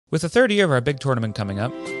With the third year of our big tournament coming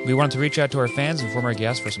up, we wanted to reach out to our fans and former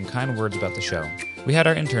guests for some kind words about the show. We had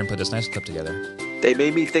our intern put this nice clip together. They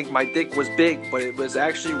made me think my dick was big, but it was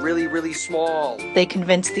actually really, really small. They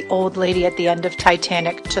convinced the old lady at the end of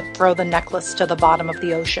Titanic to throw the necklace to the bottom of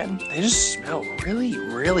the ocean. They just smell really,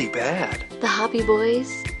 really bad. The Hoppy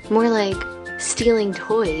Boys, more like stealing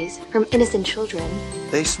toys from innocent children.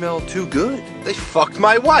 They smell too good. They fucked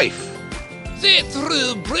my wife. They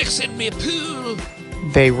threw bricks in me pool.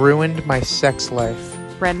 They ruined my sex life.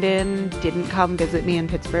 Brendan didn't come visit me in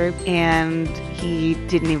Pittsburgh, and he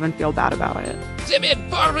didn't even feel bad about it. They made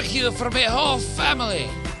barbecue for my whole family.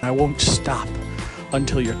 I won't stop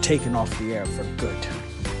until you're taken off the air for good.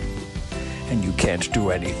 And you can't do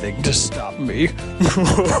anything to stop me.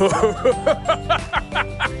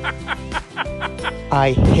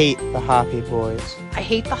 I hate the Hoppy Boys. I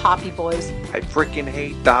hate the Hoppy Boys. I freaking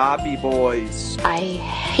hate the Hoppy Boys. I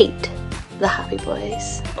hate the Hoppy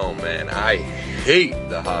Boys. Oh man, I hate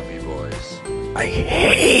the Hoppy Boys. I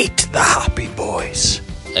hate the Hoppy Boys.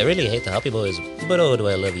 I really hate the Hoppy Boys, but oh, do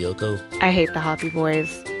I love Yoko. I hate the Hoppy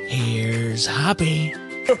Boys. Here's Hoppy.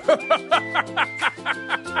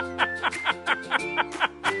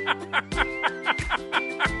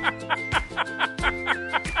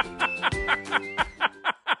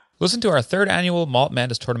 Listen to our third annual Malt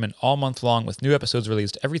Madness tournament all month long with new episodes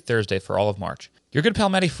released every Thursday for all of March. Your good pal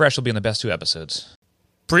Matty Fresh will be in the best two episodes.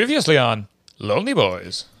 Previously on Lonely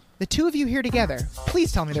Boys. The two of you here together,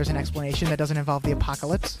 please tell me there's an explanation that doesn't involve the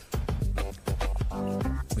apocalypse.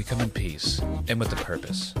 We come in peace, and with a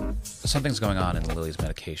purpose. Something's going on in Lily's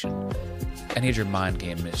medication. I need your mind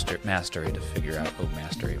game mastery to figure out... Oh,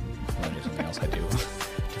 mastery. I want to do something else I do.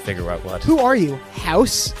 To figure out what. Who are you?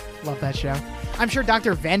 House? Love that show. I'm sure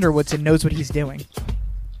Dr. Vanderwoodson knows what he's doing.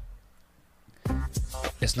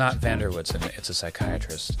 It's not Vanderwoodson, it's a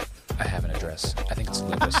psychiatrist. I have an address. I think it's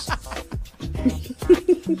lupus.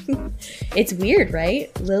 It's weird,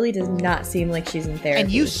 right? Lily does not seem like she's in therapy.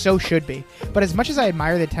 And you so should be. But as much as I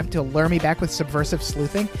admire the attempt to lure me back with subversive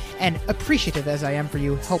sleuthing, and appreciative as I am for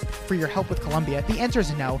your help with Columbia, the answer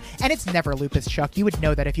is no. And it's never lupus, Chuck. You would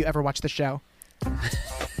know that if you ever watched the show.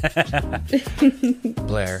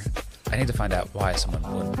 Blair, I need to find out why someone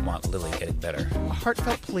wouldn't want Lily getting better. A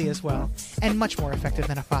heartfelt plea as well, and much more effective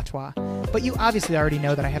than a fatwa. But you obviously already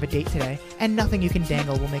know that I have a date today, and nothing you can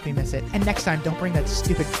dangle will make me miss it. And next time, don't bring that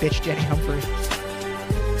stupid bitch Jenny Humphrey.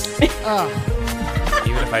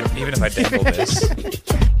 Even if I dangle this.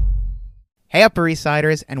 Hey Upper East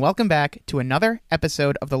Siders, and welcome back to another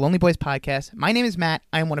episode of the Lonely Boys podcast. My name is Matt.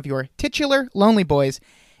 I am one of your titular Lonely Boys,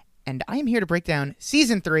 and I am here to break down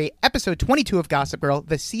Season 3, Episode 22 of Gossip Girl,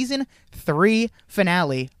 the Season 3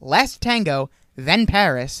 finale, Last Tango, then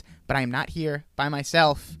Paris, but I am not here by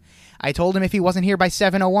myself. I told him if he wasn't here by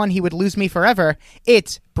 7:01, he would lose me forever.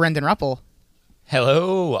 It's Brendan Ruppel.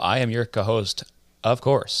 Hello, I am your co-host, of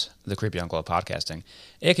course, the Creepy Uncle of Podcasting,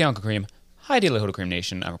 aka Uncle Cream. Hi, Dear Hoda Cream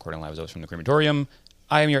Nation. I'm recording live as always from the Crematorium.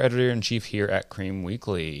 I am your editor-in-chief here at Cream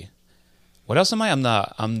Weekly. What else am I? I'm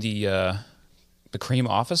the Cream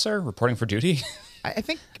Officer reporting for duty. I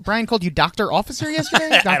think Brian called you Dr. Officer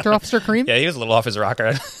yesterday? Dr. Officer Cream? Yeah, he was a little office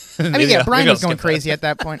rocker. Brian was going crazy at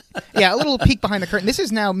that point. Yeah, a little peek behind the curtain. This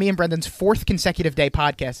is now me and Brendan's fourth consecutive day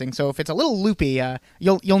podcasting, so if it's a little loopy,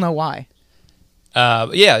 you'll know why.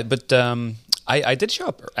 I did show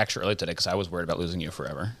up extra early today because I was worried about losing you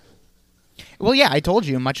forever. Well, yeah, I told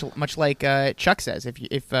you, much like Chuck says, if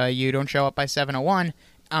you don't show up by 7:01,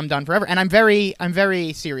 I'm done forever. And I'm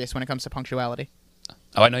very serious when it comes to punctuality.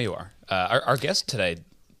 Oh, I know you are. Our guest today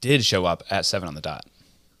did show up at 7 on the dot.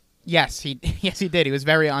 Yes, he did. He was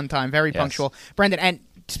very on time, very punctual. Brendan, and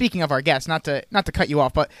speaking of our guest, not to cut you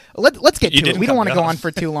off, but let's get to it. We don't want to go on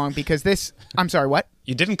for too long because this. I'm sorry, what?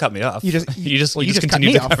 You didn't cut me off. You just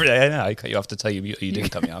continued to cover it. I know. I cut you off to tell you didn't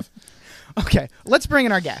cut me off. Okay, let's bring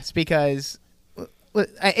in our guest because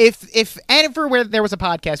if ever where there was a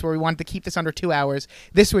podcast where we wanted to keep this under 2 hours,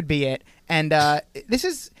 this would be it. And this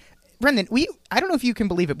is Brendan. I don't know if you can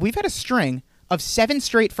believe it. We've had a string of 7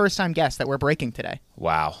 straight first-time guests that we're breaking today.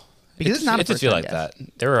 Wow. Because it's not a first-time like guest.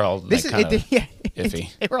 That. They were all iffy.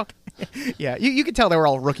 They were all, yeah, you could tell they were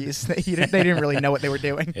all rookies. They didn't really know what they were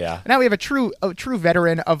doing. Yeah. Now we have a true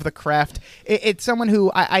veteran of the craft. It's someone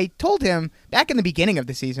who I told him back in the beginning of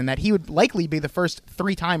the season that he would likely be the first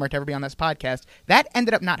 3-timer to ever be on this podcast. That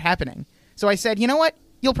ended up not happening. So I said, you know what?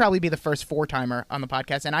 You'll probably be the first 4-timer on the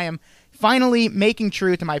podcast, and I am finally making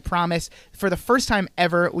true to my promise. For the first time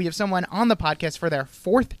ever, we have someone on the podcast for their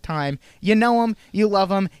 4th time. You know him, you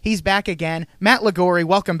love him, he's back again. Matt Liguori,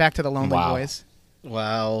 welcome back to the Lonely Boys.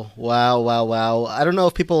 Wow. I don't know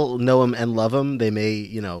if people know him and love him. They may,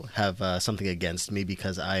 have something against me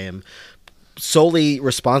because I am solely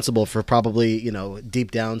responsible for probably,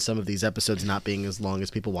 deep down some of these episodes not being as long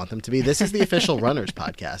as people want them to be. This is the official Runners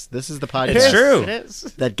podcast. This is the podcast It's true. It is.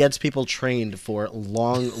 that gets people trained for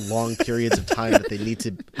long periods of time that they need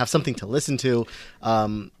to have something to listen to.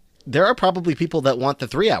 There are probably people that want the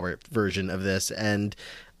 3-hour version of this, and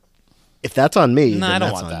if that's on me, No, then I don't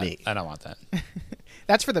that's want on that. me. I don't want that.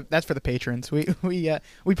 That's for the patrons. We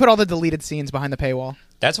put all the deleted scenes behind the paywall.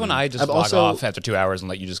 That's when I just I'm log also- off after 2 hours and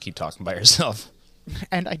let you just keep talking by yourself.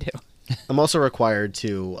 And I do. I'm also required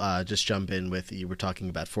to just jump in with, you were talking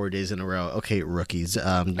about 4 days in a row. Okay, rookies.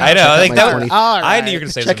 I know. I think that was, All I knew you right. were going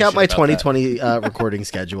to say Check some out my shit about that. 2020 recording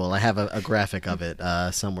schedule. I have a graphic of it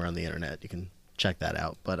somewhere on the internet. You can check that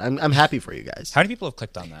out. But I'm happy for you guys. How many people have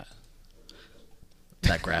clicked on that?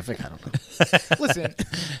 That graphic, I don't know. Listen,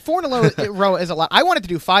 4 in a row is a lot. I wanted to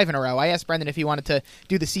do 5 in a row. I asked Brendan if he wanted to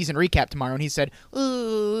do the season recap tomorrow, and he said,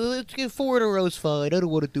 let's get 4 in a row is fine. I don't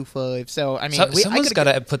want to do 5. So, I mean, Someone's got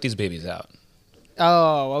to put these babies out.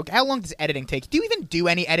 Oh, okay. How long does editing take? Do you even do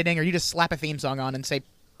any editing, or you just slap a theme song on and say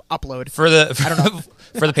upload? For the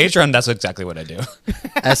Patreon, that's exactly what I do.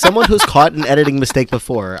 As someone who's caught an editing mistake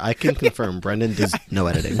before, I can confirm Brendan does no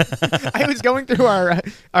editing. I was going through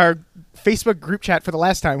our Facebook group chat for the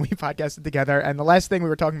last time we podcasted together, and the last thing we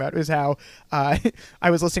were talking about was how I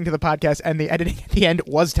was listening to the podcast, and the editing at the end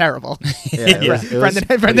was terrible. Yeah, it was Brendan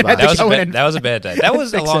pretty had bad. to go in and That was a bad day. That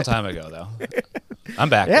was a fix long it. time ago, though. I'm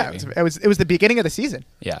back. Yeah, baby. it was the beginning of the season.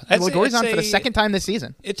 Yeah, Liguori's on for the second time this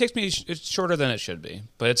season. It takes me. It's shorter than it should be,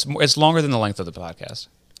 but it's longer than the length of the podcast.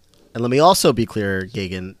 And let me also be clear,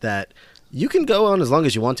 Gagan, that you can go on as long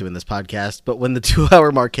as you want to in this podcast, but when the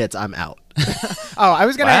 2-hour mark hits, I'm out. Oh, I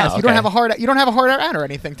was going to ask. You okay. don't have a hard out or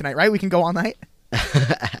anything tonight, right? We can go all night.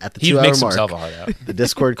 At the He 2-hour makes mark, himself a hard out. the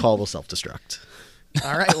Discord call will self-destruct.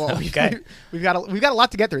 All right. Well, Okay. we've got a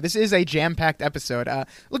lot to get through. This is a jam-packed episode.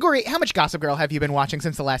 Liguori, how much Gossip Girl have you been watching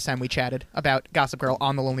since the last time we chatted about Gossip Girl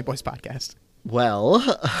on the Lonely Boys podcast? Well,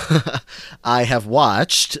 I have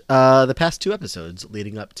watched the past 2 episodes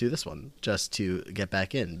leading up to this one just to get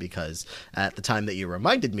back in, because at the time that you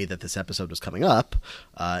reminded me that this episode was coming up,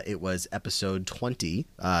 it was episode 20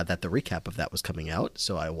 that the recap of that was coming out.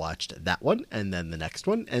 So I watched that one, and then the next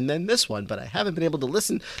one, and then this one, but I haven't been able to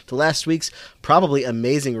listen to last week's probably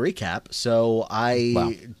amazing recap. So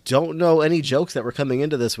I don't know any jokes that we're coming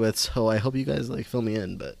into this with, so I hope you guys fill me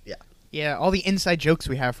in, but yeah. Yeah, all the inside jokes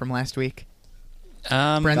we have from last week.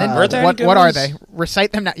 Brendan, what are they?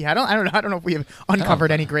 Recite them now. Yeah, I don't know if we have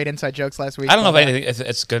uncovered any great inside jokes last week. I don't know if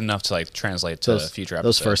it's good enough to translate to future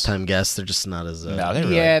episodes. Those first time guests, they're just not as. No, they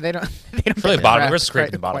really. Yeah, they don't. It's really bottom. We're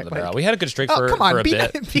scraping the bottom of the barrel. We had a good streak for a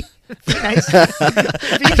bit. Be nice.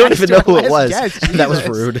 I don't even know who it was. That was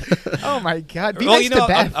rude. Oh my god. Be Well, nice to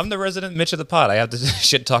Beth. I'm the resident Mitch of the pod. I have to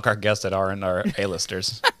shit talk our guests that aren't our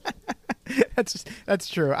A-listers. That's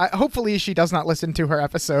true. Hopefully she does not listen to her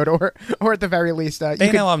episode, or at the very least,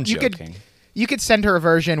 they know I'm joking. You could send her a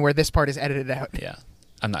version where this part is edited out. Yeah,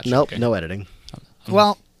 I'm not Nope, joking. no editing.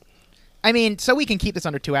 Well, I mean, so we can keep this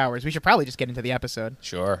under 2 hours. We should probably just get into the episode.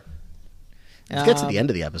 Sure. Let's get to the end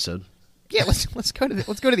of the episode. Yeah, let's go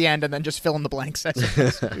to the end and then just fill in the blanks as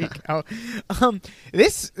we go.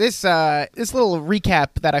 This little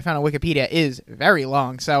recap that I found on Wikipedia is very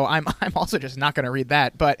long, so I'm also just not going to read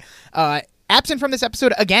that. But absent from this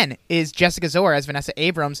episode again is Jessica Zohr as Vanessa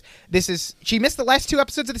Abrams. She missed the last 2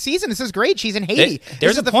 episodes of the season. This is great. She's in Haiti.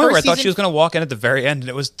 There's a point where I thought she was going to walk in at the very end, and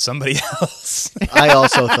it was somebody else. I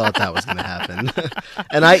also thought that was going to happen,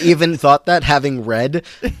 and I even thought that, having read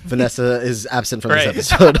Vanessa is absent from this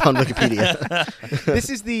episode on Wikipedia. This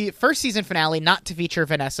is the first season finale not to feature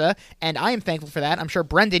Vanessa, and I am thankful for that. I'm sure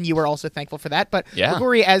Brendan, you were also thankful for that. But yeah.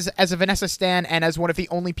 Liguori, as a Vanessa stan and as one of the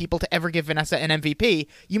only people to ever give Vanessa an MVP,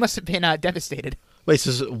 you must have been devastated. Wait, so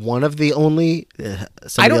is one of the only?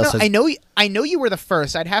 I don't know. I know you were the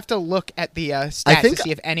first. I'd have to look at the stats to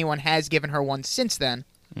see if anyone has given her one since then.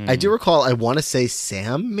 I do recall, I want to say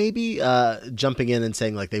Sam maybe jumping in and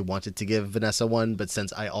saying they wanted to give Vanessa one, but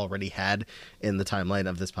since I already had in the timeline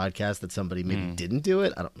of this podcast that somebody maybe didn't do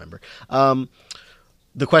it, I don't remember.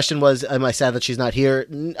 The question was, am I sad that she's not here?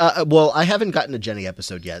 Well, I haven't gotten a Jenny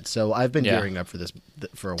episode yet, so I've been gearing up for this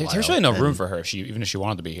for a while. There's really no room for her even if she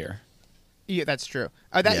wanted to be here. Yeah, that's true.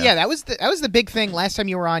 That was the big thing last time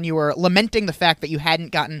you were on. You were lamenting the fact that you hadn't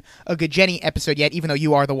gotten a good Jenny episode yet, even though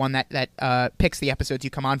you are the one that picks the episodes you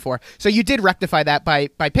come on for. So you did rectify that by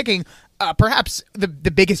picking perhaps the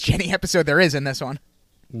biggest Jenny episode there is in this one.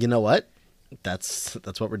 You know what? That's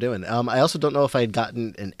what we're doing. I also don't know if I had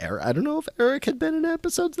gotten an Eric. I don't know if Eric had been in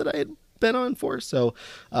episodes that I had been on for. So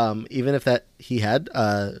even if that he had,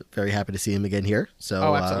 very happy to see him again here.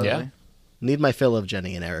 So absolutely. Need my fill of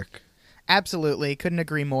Jenny and Eric. Absolutely. Couldn't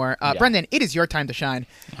agree more. Brendan, it is your time to shine.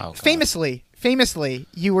 Oh, Famously,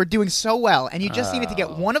 you were doing so well, and you just needed to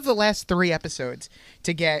get one of the last 3 episodes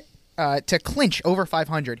to get to clinch over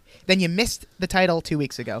 500. Then you missed the title 2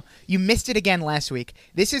 weeks ago. You missed it again last week.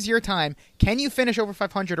 This is your time. Can you finish over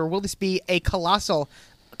 500, or will this be a colossal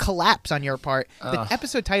collapse on your part? The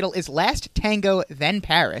episode title is Last Tango, Then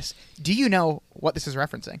Paris. Do you know what this is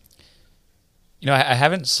referencing? You know, I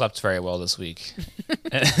haven't slept very well this week.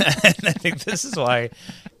 And I think this is why,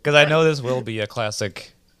 because I know this will be a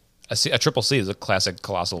classic, a triple C is a classic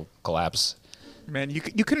colossal collapse. Man, you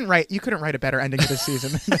couldn't write a better ending to this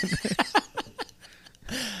season.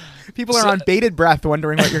 People are on bated breath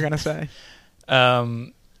wondering what you're going to say.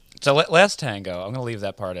 So Last Tango, I'm going to leave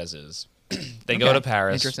that part as is. They go to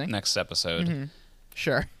Paris next episode. Mm-hmm.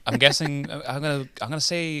 Sure. I'm guessing I'm going to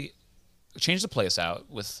say change the place out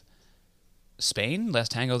with Spain,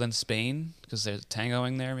 Last Tango, then Spain, because there's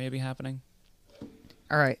tangoing there maybe happening.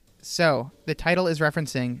 All right. So the title is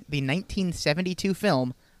referencing the 1972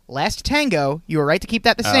 film Last Tango. You were right to keep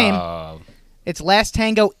that the same. It's Last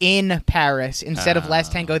Tango in Paris instead of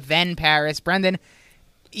Last Tango then Paris. Brendan,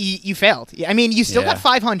 you failed. I mean, you still got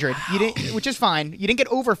 500, you didn't, which is fine. You didn't get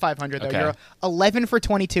over 500 though. Okay. You're 11 for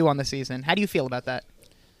 22 on the season. How do you feel about that?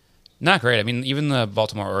 Not great. I mean, even the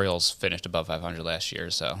Baltimore Orioles finished above 500 last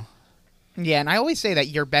year, so. Yeah, and I always say that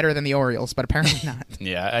you're better than the Orioles, but apparently not.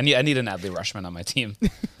 Yeah, I need an Adley Rushman on my team.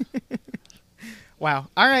 Wow.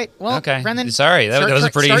 All right. Well, okay. Brendan, sorry, that was a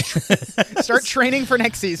pretty. Start training for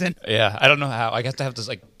next season. Yeah, I don't know how. I guess to have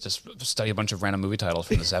to just study a bunch of random movie titles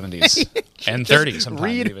from the 70s and 30s.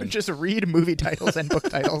 Sometimes just read movie titles and book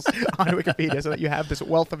titles on Wikipedia so that you have this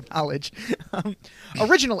wealth of knowledge.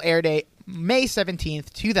 Original air date May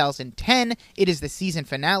 17th, 2010. It is the season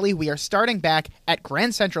finale. We are starting back at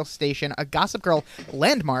Grand Central Station, a Gossip Girl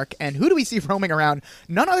landmark. And who do we see roaming around?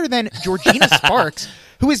 None other than Georgina Sparks,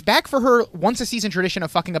 who is back for her once-a-season tradition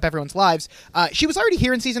of fucking up everyone's lives. She was already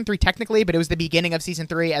here in Season 3 technically, but it was the beginning of Season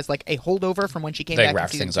 3 as like a holdover from when she came back in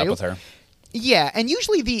Season 2. They wrapped things up with her. Yeah, and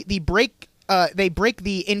usually the break... they break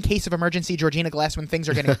the in case of emergency Georgina glass when things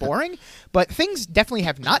are getting boring, but things definitely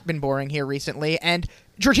have not been boring here recently, and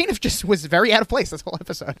Georgina just was very out of place this whole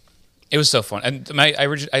episode. It was so fun, and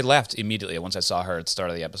I laughed immediately once I saw her at the start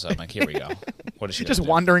of the episode. I'm like, here we go. What is she just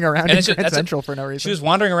wandering around in Grand Central for no reason? She was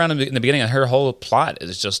wandering around in the beginning, and her whole plot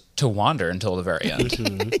is just to wander until the very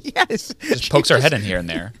end. Yes, just pokes her head in here and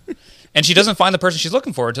there, and she doesn't find the person she's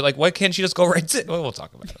looking for. To like, why can't she just go right to? Well, we'll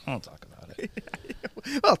talk about it. We'll talk about it.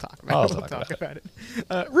 We'll talk about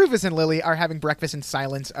it. Rufus and Lily are having breakfast in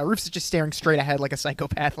silence. Rufus is just staring straight ahead like a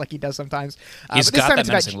psychopath, like he does sometimes. He's got that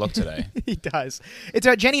menacing look today. He does. It's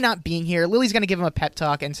about Jenny not being here. Lily's going to give him a pep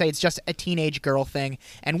talk and say it's just a teenage girl thing.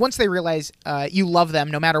 And once they realize you love them,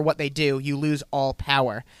 no matter what they do, you lose all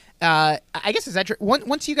power. I guess is that true?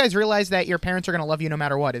 Once you guys realize that your parents are going to love you no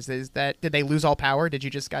matter what, is that did they lose all power? Did you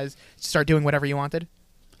just guys start doing whatever you wanted?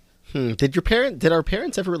 Did our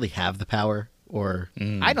parents ever really have the power? Or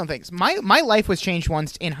I don't think so. My life was changed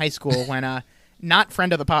once in high school when not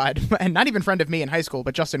friend of the pod and not even friend of me in high school,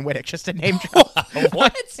 but Justin Whittick, just a name drop.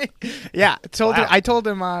 What? Yeah, I told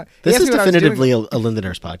him. This is definitively a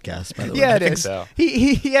Lindenhurst podcast, by the way. Yeah, I think so.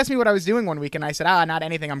 He asked me what I was doing one week, and I said, not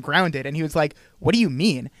anything. I'm grounded. And he was like, "What do you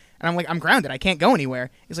mean?" And I'm like, "I'm grounded. I can't go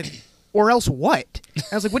anywhere." He's like, "Or else what?" And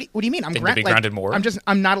I was like, "What do you mean? I'm grounded more.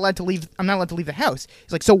 I'm not allowed to leave. I'm not allowed to leave the house."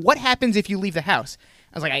 He's like, "So what happens if you leave the house?"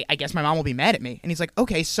 I was like, I guess my mom will be mad at me. And he's like,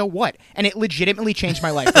 okay, so what? And it legitimately changed my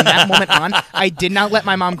life. From that moment on, I did not let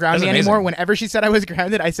my mom ground me anymore. Whenever she said I was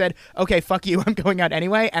grounded, I said, okay, fuck you, I'm going out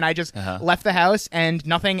anyway. And I just left the house, and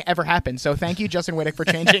nothing ever happened. So thank you, Justin Whittick, for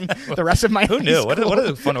changing the rest of my Who knew? What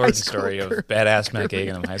a fun origin story of badass Matt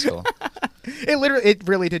Gagan in high school. It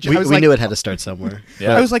really did. We knew it had to start somewhere.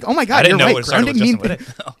 Yeah. I was like, oh my God, you're right. Grounding means...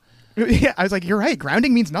 Yeah, I was like, you're right.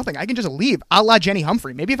 Grounding means nothing. I can just leave, a la Jenny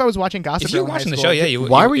Humphrey. Maybe if I was watching Gossip Girl. If you were watching the show, yeah.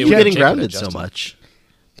 Why were you getting grounded so much?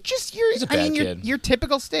 Just your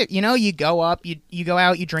typical state. You know, you go up, you go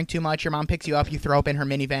out, you drink too much. Your mom picks you up, you throw up in her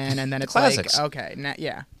minivan, and then it's Classics. like, okay,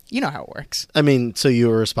 yeah, you know how it works. I mean, so you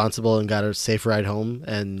were responsible and got a safe ride home,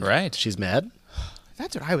 and she's mad.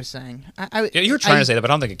 That's what I was saying. You were trying to say that, but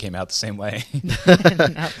I don't think it came out the same way.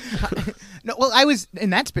 No, well, I was,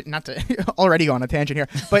 and that's not to already go on a tangent here,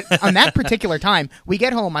 but on that particular time, we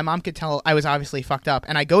get home, my mom could tell I was obviously fucked up,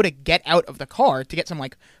 and I go to get out of the car to get some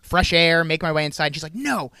like fresh air, make my way inside. And she's like,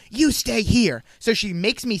 "No, you stay here." So she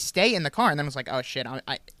makes me stay in the car, and then I was like, "Oh shit,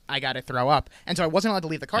 I got to throw up," and so I wasn't allowed to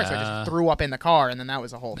leave the car, so I just threw up in the car, and then that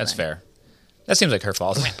was a whole. That's thing. fair. That seems like her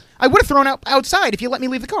fault. I would have thrown out outside if you let me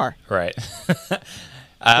leave the car. Right.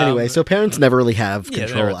 Anyway, so parents never really have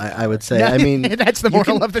control, I would say. I mean, that's the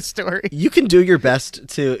moral of the story. You can do your best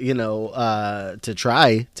to, to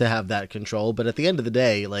try to have that control, but at the end of the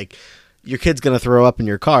day, like, your kid's going to throw up in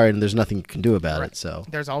your car, and there's nothing you can do about it. So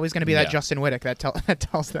there's always going to be that Justin Whittick that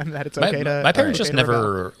tells them that it's okay to. My parents just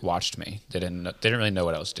never watched me. They didn't really know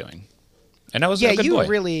what I was doing, and I was a good boy.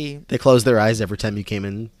 Really. They closed their eyes every time you came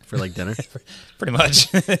in for like dinner. Pretty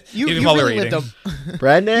much. you while really we were lived eating.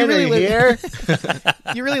 Brendan, are you here?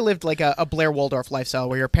 You really lived like a Blair Waldorf lifestyle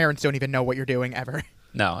where your parents don't even know what you're doing ever.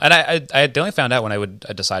 No, and I only found out when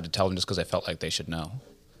I decided to tell them just because I felt like they should know.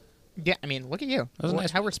 Yeah, I mean, look at you.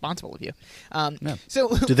 Nice. How responsible of you. Yeah. So,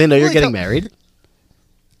 do they know you're getting married?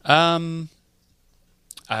 You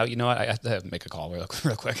know what? I have to make a call real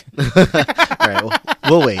quick. All right,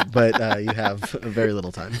 we'll wait, but you have very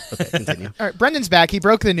little time. Okay, continue. All right, Brendan's back. He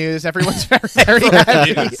broke the news. Everyone's very, very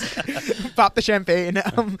happy. Pop the champagne.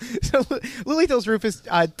 So Lily tells Rufus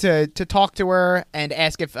to talk to her and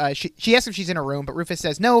ask if she asks if she's in her room, but Rufus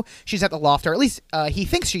says no, she's at the loft, or at least he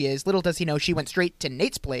thinks she is. Little does he know she went straight to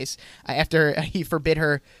Nate's place after he forbid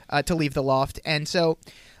her to leave the loft, and so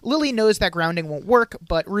Lily knows that grounding won't work,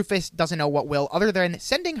 but Rufus doesn't know what will, other than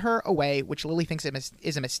sending her away, which Lily thinks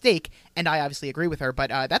is a mistake, and I obviously agree with her, but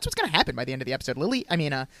that's what's going to happen by the end of the episode.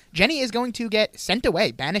 Jenny is going to get sent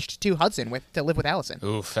away, banished to Hudson to live with Allison.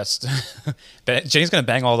 Oof, that's... Jenny's going to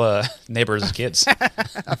bang all the neighbors' kids.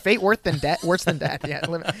 A fate worse than death, yeah,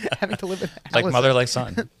 having to live with Allison. Like mother, like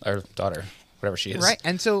son, or daughter, whatever she is. Right,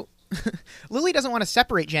 and so... Lily doesn't want to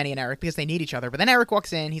separate Jenny and Eric because they need each other, but then Eric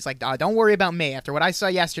walks in. He's like, don't worry about me. After what I saw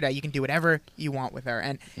yesterday, you can do whatever you want with her.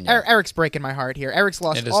 And Eric's breaking my heart here. Eric's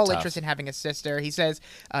lost all interest in having a sister. He says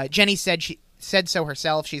Jenny said so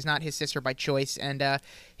herself. She's not his sister by choice. And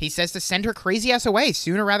he says to send her crazy ass away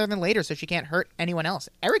sooner rather than later so she can't hurt anyone else.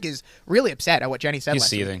 Eric is really upset at what Jenny said. He's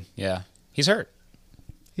seething. Yeah. He's hurt.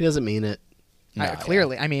 He doesn't mean it.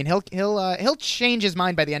 Clearly, I mean, he'll change his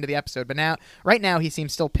mind by the end of the episode. But right now, he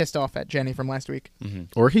seems still pissed off at Jenny from last week. Mm-hmm.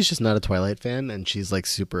 Or he's just not a Twilight fan, and she's like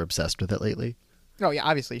super obsessed with it lately. Oh yeah,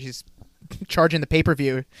 obviously she's charging the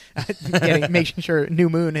pay-per-view, making sure New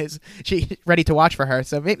Moon is ready to watch for her.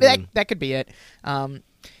 So maybe that could be it.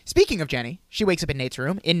 Speaking of Jenny, she wakes up in Nate's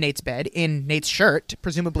room, in Nate's bed, in Nate's shirt,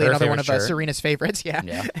 presumably another one of Serena's favorites.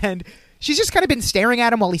 Yeah. And she's just kind of been staring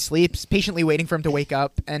at him while he sleeps, patiently waiting for him to wake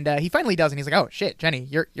up. And he finally does, and he's like, "Oh shit, Jenny,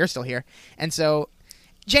 you're still here." And so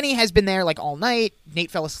Jenny has been there like all night.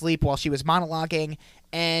 Nate fell asleep while she was monologuing,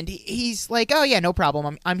 and he's like, "Oh yeah, no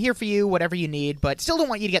problem. I'm here for you, whatever you need, but still don't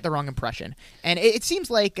want you to get the wrong impression." And it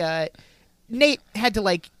seems like Nate had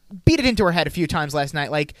to beat it into her head a few times last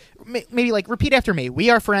night. Maybe repeat after me. We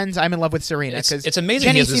are friends. I'm in love with Serena. It's amazing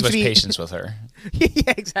Jenny he has this much patience with her.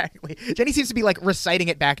 Yeah, exactly. Jenny seems to be reciting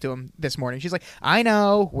it back to him this morning. She's like, "I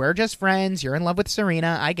know, we're just friends. You're in love with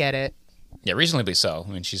Serena. I get it." Yeah, reasonably so.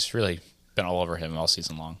 I mean, she's really been all over him all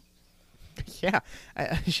season long. Yeah,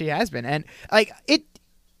 she has been. And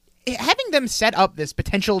having them set up this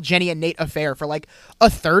potential Jenny and Nate affair for a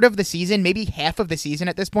third of the season, maybe half of the season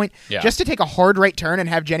at this point, just to take a hard right turn and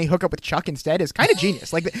have Jenny hook up with Chuck instead is kind of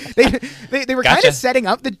genius. They were kind of setting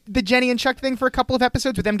up the Jenny and Chuck thing for a couple of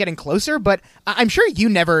episodes with them getting closer, but I'm sure you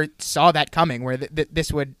never saw that coming. Where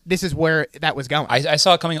this is where that was going. I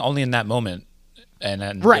saw it coming only in that moment, and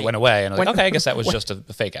then it went away, and I was like, okay, I guess that was just a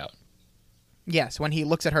fake out. Yes, when he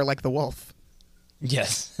looks at her like the wolf.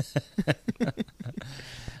 Yes.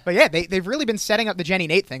 But yeah, they've really been setting up the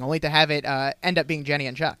Jenny-Nate thing, only to have it end up being Jenny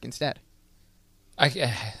and Chuck instead. I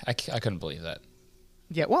couldn't believe that.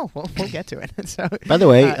 Yeah, well, we'll get to it. So, by the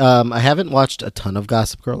way, I haven't watched a ton of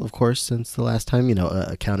Gossip Girl, of course, since the last time.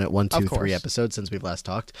 Count it 1, 2, 3 episodes since we've last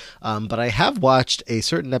talked. But I have watched a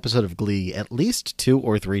certain episode of Glee at least 2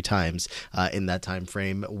 or 3 times in that time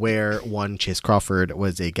frame, where one Chase Crawford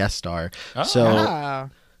was a guest star. Oh. So.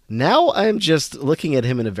 Now I'm just looking at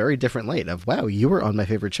him in a very different light of, wow, you were on my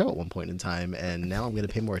favorite show at one point in time, and now I'm going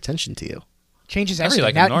to pay more attention to you. Changes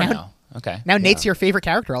everything. Now. Okay. Now Nate's your favorite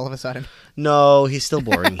character all of a sudden. No, he's still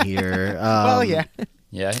boring here. Well, yeah.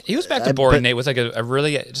 Yeah, he was back to boring Nate with a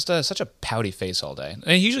really, such a pouty face all day. And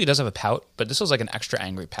he usually does have a pout, but this was an extra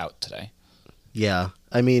angry pout today. Yeah.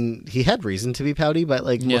 I mean, he had reason to be pouty by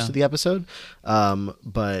most of the episode.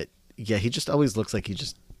 But yeah, he just always looks like he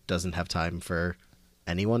just doesn't have time for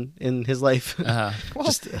anyone in his life. Well,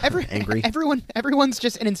 Just angry. Everyone's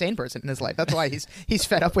just an insane person in his life. That's why he's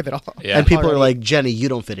fed up with it all. Yeah. And people Already. are like, Jenny, you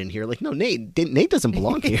don't fit in here. Like, no, Nate doesn't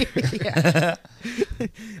belong here.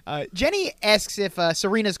 Jenny asks if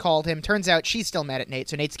Serena's called him. Turns out she's still mad at Nate,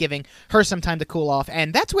 so Nate's giving her some time to cool off.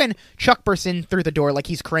 And that's when Chuck bursts in through the door like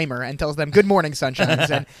he's Kramer and tells them, "Good morning, sunshines."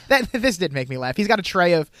 And this did make me laugh. He's got a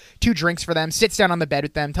tray of 2 drinks for them, sits down on the bed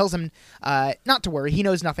with them, tells them not to worry. He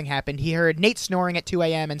knows nothing happened. He heard Nate snoring at 2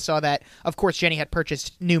 a.m. and saw that, of course, Jenny had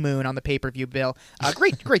purchased New Moon on the pay-per-view bill.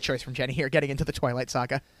 Great choice from Jenny here, getting into the Twilight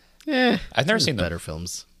Saga. I've never seen them. better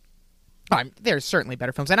films. There's certainly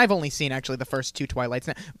better films, and I've only seen actually the first 2 Twilights.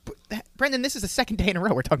 Now, Brendan, this is the second day in a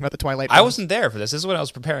row we're talking about the Twilight films. I wasn't there for this. This is when I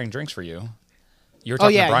was preparing drinks for you. You were Oh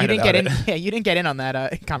talking to yeah, Brian you didn't about get in. it. Yeah, you didn't get in on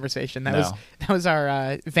that conversation. That No. was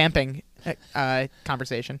our vamping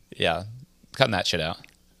conversation. Yeah, cutting that shit out.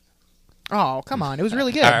 Oh come on, it was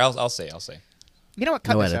really good. All right, I'll see. You know what?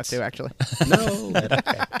 Cut No this edits. out too. Actually, No.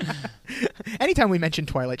 anytime we mention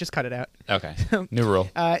Twilight, just cut it out. Okay, new rule.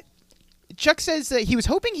 Chuck says that he was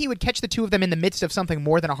hoping he would catch the 2 of them in the midst of something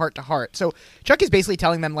more than a heart-to-heart. So Chuck is basically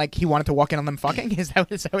telling them like he wanted to walk in on them fucking. Is that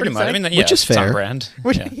what Pretty he's much. I saying? mean, yeah, Which is it's on fair. brand.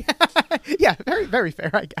 Yeah, very very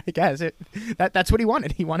fair. I guess that's what he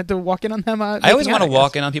wanted. He wanted to walk in on them. I always want to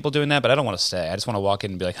walk in. in on people doing that, but I don't want to stay. I just want to walk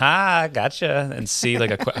in and be like, "Ha, gotcha," and see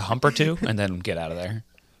like a hump or 2, and then get out of there.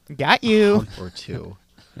 Got you. Hump or 2.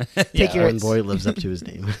 Take your One boy lives up to his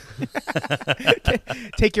name.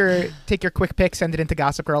 take your quick pick, send it into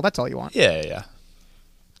Gossip Girl. That's all you want. Yeah.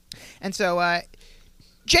 And so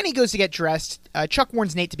Jenny goes to get dressed. Chuck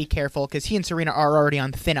warns Nate to be careful because he and Serena are already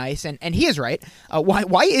on thin ice, and he is right.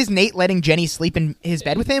 Why is Nate letting Jenny sleep in his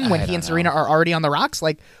bed with him when he and Serena are already on the rocks?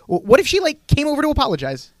 Like, what if she came over to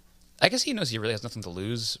apologize? I guess he knows he really has nothing to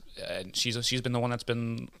lose. She's been the one that's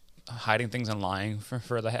been hiding things and lying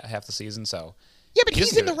for the half the season. So yeah, but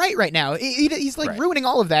he's in the right now. He's like Right. ruining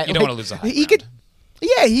all of that. You don't want to lose the high He ground.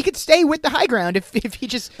 he could stay with the high ground if he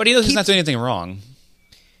just. But he knows he's not doing anything wrong.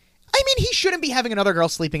 I mean, he shouldn't be having another girl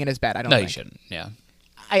sleeping in his bed. I don't. No, think. he shouldn't. Yeah.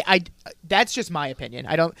 I that's just my opinion.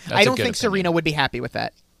 I don't That's a good think Serena opinion. would be happy with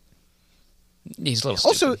that. He's a little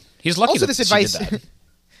Also, stupid. He's lucky also that this she advice. did that.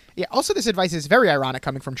 Yeah. Also, this advice is very ironic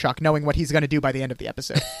coming from Chuck, knowing what he's going to do by the end of the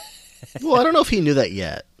episode. Well, I don't know if he knew that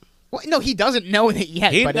yet. Well, no, he doesn't know it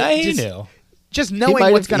yet. He but knew. Just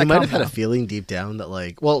knowing what's going to come. He might have had now. a feeling deep down that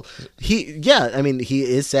he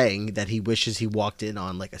is saying that he wishes he walked in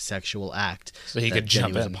on like a sexual act So he that could Jenny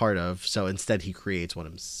jump was in. a part of. So instead, he creates one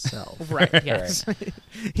himself. Right. Yes.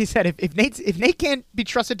 He said, if Nate can't be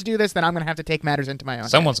trusted to do this, then I'm going to have to take matters into my own.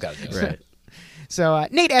 Someone's got to do it. Right. So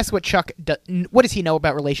Nate asks what what does he know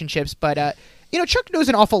about relationships, but Chuck knows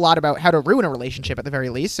an awful lot about how to ruin a relationship at the very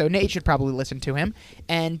least, so Nate should probably listen to him.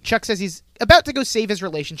 And Chuck says he's about to go save his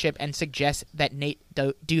relationship and suggests that Nate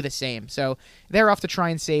do the same. So they're off to try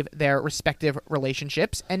and save their respective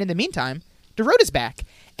relationships, and in the meantime, Dorota's back,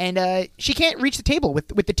 and she can't reach the table with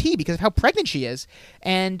the tea because of how pregnant she is.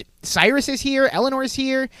 And Cyrus is here, Eleanor is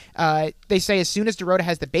here. They say as soon as Dorota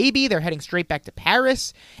has the baby, they're heading straight back to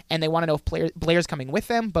Paris, and they want to know if Blair's coming with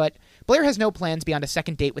them, but Blair has no plans beyond a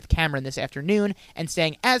second date with Cameron this afternoon and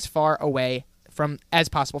staying as far away as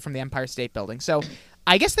possible from the Empire State Building. So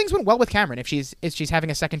I guess things went well with Cameron if she's having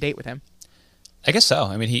a second date with him. I guess so.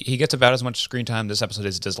 I mean, he gets about as much screen time this episode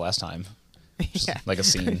as he does last time. Just Yeah. like a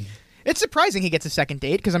scene. It's surprising he gets a second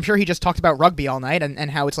date because I'm sure he just talked about rugby all night and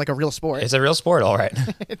how it's like a real sport. It's a real sport, all right.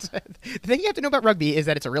 The thing you have to know about rugby is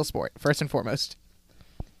that it's a real sport, first and foremost.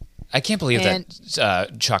 I can't believe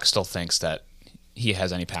that Chuck still thinks that he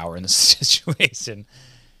has any power in this situation.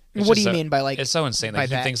 What do you mean by It's so insane by that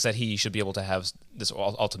he that? thinks that he should be able to have this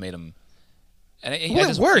ultimatum. And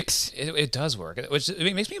it works. It does work.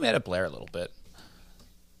 It makes me mad at Blair a little bit.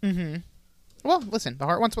 Mm-hmm. Well, listen, the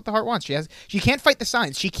heart wants what the heart wants. She can't fight the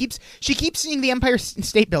signs. She keeps seeing the Empire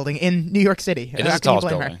State Building in New York City. It How is the can you tallest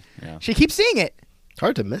blame her? building. Yeah. She keeps seeing it. It's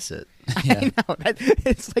hard to miss it. Yeah. I know.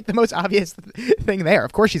 It's like the most obvious thing there.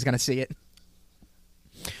 Of course she's going to see it.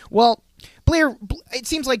 Well, Blair, it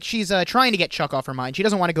seems like she's trying to get Chuck off her mind. She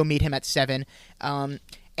doesn't want to go meet him at 7.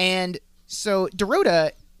 And so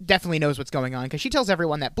Dorota definitely knows what's going on because she tells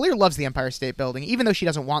everyone that Blair loves the Empire State Building, even though she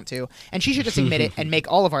doesn't want to, and she should just admit it and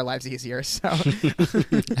make all of our lives easier. So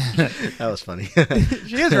That was funny.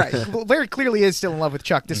 she is right. Blair clearly is still in love with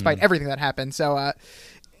Chuck, despite everything that happened. So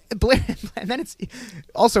Blair, and then it's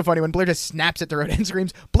also funny when Blair just snaps at Dorota and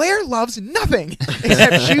screams, "Blair loves nothing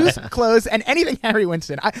except shoes, clothes, and anything Harry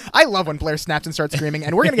Winston." I love when Blair snaps and starts screaming,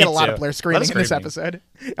 and we're going to get a lot of Blair screaming in this episode.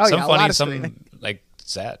 Oh, some yeah, funny, a lot of some screaming. like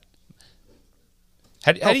sad.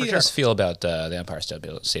 How do you for guys sure. feel about the Empire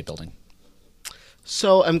State Building?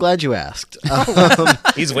 So I'm glad you asked.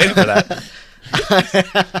 He's waiting for that.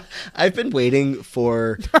 I've been waiting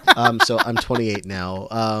for, so I'm 28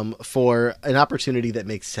 now, for an opportunity that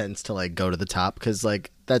makes sense to like go to the top, because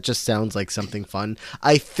like that just sounds like something fun.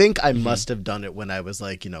 I think I must have done it when I was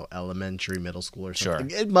like, elementary, middle school or something.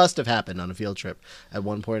 Sure. It must have happened on a field trip at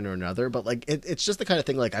one point or another, but like it's just the kind of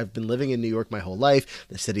thing, like I've been living in New York my whole life.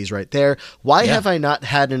 The city's right there. Why have I not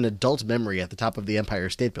had an adult memory at the top of the Empire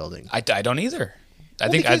State Building? I don't either. I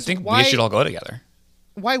think we should all go together.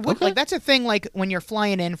 Why would like that's a thing, like when you're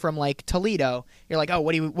flying in from like Toledo, you're like, oh,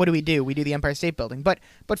 what do we do? We do the Empire State Building. But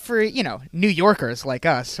for New Yorkers like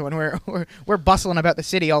us, when we're bustling about the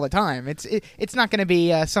city all the time, it's not going to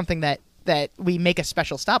be something that we make a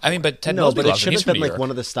special stop for. I mean, but Ted but it should have been like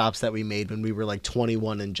one of the stops that we made when we were like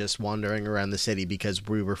 21 and just wandering around the city, because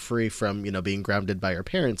we were free from being grounded by our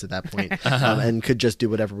parents at that point, and could just do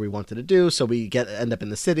whatever we wanted to do. So we end up in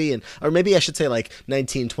the city, or maybe I should say like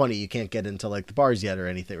 1920, you can't get into like the bars yet or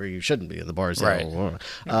anything, or you shouldn't be in the bars right. yet.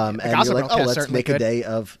 And you're like, let's make a day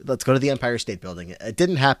of, let's go to the Empire State Building. It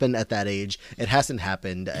didn't happen at that age. It hasn't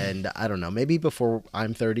happened, and I don't know, maybe before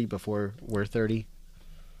I'm 30, before we're 30.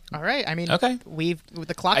 All right. I mean, okay.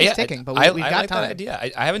 The clock is ticking, but we've got like time. That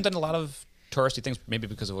idea. I haven't done a lot of touristy things, maybe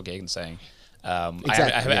because of what Gagan's saying.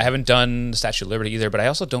 Exactly, I haven't done the Statue of Liberty either, but I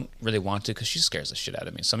also don't really want to because she scares the shit out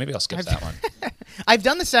of me. So maybe I'll skip that one. I've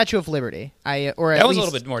done the Statue of Liberty. That was a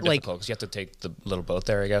little bit more difficult because you have to take the little boat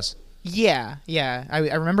there, I guess. Yeah. I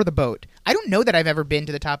remember the boat. I don't know that I've ever been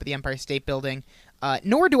to the top of the Empire State Building.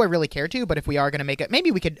 Nor do I really care to, but if we are going to make it,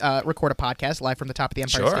 maybe we could record a podcast live from the top of the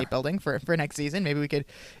Empire State Building for next season. Maybe we could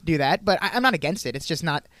do that, but I'm not against it. It's just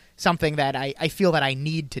not something that I feel that I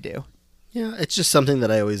need to do. Yeah, it's just something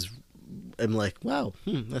that I always am like, wow,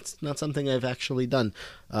 that's not something I've actually done.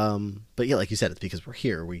 But yeah, like you said, it's because we're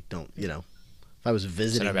here. We don't, if I was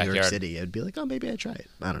visiting New York City, I'd be like, oh, maybe I'd try it.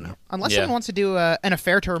 I don't know. Unless someone wants to do an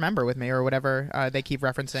affair to remember with me or whatever they keep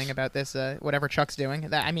referencing about this, whatever Chuck's doing.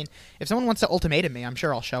 If someone wants to ultimatum me, I'm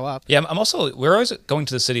sure I'll show up. Yeah, we're always going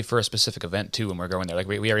to the city for a specific event, too, when we're going there. Like,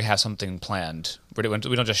 we already have something planned. We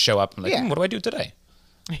don't just show up and like, what do I do today?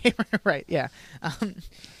 Right, yeah.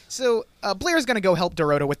 So Blair's going to go help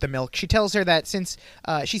Dorota with the milk. She tells her that since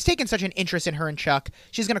she's taken such an interest in her and Chuck,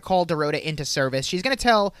 she's going to call Dorota into service. She's going to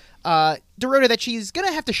tell Dorota that she's going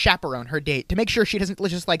to have to chaperone her date to make sure she doesn't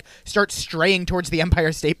just like start straying towards the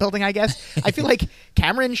Empire State Building, I guess. I feel like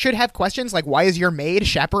Cameron should have questions like, why is your maid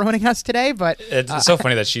chaperoning us today? But it's so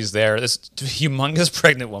funny that she's there, this humongous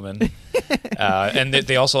pregnant woman. And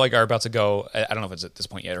they also like are about to go, I don't know if it's at this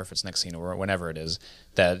point yet or if it's next scene or whenever it is,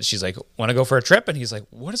 that she's like, want to go for a trip? And he's like,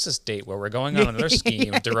 what is this date where we're going on another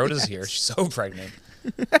scheme? Dorota's here. She's so pregnant.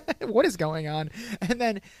 What is going on? And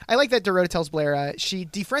then I like that Dorota tells Blair she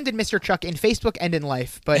defriended Mr. Chuck in Facebook and in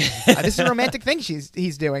life, but this is a romantic thing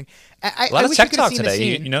he's doing. A lot of tech talk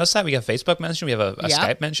today. You notice that? We have Facebook mention, we have a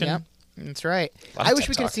Skype mention. Yeah. That's right. I wish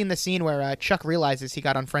we could have seen the scene where Chuck realizes he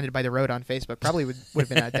got unfriended by Dorota on Facebook. Probably would have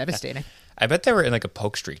been devastating. I bet they were in like a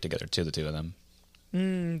poke streak together too, the two of them.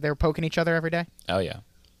 They were poking each other every day? Oh, yeah.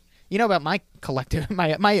 You know about my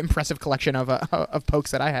impressive collection of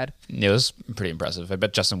pokes that I had. It was pretty impressive. I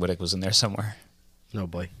bet Justin Whittick was in there somewhere. Oh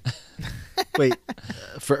boy. Wait,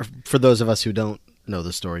 for those of us who don't know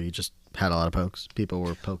the story, you just had a lot of pokes. People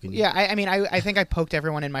were poking you. Yeah, I think I poked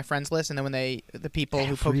everyone in my friends list, and then when the people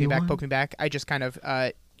who poked me back, I just kind of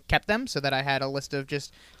kept them so that I had a list of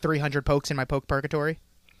just 300 pokes in my poke purgatory.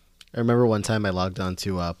 I remember one time I logged on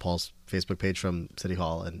to Paul's Facebook page from City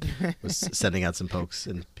Hall and was sending out some pokes,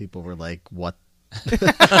 and people were like, what?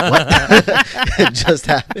 What? It just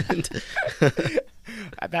happened.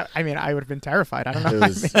 I would have been terrified. I don't know. It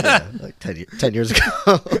was like 10 years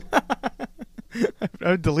ago.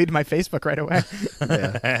 I would delete my Facebook right away.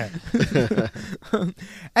 Yeah.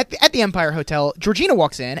 At the Empire Hotel, Georgina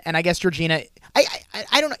walks in, and I guess Georgina...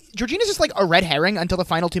 I don't know. Georgina's just like a red herring until the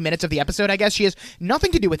final 2 minutes of the episode, I guess. She has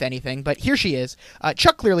nothing to do with anything, but here she is.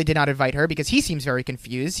 Chuck clearly did not invite her because he seems very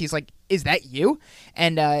confused. He's like, is that you?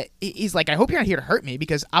 And he's like, I hope you're not here to hurt me,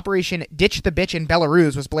 because Operation Ditch the Bitch in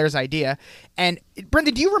Belarus was Blair's idea. And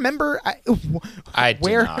Brendan, do you remember... I do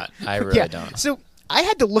not. I really don't. So... I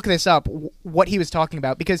had to look this up, what he was talking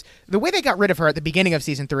about, because the way they got rid of her at the beginning of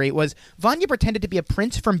Season 3 was Vanya pretended to be a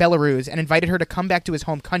prince from Belarus and invited her to come back to his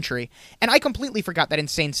home country. And I completely forgot that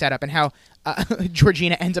insane setup and how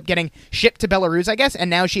Georgina ends up getting shipped to Belarus, I guess, and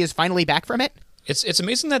now she is finally back from it. It's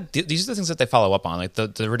amazing that these are the things that they follow up on. Like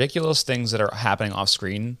the ridiculous things that are happening off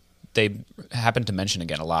screen, they happen to mention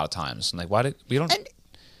again a lot of times. And like, why did we don't...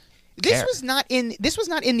 This was not in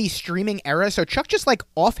the streaming era, so Chuck just like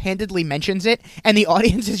offhandedly mentions it, and the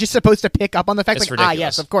audience is just supposed to pick up on the fact It's like, ridiculous.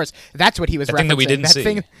 yes, of course, that's what he was referencing. Thing that we didn't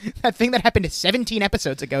see. That thing that happened 17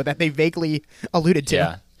 episodes ago that they vaguely alluded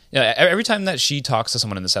to. Yeah. Every time that she talks to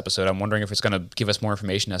someone in this episode, I'm wondering if it's going to give us more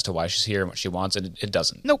information as to why she's here and what she wants, and it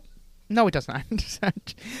doesn't. Nope. No, it does not.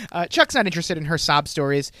 Chuck's not interested in her sob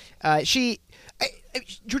stories.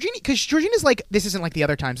 Georgina's like, this isn't like the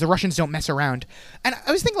other times. The Russians don't mess around. And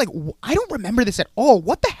I was thinking, like, I don't remember this at all.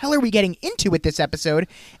 What the hell are we getting into with this episode?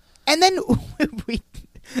 And then we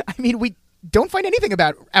don't find anything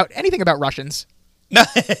about Russians. No,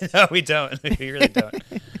 we don't. We really don't.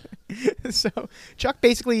 So Chuck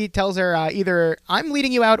basically tells her either I'm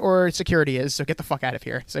leading you out or security is, so get the fuck out of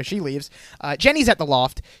here. So she leaves. Jenny's at the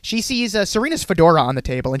loft. She sees Serena's fedora on the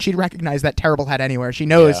table, and she'd recognize that terrible hat anywhere. She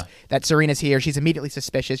knows that Serena's here. She's immediately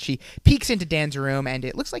suspicious. She peeks into Dan's room, and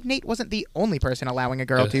it looks like Nate wasn't the only person allowing a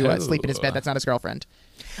girl to sleep in his bed that's not his girlfriend.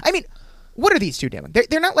 I mean, what are these two doing?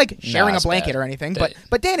 They're not like sharing a blanket or anything,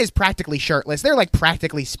 but Dan is practically shirtless. They're like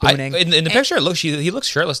practically spooning. In the picture, he looks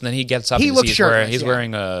shirtless, and then he gets up. He looks shirtless. He's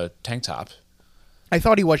wearing a tank top. I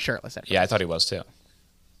thought he was shirtless at first. Yeah, I thought he was too.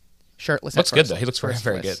 Shirtless. Looks good though. He looks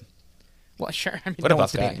very good. Well, sure. I mean, what no a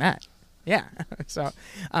one's buff guy. debating that. Yeah. So,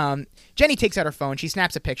 Jenny takes out her phone. She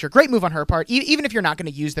snaps a picture. Great move on her part. Even if you're not going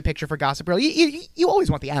to use the picture for Gossip Girl, you always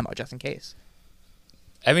want the ammo just in case.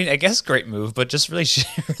 I mean, I guess great move, but just really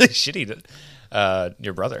shitty to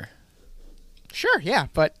your brother. Sure, yeah,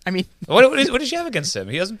 but I mean, what does she have against him?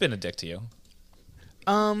 He hasn't been a dick to you.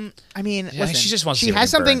 I mean, listen, she just wants to she see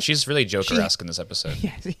has something. She's really Joker-esque in this episode.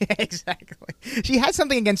 Yeah, exactly. She has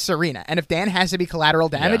something against Serena, and if Dan has to be collateral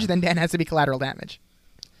damage, then Dan has to be collateral damage.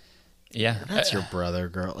 Yeah, that's your brother,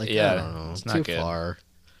 girl. Like, yeah, I don't know, it's not too good. far.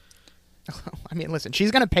 I mean, listen,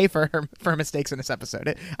 she's going to pay for her mistakes in this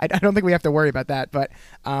episode. I don't think we have to worry about that. But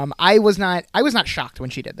I was not shocked when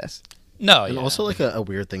she did this. No, and also like a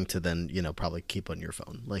weird thing to then probably keep on your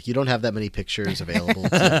phone. Like you don't have that many pictures available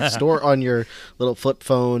to store on your little flip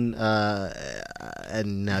phone,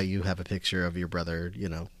 and now you have a picture of your brother.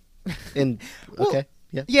 In okay.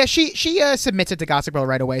 Yeah, she submits it to Gossip Girl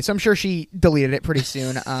right away, so I'm sure she deleted it pretty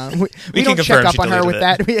soon. We can don't check confirm up she on her with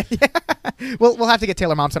deleted that. We'll have to get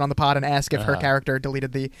Taylor Momsen on the pod and ask if her character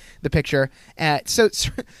deleted the picture. So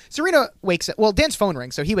Serena wakes up. Well, Dan's phone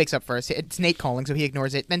rings, so he wakes up first. It's Nate calling, so he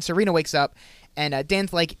ignores it. Then Serena wakes up, and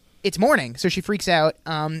Dan's like, "It's morning," so she freaks out.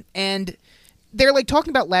 And they're like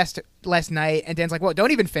talking about last night, and Dan's like, well,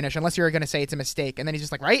 don't even finish unless you're going to say it's a mistake. And then he's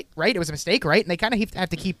just like, right, it was a mistake, right? And they kind of have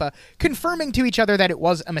to keep confirming to each other that it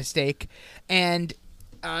was a mistake. And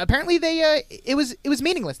apparently it was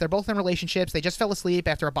meaningless. They're both in relationships. They just fell asleep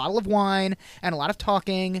after a bottle of wine and a lot of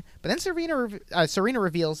talking. But then Serena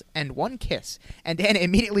reveals, and one kiss. And Dan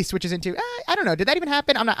immediately switches into, I don't know, did that even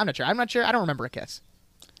happen? I'm not sure. I don't remember a kiss.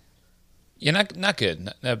 Yeah, not good.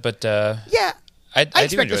 But yeah. I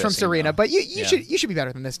expect this from Serena, though. but you should be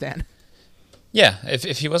better than this, Dan. Yeah,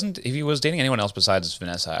 if he was dating anyone else besides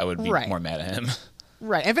Vanessa, I would be more mad at him.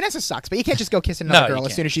 Right, and Vanessa sucks, but you can't just go kiss another girl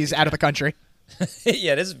as soon as she's out of the country.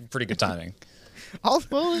 Yeah, it is pretty good timing.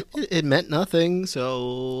 Well, it meant nothing,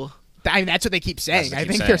 so I mean, that's what they keep saying. I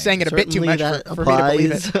think they're saying it a bit too much for me to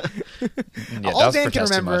believe it. Yeah, all Dan can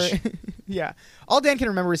remember, all Dan can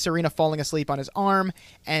remember is Serena falling asleep on his arm,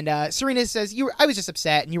 and Serena says, "I was just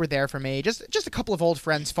upset, and you were there for me. Just a couple of old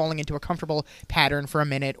friends falling into a comfortable pattern for a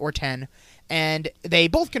minute or 10." And they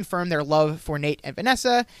both confirm their love for Nate and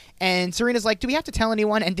Vanessa. And Serena's like, do we have to tell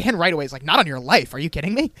anyone? And Dan right away is like, not on your life. Are you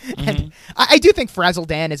kidding me? Mm-hmm. And I do think Frazzle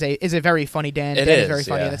Dan is a very funny Dan. Dan is very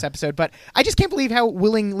funny in this episode. But I just can't believe how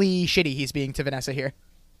willingly shitty he's being to Vanessa here.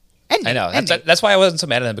 And I know. That's why I wasn't so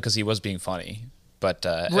mad at him, because he was being funny. But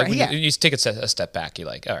when you take a step back, you're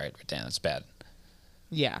like, all right, Dan, that's bad.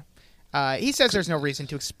 Yeah. He says there's no reason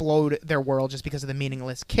to explode their world just because of the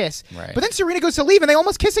meaningless kiss. Right. But then Serena goes to leave and they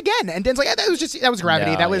almost kiss again. And Dan's like, that was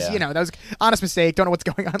gravity. That was honest mistake. Don't know what's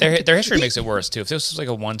going on. Their history makes it worse too. If this was like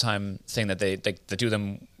a one-time thing that the two of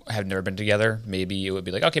them have never been together, maybe it would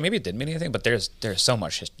be like, okay, maybe it didn't mean anything. But there's so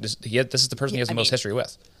much. This is the person he has the most history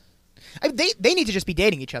with. They need to just be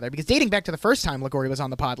dating each other, because dating back to the first time Liguori was on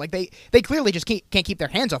the pod, like they clearly just can't keep their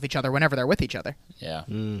hands off each other whenever they're with each other. Yeah.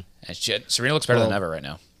 And Serena looks better than ever right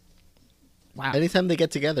now. Wow. Anytime they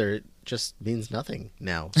get together, it just means nothing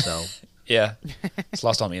now. So yeah, it's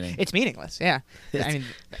lost all meaning. It's meaningless. Yeah,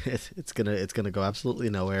 it's gonna go absolutely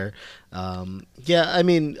nowhere. Yeah, I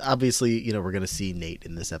mean, obviously, we're gonna see Nate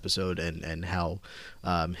in this episode and how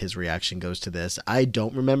his reaction goes to this. I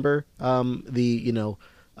don't remember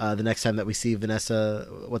the next time that we see Vanessa,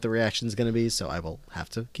 what the reaction is going to be. So I will have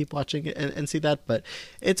to keep watching it and see that. But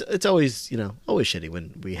it's always, always shitty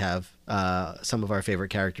when we have some of our favorite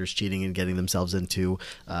characters cheating and getting themselves into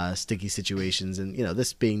sticky situations. And,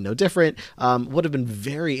 this being no different, would have been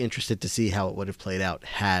very interested to see how it would have played out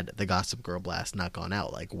had the Gossip Girl blast not gone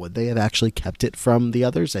out. Like, would they have actually kept it from the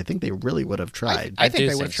others? I think they really would have tried. I think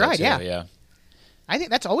they would have tried, so too, yeah. I think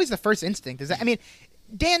that's always the first instinct.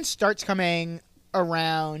 Dan starts coming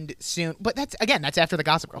around soon, but that's after the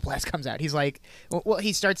Gossip Girl blast comes out. He's like,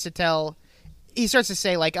 he starts to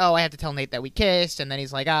say like, oh, I have to tell Nate that we kissed, and then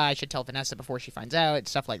he's like, I should tell Vanessa before she finds out, and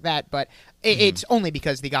stuff like that. But it's only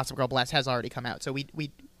because the Gossip Girl blast has already come out, so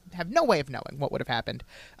we have no way of knowing what would have happened,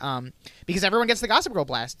 because everyone gets the Gossip Girl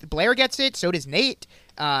blast. Blair gets it, so does Nate.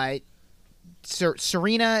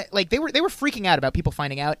 Serena, like they were freaking out about people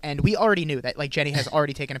finding out, and we already knew that like Jenny has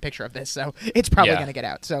already taken a picture of this, so it's probably going to get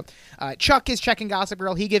out. So Chuck is checking Gossip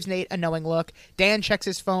Girl. He gives Nate a knowing look. Dan checks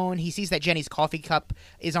his phone. He sees that Jenny's coffee cup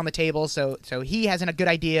is on the table, so he has a good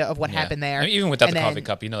idea of what happened there. I mean, even without the coffee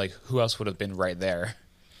cup, like who else would have been right there?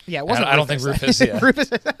 Yeah, it wasn't I don't think Rufus. Yeah. Rufus.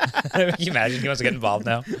 Can you imagine he wants to get involved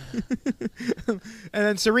now? And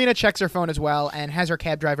then Serena checks her phone as well and has her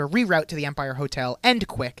cab driver reroute to the Empire Hotel, and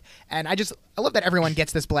quick. And I love that everyone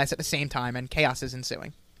gets this blast at the same time and chaos is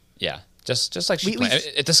ensuing. Yeah, just like she planned.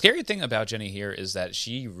 The scary thing about Jenny here is that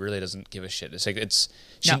she really doesn't give a shit. It's like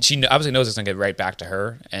she obviously knows it's gonna get right back to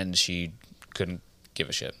her, and she couldn't give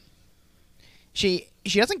a shit. She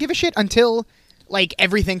doesn't give a shit until like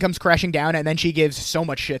everything comes crashing down, and then she gives so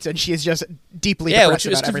much shit, and she is just deeply depressed which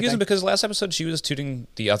is about confusing everything. Because last episode she was tooting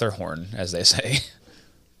the other horn, as they say.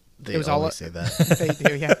 They always say that. They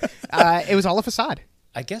do, yeah. It was all a facade.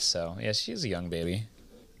 I guess so. Yeah, she's a young baby.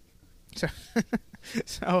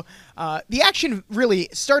 So the action really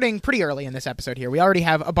starting pretty early in this episode here. We already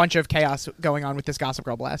have a bunch of chaos going on with this Gossip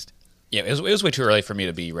Girl blast. Yeah, it was way too early for me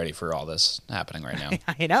to be ready for all this happening right now.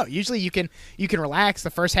 I know. Usually you can relax the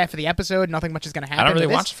first half of the episode. Nothing much is going to happen. I don't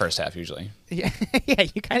really watch the first half usually. Yeah,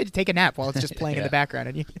 you kind of take a nap while it's just playing in the background,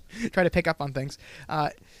 and you try to pick up on things.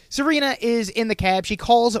 Serena is in the cab. She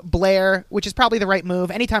calls Blair, which is probably the right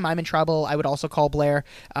move. Anytime I'm in trouble, I would also call Blair.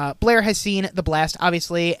 Blair has seen the blast,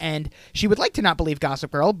 obviously, and she would like to not believe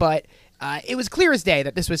Gossip Girl, but it was clear as day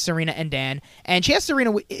that this was Serena and Dan. And she asked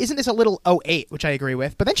Serena, isn't this a little 08, which I agree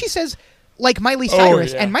with. But then she says, like Miley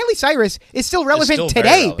Cyrus, and Miley Cyrus is still relevant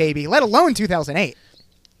today, baby, let alone 2008.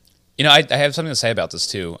 I have something to say about this,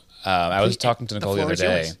 too. I was talking to Nicole the other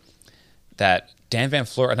day that Dan Van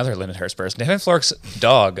Flork, another Lindenhurst person, Dan Van Flork's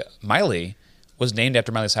dog, Miley, was named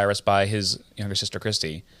after Miley Cyrus by his younger sister,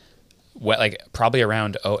 Christy, probably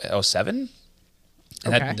around 07?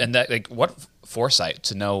 And that, like, what foresight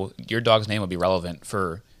to know your dog's name would be relevant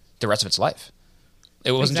for the rest of its life.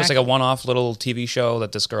 It wasn't just like a one-off little TV show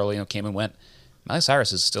that this girl, came and went. Miley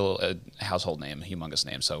Cyrus is still a household name, a humongous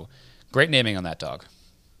name. So great naming on that dog.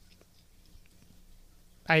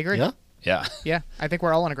 I agree. Yeah. Yeah. Yeah. I think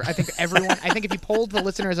we're all in agreement. I think everyone, if you polled the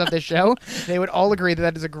listeners of this show, they would all agree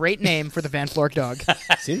that is a great name for the Van Flork dog.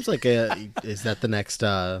 Seems like is that the next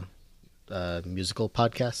musical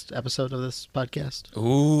podcast episode of this podcast?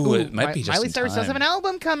 Ooh, it might be just Miley Cyrus does have an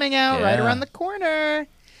album coming out right around the corner.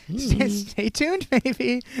 Stay tuned,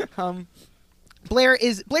 maybe.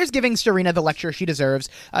 Blair's giving Serena the lecture she deserves.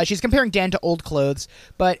 She's comparing Dan to old clothes,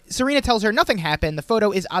 but Serena tells her nothing happened. The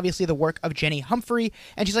photo is obviously the work of Jenny Humphrey,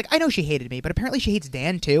 and she's like, I know she hated me, but apparently she hates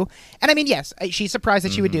Dan too. And I mean, yes, she's surprised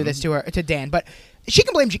that she would do this to Dan, but she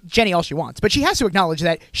can blame Jenny all she wants, but she has to acknowledge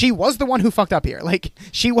that she was the one who fucked up here. Like,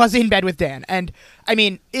 she was in bed with Dan, and I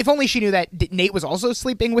mean, if only she knew that Nate was also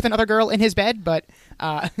sleeping with another girl in his bed, but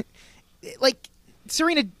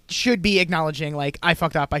Serena should be acknowledging, like, I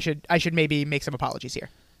fucked up. I should maybe make some apologies here.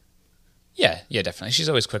 Yeah, definitely. She's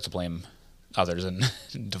always quick to blame others and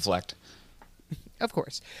deflect. Of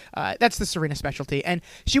course. That's the Serena specialty. And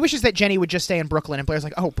she wishes that Jenny would just stay in Brooklyn. And Blair's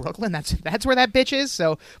like, oh, Brooklyn? That's where that bitch is?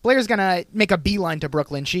 So Blair's going to make a beeline to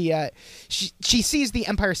Brooklyn. She sees the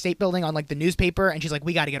Empire State Building on, like, the newspaper, and she's like,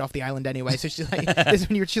 we got to get off the island anyway. So she's like,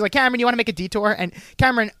 she's like, Cameron, you want to make a detour? And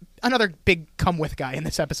Cameron, another big come-with guy in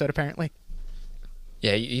this episode, apparently.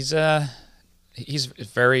 Yeah, he's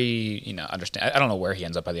very, understand. I don't know where he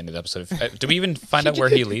ends up by the end of the episode. Do we even find out where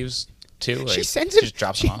he leaves to? Like, she sends him. Just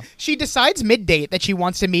drops him off. She decides mid-date that she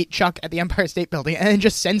wants to meet Chuck at the Empire State Building, and then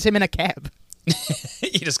just sends him in a cab.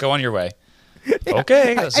 You just go on your way. Yeah.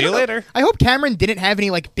 Okay, I'll see you later. I hope Cameron didn't have any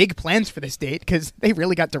big plans for this date, because they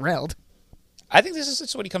really got derailed. I think this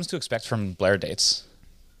is what he comes to expect from Blair dates.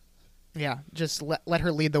 Yeah, just let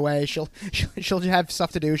her lead the way. She'll have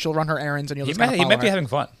stuff to do. She'll run her errands, and he might be having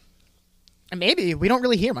fun. And maybe we don't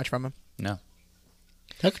really hear much from him. No.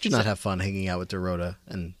 How could you not have fun hanging out with Dorota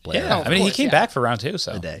and Blair? Yeah, I mean, he came back for round 2,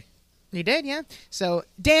 so. A day. He did, yeah. So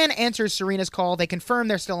Dan answers Serena's call. They confirm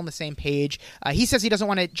they're still on the same page. He says he doesn't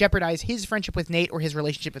want to jeopardize his friendship with Nate or his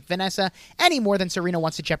relationship with Vanessa any more than Serena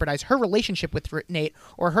wants to jeopardize her relationship with Nate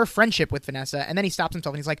or her friendship with Vanessa. And then he stops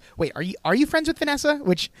himself and he's like, "Wait, are you friends with Vanessa?"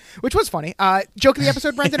 Which was funny. Joke of the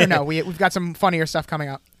episode, Brendan, or no? We've got some funnier stuff coming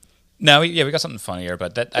up. No, we got something funnier,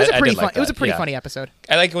 but that it was I did like that. It was a pretty funny episode.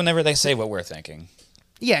 I like whenever they say what we're thinking.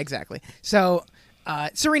 Yeah, exactly. So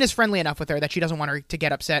Serena's friendly enough with her that she doesn't want her to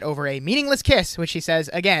get upset over a meaningless kiss, which she says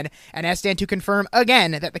again, and asks Dan to confirm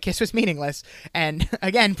again that the kiss was meaningless. And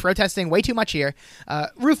again, protesting way too much here.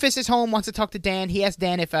 Rufus is home, wants to talk to Dan. He asks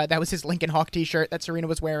Dan if that was his Lincoln Hawk t-shirt that Serena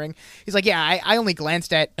was wearing. He's like, yeah, I only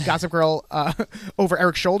glanced at Gossip Girl over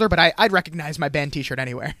Eric's shoulder, but I'd recognize my band t-shirt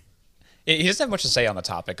anywhere. He doesn't have much to say on the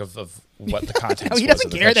topic of what the content he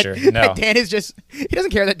doesn't care that Dan is just. He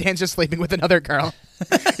doesn't care that Dan's just sleeping with another girl.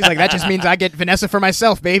 He's like, that just means I get Vanessa for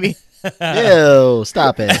myself, baby. Ew,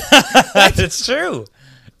 stop it. It's true.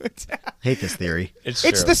 Hate this theory. It's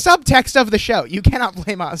the subtext of the show. You cannot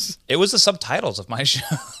blame us. It was the subtitles of my show.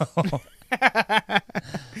 Well,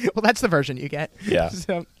 that's the version you get. Yeah.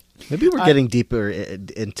 So, maybe we're getting deeper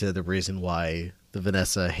into the reason why the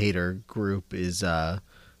Vanessa hater group is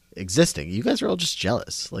existing. You guys are all just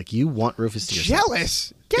jealous. Like, you want Rufus to yourself.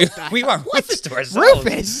 Jealous? Get that. We want Rufus to ourselves.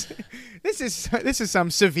 Rufus? This is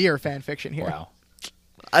some severe fan fiction here. Wow.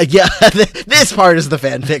 Yeah, this part is the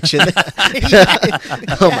fan fiction.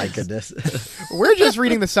 Oh my goodness. We're just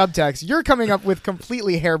reading the subtext. You're coming up with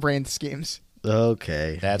completely harebrained schemes.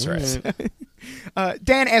 Okay. That's right.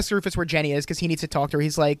 Dan asks Rufus where Jenny is because he needs to talk to her.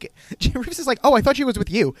 He's like, Rufus is like, oh, I thought she was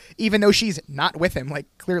with you, even though she's not with him. Like,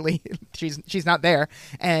 clearly she's not there.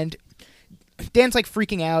 And Dan's like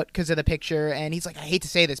freaking out because of the picture, and he's like, I hate to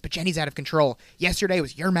say this, but Jenny's out of control. Yesterday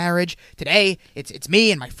was your marriage. Today, it's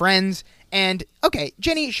me and my friends. And, okay,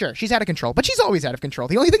 Jenny, sure, she's out of control, but she's always out of control.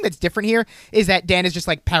 The only thing that's different here is that Dan is just,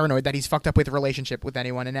 like, paranoid that he's fucked up with a relationship with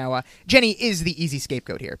anyone, and now Jenny is the easy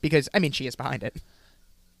scapegoat here, because, I mean, she is behind it.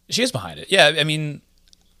 She is behind it. Yeah, I mean,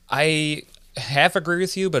 I half agree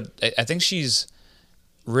with you, but I think she's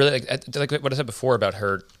really, like what I said before about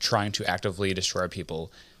her trying to actively destroy people,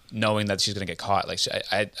 knowing that she's going to get caught. Like,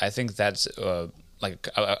 I think that's, like,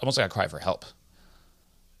 almost like a cry for help.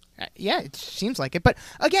 Yeah, it seems like it, but,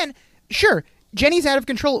 again... Sure, Jenny's out of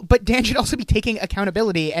control, but Dan should also be taking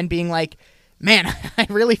accountability and being like, man, I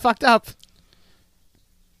really fucked up.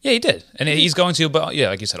 Yeah, he did. And he's going to, but yeah,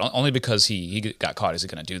 like you said, only because he got caught is he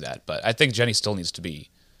going to do that. But I think Jenny still needs to be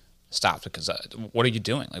stopped because what are you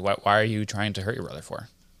doing? Like, why are you trying to hurt your brother for?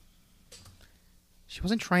 She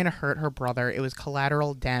wasn't trying to hurt her brother. It was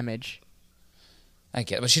collateral damage. I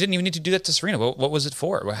get it, but she didn't even need to do that to Serena. What was it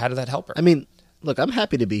for? How did that help her? I mean... Look, I'm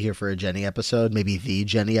happy to be here for a Jenny episode, maybe the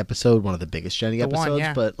Jenny episode, one of the biggest Jenny episodes,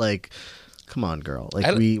 yeah. But, like, come on, girl.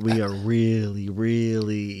 Like, we are really,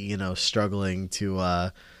 really, struggling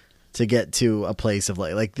to get to a place of,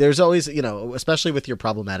 like, there's always, especially with your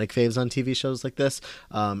problematic faves on TV shows like this,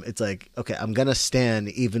 it's like, okay, I'm going to stand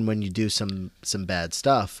even when you do some bad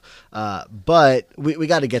stuff, but we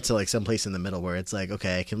got to get to, like, someplace in the middle where it's like,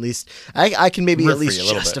 okay, I can at least, I can maybe at least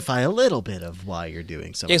justify a little bit of why you're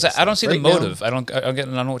doing something. Yeah, I don't see the motive. I don't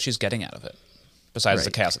know what she's getting out of it, besides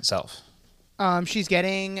the chaos itself. She's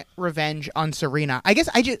getting revenge on Serena. I guess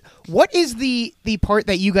what is the part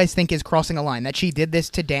that you guys think is crossing a line? That she did this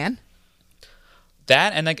to Dan?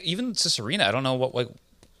 That, and like even to Serena, I don't know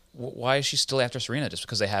why is she still after Serena? Just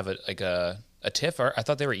because they have a tiff? Or I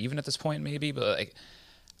thought they were even at this point, maybe, but like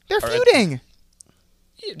they're feuding.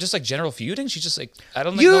 Just like general feuding. She's just like, I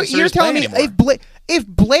don't think you're telling me if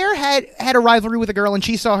Blair had a rivalry with a girl and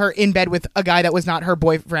she saw her in bed with a guy that was not her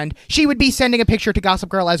boyfriend, she would be sending a picture to Gossip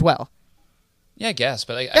Girl as well. Yeah, I guess,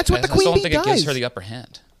 but that's what the Queen Bee does. I still don't think it gives does. her the upper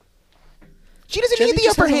hand. She doesn't need the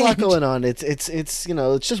upper hand. Has a lot going on. It's it's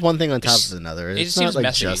just one thing on top of another. It's not like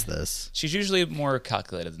messy. Just this. She's usually more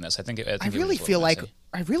calculated than this. I really feel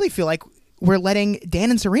like we're letting Dan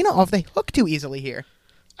and Serena off the hook too easily here.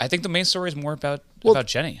 I think the main story is more about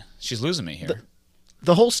Jenny. She's losing me here.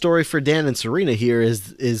 The whole story for Dan and Serena here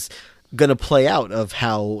is going to play out of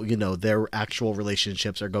how, their actual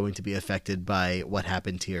relationships are going to be affected by what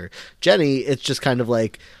happened here. Jenny, it's just kind of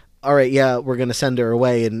like, all right, yeah, we're going to send her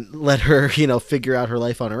away and let her, figure out her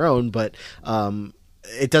life on her own. But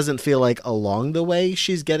it doesn't feel like along the way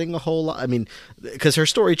she's getting a whole lot. I mean, because her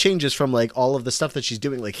story changes from like all of the stuff that she's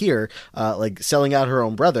doing, like here, like selling out her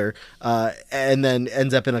own brother, and then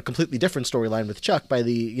ends up in a completely different storyline with Chuck by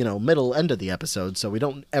the, middle end of the episode. So we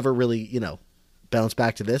don't ever really, bounce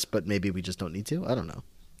back to this, but maybe we just don't need to. I don't know.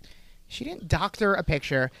 She didn't doctor a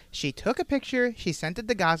picture. She took a picture. She sent it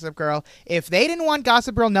to Gossip Girl. If they didn't want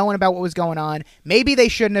Gossip Girl knowing about what was going on, maybe they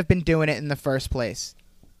shouldn't have been doing it in the first place.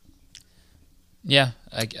 Yeah,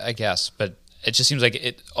 I guess. But it just seems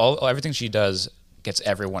like everything she does gets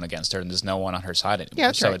everyone against her, and there's no one on her side anymore. Yeah,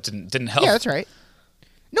 that's so right. it didn't help. Yeah, that's right.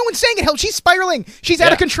 No one's saying it helps. She's spiraling. She's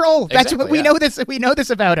out of control. That's what we know this. We know this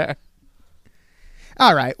about her.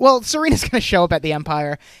 All right. Well, Serena's going to show up at the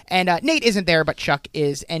Empire, and Nate isn't there, but Chuck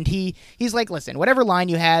is, and he's like, listen, whatever line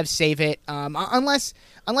you have, save it. Unless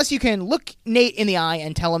you can look Nate in the eye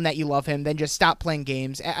and tell him that you love him, then just stop playing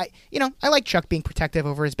games. I like Chuck being protective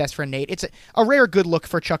over his best friend Nate. It's a rare good look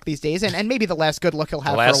for Chuck these days, and maybe the last good look he'll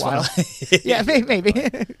have for a while. Yeah, maybe.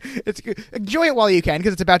 It's good. Enjoy it while you can,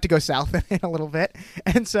 because it's about to go south in a little bit.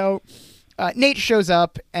 And so Nate shows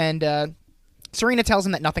up, and Serena tells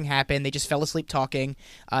him that nothing happened. They just fell asleep talking.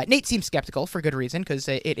 Nate seems skeptical for good reason, because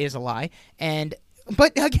it is a lie.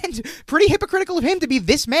 But again, pretty hypocritical of him to be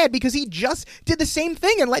this mad because he just did the same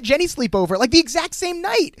thing and let Jenny sleep over, like the exact same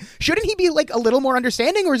night. Shouldn't he be like a little more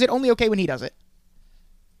understanding, or is it only okay when he does it?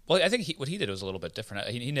 Well, I think what he did was a little bit different.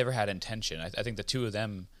 He never had intention. I think the two of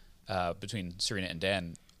them, between Serena and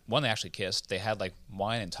Dan, one, they actually kissed. They had like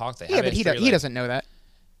wine and talked. Yeah, but he doesn't know that.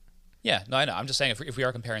 Yeah, no, I know. I'm just saying if we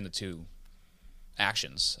are comparing the two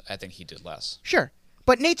actions, I think he did less. Sure.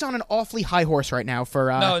 But Nate's on an awfully high horse right now for...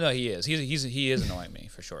 No, he is. He is annoying me,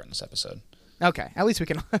 for sure, in this episode. Okay, at least we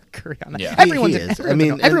can agree on that. Yeah.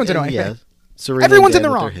 Everyone's annoying. Yeah. Serena everyone's in the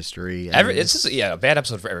wrong. Their history. It's just a bad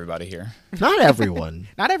episode for everybody here. Not everyone.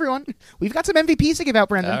 Not everyone. We've got some MVPs to give out,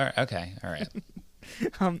 Brendan. Okay, all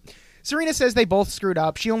right. Serena says they both screwed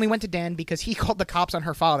up. She only went to Dan because he called the cops on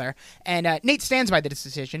her father. And Nate stands by this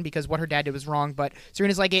decision because what her dad did was wrong. But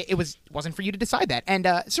Serena's like, it wasn't for you to decide that. And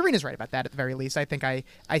Serena's right about that at the very least. I think I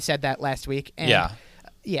said that last week. And yeah.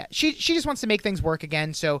 Yeah, she just wants to make things work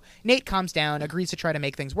again. So Nate calms down, agrees to try to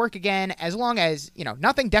make things work again, as long as,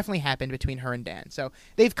 nothing definitely happened between her and Dan. So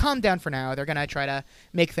they've calmed down for now. They're going to try to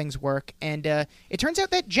make things work. And it turns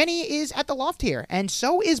out that Jenny is at the loft here. And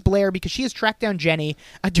so is Blair, because she has tracked down Jenny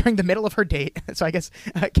during the middle of her date. So I guess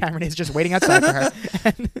Cameron is just waiting outside for her.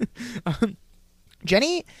 And,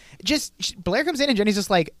 Blair comes in and Jenny's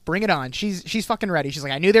just like, bring it on. She's fucking ready. She's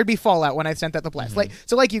like, I knew there'd be fallout when I sent out the blast.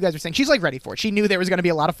 Mm-hmm. Like you guys were saying, she's like ready for it. She knew there was going to be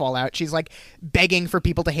a lot of fallout. She's like begging for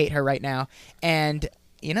people to hate her right now. And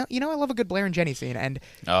I love a good Blair and Jenny scene. And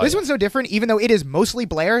this one's so different, even though it is mostly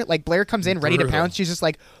Blair. Like Blair comes in ready to pounce. She's just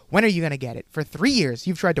like, when are you going to get it? For 3 years,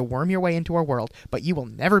 you've tried to worm your way into our world, but you will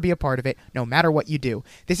never be a part of it, no matter what you do.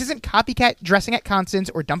 This isn't copycat dressing at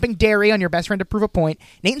Constance or dumping dairy on your best friend to prove a point.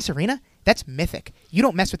 Nate and Serena, that's mythic. You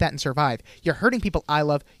don't mess with that and survive. You're hurting people I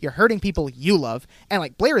love. You're hurting people you love. And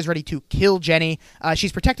like Blair is ready to kill Jenny.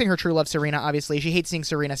 She's protecting her true love, Serena, obviously. She hates seeing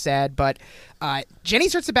Serena sad, but Jenny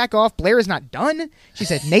starts to back off. Blair is not done. She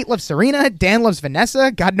said Nate loves Serena. Dan loves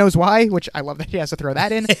Vanessa. God knows why, which I love that she has to throw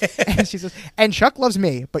that in. And she says, and Chuck loves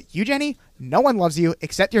me. But you, Jenny, no one loves you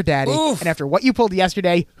except your daddy. Oof. And after what you pulled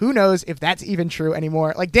yesterday, who knows if that's even true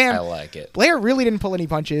anymore. Like, damn. I like it. Blair really didn't pull any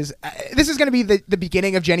punches. This is going to be the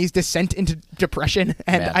beginning of Jenny's descent into depression,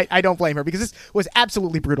 and I don't blame her, because this was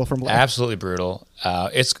absolutely brutal from Blair. Absolutely brutal.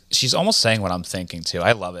 She's almost saying what I'm thinking, too.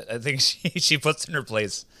 I love it. I think she puts in her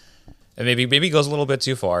place. And maybe goes a little bit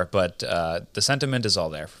too far, but the sentiment is all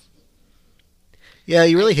there. Yeah,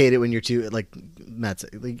 you really hate it when you're two, like Matt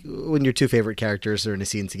said, like when your two favorite characters are in a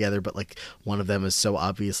scene together, but like one of them is so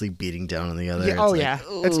obviously beating down on the other. Yeah,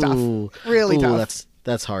 it's tough. Really tough.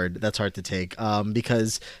 That's hard. That's hard to take.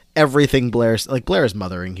 Because everything Blair's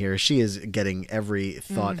mothering here. She is getting every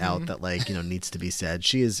thought out that needs to be said.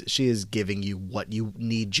 She is giving you what you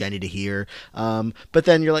need Jenny to hear. But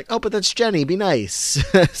then you're like, oh, but that's Jenny. Be nice.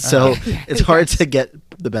 So it's hard to get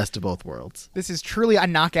the best of both worlds. This is truly a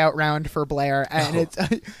knockout round for Blair, and it's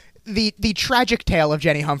the tragic tale of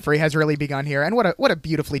Jenny Humphrey has really begun here, and what a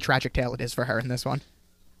beautifully tragic tale it is for her in this one.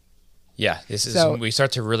 Yeah, this is when we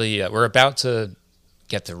start to really. We're about to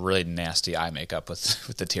get the really nasty eye makeup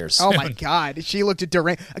with the tears soon. Oh my god, she looked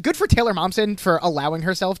deranged. Good for Taylor Momsen for allowing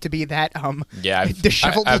herself to be that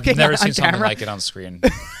disheveled looking. I've never seen camera. something like it on screen.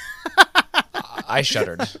 I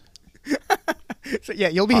shuddered. So yeah,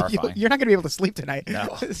 you're not going to be able to sleep tonight.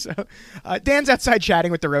 No. So Dan's outside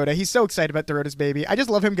chatting with Dorota. He's so excited about Dorota's baby. I just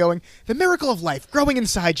love him going, "The miracle of life growing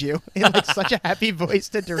inside you," in like such a happy voice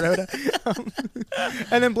to Dorota.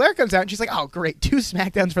 And then Blair comes out and she's like, "Oh great, 2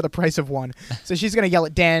 SmackDowns for the price of 1." So she's going to yell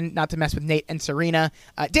at Dan not to mess with Nate and Serena.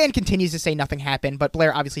 Dan continues to say nothing happened, but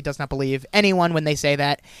Blair obviously does not believe anyone when they say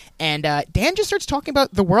that. And Dan just starts talking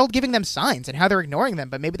about the world giving them signs and how they're ignoring them,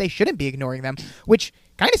 but maybe they shouldn't be ignoring them, which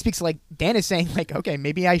kind of speaks like Dan is saying, like, okay,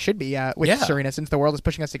 maybe I should be with Serena since the world is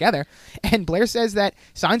pushing us together. And Blair says that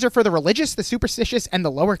signs are for the religious, the superstitious, and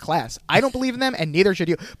the lower class. I don't believe in them, and neither should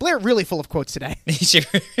you. Blair really full of quotes today. She's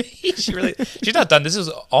not done. This is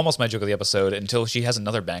almost my joke of the episode until she has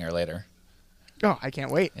another banger later. Oh, I can't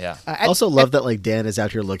wait. Yeah. I also love that like Dan is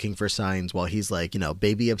out here looking for signs while he's like,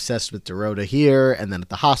 baby obsessed with Dorota here, and then at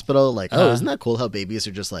the hospital, like, isn't that cool how babies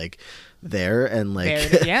are just like there and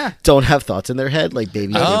like don't have thoughts in their head like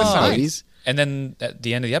babies. And then at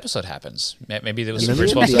the end of the episode happens. Maybe there was we're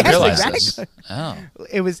supposed to realize this. Oh,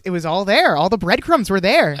 it was all there. All the breadcrumbs were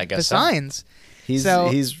there. I guess the signs. He's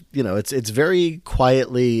it's very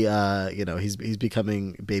quietly he's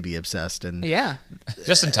becoming baby obsessed and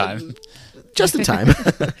just in time. Just in time.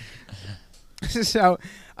 So,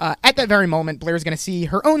 at that very moment, Blair's going to see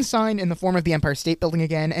her own sign in the form of the Empire State Building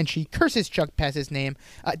again, and she curses Chuck past his name.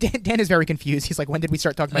 Dan is very confused. He's like, when did we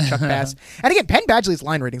start talking about Chuck Bass? And again, Penn Badgley's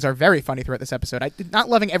line readings are very funny throughout this episode. I'm not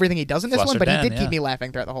loving everything he does in this one, but he did keep me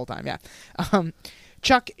laughing throughout the whole time,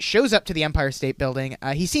 Chuck shows up to the Empire State Building.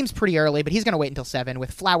 He seems pretty early, but he's going to wait until 7 with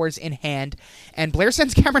flowers in hand. And Blair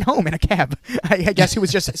sends Cameron home in a cab. I guess he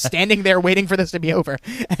was just standing there waiting for this to be over.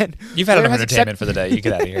 And you've had enough entertainment for the day. You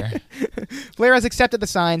get out of here. Blair has accepted the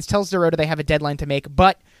signs, tells Dorota they have a deadline to make,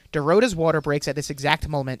 but Dorota's water breaks at this exact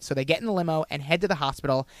moment, so they get in the limo and head to the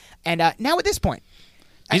hospital. And now at this point...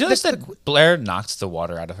 You notice that Blair knocked the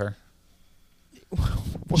water out of her?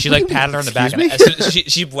 She patted her on the back. And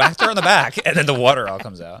she whacked her on the back, and then the water all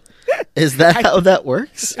comes out. Is that how that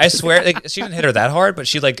works? I swear, she didn't hit her that hard, but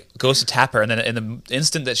she goes to tap her, and then in the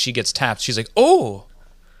instant that she gets tapped, she's like, "Oh,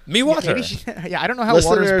 me water." I don't know how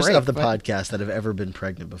listeners break, of the podcast that have ever been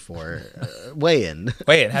pregnant before, weigh in.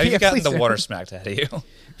 Have you gotten the water smacked out of you?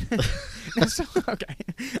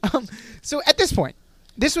 So at this point.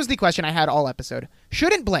 This was the question I had all episode.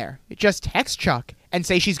 Shouldn't Blair just text Chuck and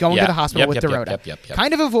say she's going to the hospital with Dorota?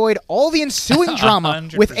 Kind of avoid all the ensuing drama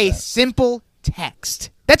 100%. With a simple text.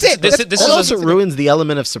 That's it. This also ruins the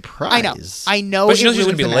element of surprise. I know. But she knows she's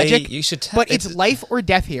going to be late. You should but it's life or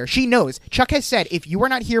death here. She knows. Chuck has said, if you are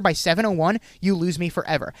not here by 7:01, you lose me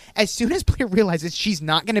forever. As soon as Blair realizes she's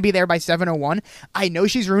not going to be there by 7:01, I know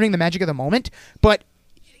she's ruining the magic of the moment, but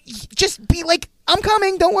just be like, I'm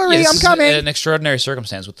coming. Don't worry, I'm coming. An extraordinary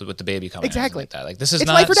circumstance with the baby coming. Exactly. Like this is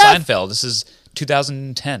not Seinfeld. This is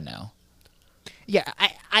 2010 now. Yeah,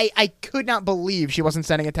 I could not believe she wasn't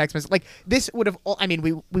sending a text message. Like, this would have... I mean,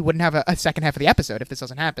 we wouldn't have a second half of the episode if this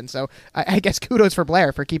doesn't happen. So I guess kudos for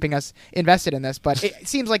Blair for keeping us invested in this. But it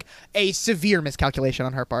seems like a severe miscalculation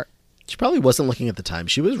on her part. She probably wasn't looking at the time.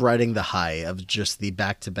 She was riding the high of just the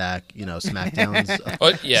back-to-back,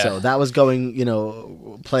 SmackDowns. So that was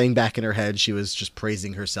going, playing back in her head. She was just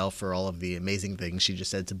praising herself for all of the amazing things she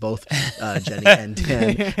just said to both Jenny and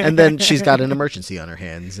Dan. And then she's got an emergency on her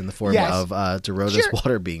hands in the form of Dorota's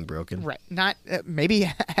water being broken. Right. Not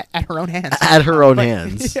maybe at her own hands. At her own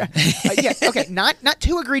hands. Okay. Not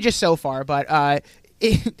too egregious so far, but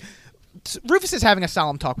Rufus is having a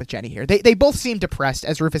solemn talk with Jenny here. They both seem depressed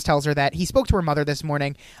as Rufus tells her that he spoke to her mother this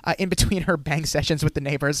morning in between her bang sessions with the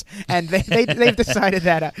neighbors, and they've decided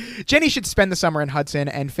that Jenny should spend the summer in Hudson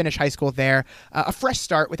and finish high school there, a fresh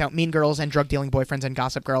start without mean girls and drug-dealing boyfriends and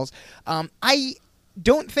gossip girls. I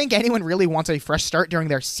don't think anyone really wants a fresh start during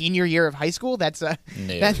their senior year of high school. That's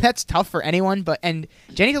that's tough for anyone. And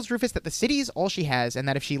Jenny tells Rufus that the city is all she has, and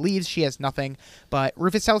that if she leaves, she has nothing. But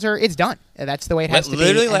Rufus tells her it's done. That's the way it has to be.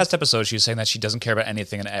 Literally, last episode, she was saying that she doesn't care about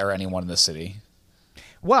anything or anyone in the city.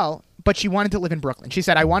 Well, but she wanted to live in Brooklyn. She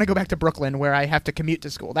said, "I want to go back to Brooklyn, where I have to commute to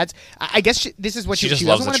school." That's, I guess, this is what she doesn't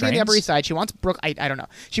want to be on the Upper East Side. She wants I don't know.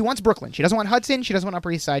 She wants Brooklyn. She doesn't want Hudson. She doesn't want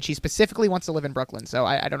Upper East Side. She specifically wants to live in Brooklyn. So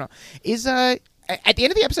I don't know. At the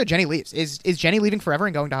end of the episode, Jenny leaves. Is Jenny leaving forever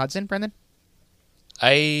and going to Hudson, Brendan?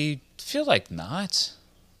 I feel like not.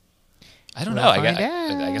 I don't know.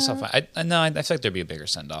 I guess I'll find. No, I feel like there'd be a bigger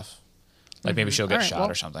send off. Like maybe she'll get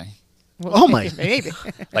shot or something. Well, maybe.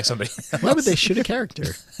 Like somebody. Why would they shoot a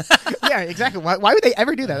character? Yeah, exactly. Why would they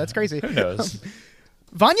ever do that? That's crazy. Who knows?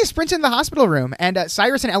 Vanya sprints into the hospital room, and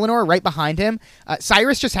Cyrus and Eleanor are right behind him.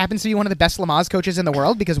 Cyrus just happens to be one of the best Lamaze coaches in the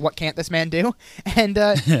world, because what can't this man do? And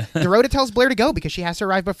Dorota tells Blair to go because she has to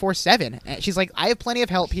arrive before 7. She's like, I have plenty of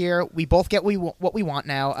help here. We both get what we want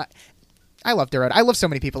now. I love Dorota. I love so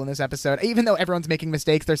many people in this episode. Even though everyone's making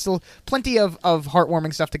mistakes, there's still plenty of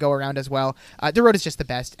heartwarming stuff to go around as well. Dorota's just the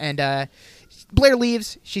best. And Blair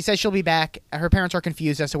leaves. She says she'll be back. Her parents are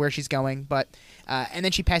confused as to where she's going, but and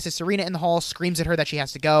then she passes Serena in the hall, screams at her that she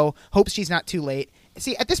has to go, hopes she's not too late.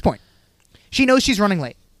 See, at this point, she knows she's running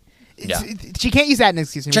late. Yeah. She can't use that as an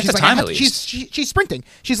excuse. Check the time at least. She's sprinting.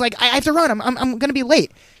 She's like, I have to run. I'm going to be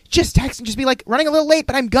late. just text and just be like, running a little late,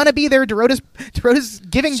 but I'm gonna be there. Dorota's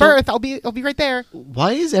giving birth. I'll be right there.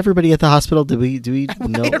 Why is everybody at the hospital? Do we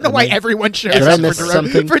know? I don't know why everyone shows Did I up miss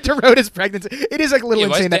something? for Dorota's pregnancy. It is like a little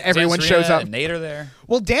insane that everyone shows up. And Nate are there.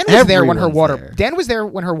 Well, Dan was there when her Everyone's water. there. Dan was there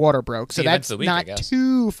when her water broke, so The event that's of the week, I not guess.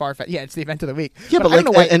 too far fetched. Yeah, it's the event of the week. Yeah, but I don't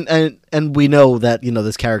know why. and we know that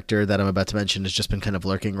this character that I'm about to mention has just been kind of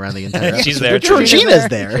lurking around the entire episode. She's there. Georgina's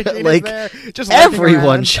there. Georgina's Like there, just lurking everyone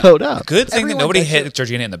around. showed up. Good thing that Everyone nobody does hit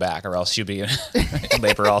Georgina in the back, or else she'd be in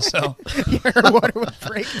labor also. Her water would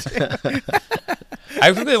break too. I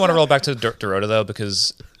really want to roll back to Dorota, though,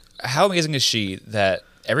 because how amazing is she that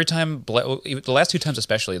every time, the last 2 times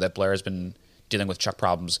especially, that Blair has been dealing with Chuck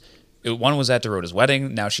problems, one was at Dorota's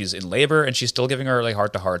wedding, now she's in labor, and she's still giving her like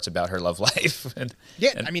heart-to-hearts about her love life. And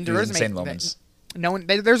I mean, these Dorota's insane moments. No one.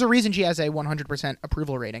 There's a reason she has a 100%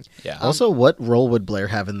 approval rating. Yeah. Also, what role would Blair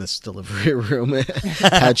have in this delivery room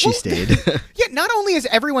had she stayed? Yeah, not only is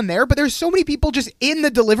everyone there, but there's so many people just in the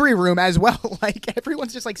delivery room as well. Like,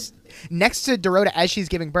 everyone's just, like, next to Dorota as she's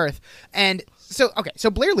giving birth. And so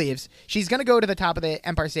Blair leaves. She's going to go to the top of the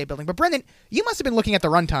Empire State Building. But, Brendan, you must have been looking at the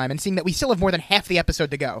runtime and seeing that we still have more than half the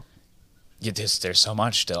episode to go. Yeah, there's so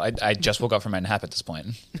much still. I just woke up from my nap at this point.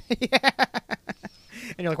 Yeah.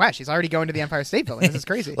 And you're like, wow, she's already going to the Empire State Building. This is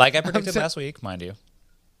crazy. Like I predicted last week, mind you.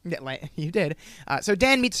 Yeah, like you did. So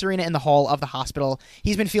Dan meets Serena in the hall of the hospital.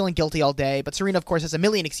 He's been feeling guilty all day, but Serena, of course, has a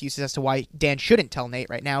million excuses as to why Dan shouldn't tell Nate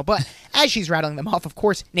right now. But as she's rattling them off, of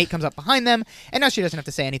course, Nate comes up behind them, and now she doesn't have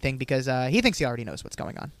to say anything because he thinks he already knows what's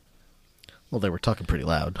going on. Well, they were talking pretty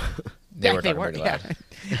loud. They were pretty loud.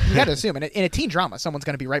 You got to assume in a teen drama, someone's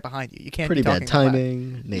going to be right behind you. You can't. Pretty be talking bad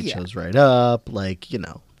timing. Nate shows right up. Like it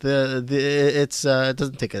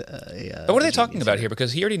doesn't take a But what are they talking about here?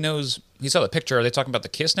 Because he already knows. He saw the picture. Are they talking about the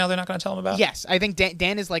kiss now? They're not going to tell him about. Yes, I think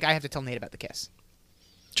Dan is like, I have to tell Nate about the kiss.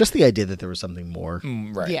 Just the idea that there was something more.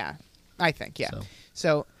 Right. Yeah, I think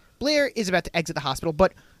So Blair is about to exit the hospital,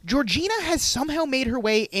 but Georgina has somehow made her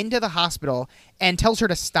way into the hospital and tells her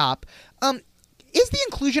to stop. Is the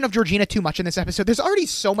inclusion of Georgina too much in this episode? There's already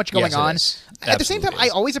so much going on. At the same time, I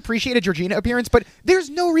always appreciate a Georgina appearance, but there's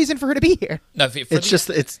no reason for her to be here. No,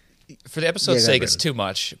 for the episode's sake, it's Brandon. too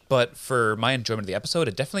much. But for my enjoyment of the episode,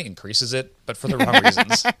 it definitely increases it, but for the wrong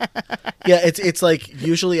reasons. Yeah, it's like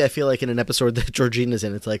usually I feel like in an episode that Georgina's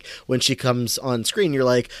in, it's like when she comes on screen, you're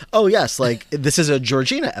like, oh yes, like this is a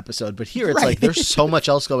Georgina episode. But here it's like there's so much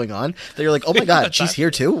else going on that you're like, oh my god, she's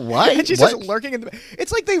here too. Why? And she's just lurking in the.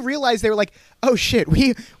 It's like they realized they were like, oh shit,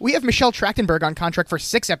 we have Michelle Trachtenberg on contract for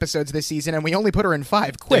 6 episodes this season, and we only put her in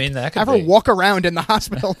 5. Quick, I mean, that could have her be. walk around in the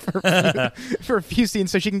hospital for a few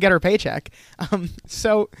scenes so she can get her paycheck.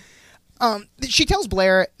 She tells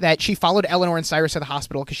Blair that she followed Eleanor and Cyrus to the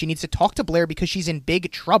hospital because she needs to talk to Blair because she's in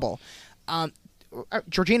big trouble.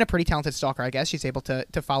 Georgina, pretty talented stalker, I guess. She's able to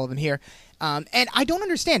follow them here. And I don't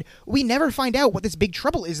understand. We never find out what this big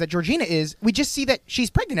trouble is that Georgina is. We just see that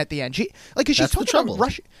she's pregnant at the end. Because she's talking about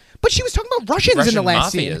Russia, but she was talking about Russians in the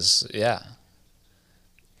last mafias, yeah.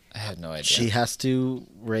 I had no idea. She has to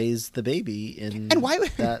raise the baby in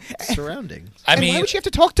that surrounding. Why would she have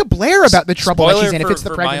to talk to Blair about the trouble that she's in if it's the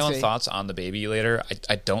for pregnancy? my own thoughts on the baby later,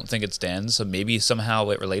 I don't think it's Dan's, so maybe somehow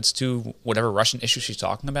it relates to whatever Russian issue she's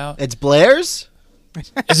talking about. It's Blair's?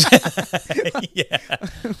 Yeah.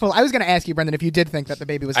 Well, I was going to ask you, Brendan, if you did think that the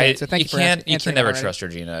baby was dead, so thank you for answering. You can never already. trust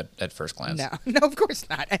Georgina at first glance. No, of course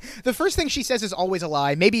not. The first thing she says is always a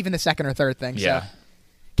lie, maybe even the second or third thing. Yeah. So.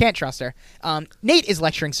 Can't trust her. Nate is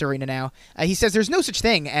lecturing Serena now. He says there's no such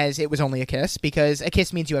thing as it was only a kiss because a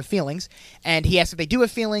kiss means you have feelings. And he asks if they do have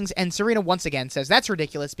feelings. And Serena once again says that's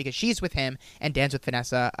ridiculous because she's with him and Dan's with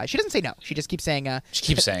Vanessa. She doesn't say no. She just keeps saying. She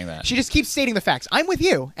keeps saying that. She just keeps stating the facts. I'm with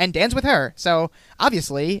you and Dan's with her. So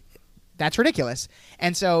obviously that's ridiculous.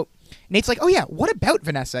 And so Nate's like, oh yeah, what about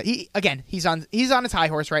Vanessa? He's on his high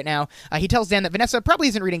horse right now. He tells Dan that Vanessa probably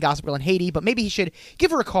isn't reading Gossip Girl in Haiti, but maybe he should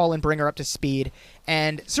give her a call and bring her up to speed.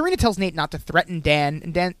 And Serena tells Nate not to threaten Dan,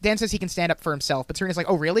 and Dan says he can stand up for himself. But Serena's like,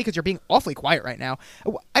 oh really? Because you're being awfully quiet right now.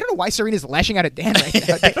 I don't know why Serena's lashing out at Dan right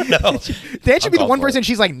now. I don't know. Dan should be the one person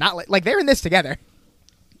she's like not like they're in this together.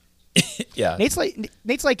 Yeah. Nate's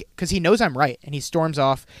like, because he knows I'm right, and he storms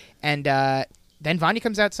off, and then Vanya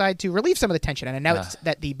comes outside to relieve some of the tension, and announce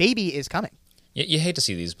that the baby is coming. You hate to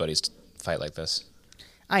see these buddies fight like this.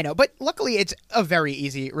 I know, but luckily it's a very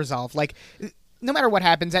easy resolve. Like, no matter what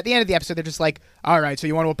happens, at the end of the episode, they're just like, all right, so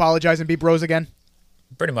you want to apologize and be bros again?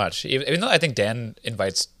 Pretty much. Even though I think Dan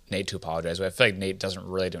invites Nate to apologize, but I feel like Nate doesn't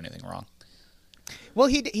really do anything wrong. Well,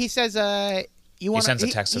 he says, he sends a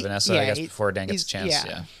text to Vanessa, I guess, before Dan gets a chance.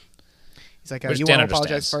 Yeah. He's like, Which you Dan want to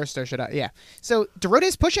apologize understands. first, or should I? Yeah. So Dorota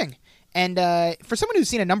is pushing. And for someone who's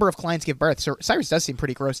seen a number of clients give birth, so Cyrus does seem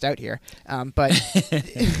pretty grossed out here. But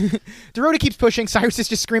Dorota keeps pushing. Cyrus is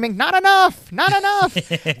just screaming, "Not enough! Not enough!"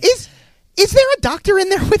 Is there a doctor in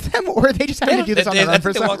there with them, or are they just having to do this on their own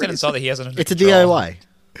for some reason? And saw that he hasn't. It's a DIY.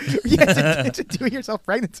 Yeah, it's a do-it-yourself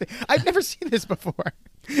pregnancy. I've never seen this before.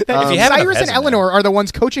 Cyrus and Eleanor are the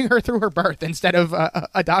ones coaching her through her birth instead of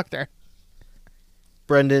a doctor.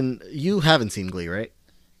 Brendan, you haven't seen Glee, right?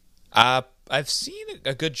 I've seen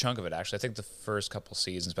a good chunk of it, actually. I think the first couple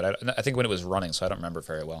seasons, but I think when it was running, so I don't remember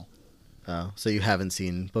very well. Oh, so you haven't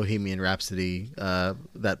seen Bohemian Rhapsody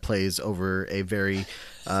that plays over a very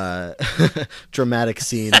dramatic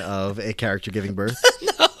scene of a character giving birth?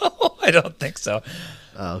 No, I don't think so.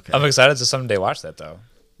 Oh, okay. I'm excited to someday watch that, though.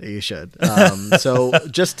 You should. So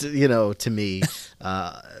just, to me,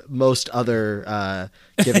 most other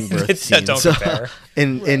giving birth scenes don't compare.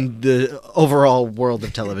 in the overall world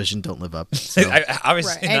of television don't live up. So.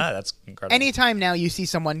 Obviously not. That's incredible. Anytime now you see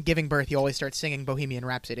someone giving birth, you always start singing Bohemian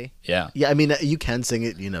Rhapsody. Yeah. Yeah, I mean, you can sing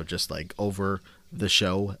it, just like over the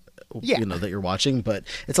show, that you're watching, but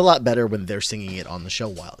it's a lot better when they're singing it on the show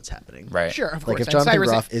while it's happening. Right. Sure, of course. Like if Jonathan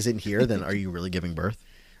Groff isn't here, then are you really giving birth?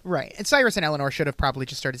 Right, and Cyrus and Eleanor should have probably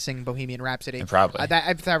just started singing Bohemian Rhapsody. Probably. That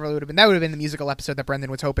would have been the musical episode that Brendan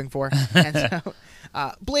was hoping for. And so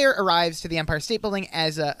Blair arrives to the Empire State Building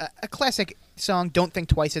as a classic song, "Don't Think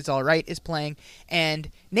Twice, It's All Right," is playing, and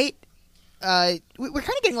Nate. We're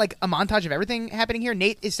kind of getting like a montage of everything happening here.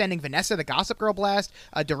 Nate is sending Vanessa the Gossip Girl blast.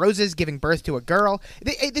 DeRosa's giving birth to a girl.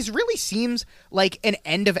 This really seems like an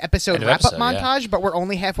end of episode wrap-up montage, but we're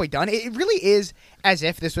only halfway done. It really is as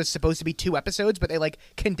if this was supposed to be 2 episodes, but they like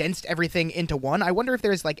condensed everything into one. I wonder if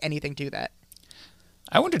there's like anything to that.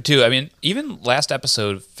 I wonder too. I mean, even last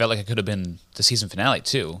episode felt like it could have been the season finale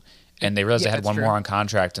too, and they realized they had one more on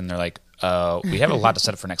contract, and they're like, "We have a lot to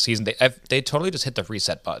set up for next season." They totally just hit the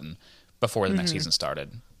reset button before the next season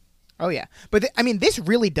started. Oh yeah, but this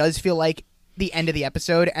really does feel like the end of the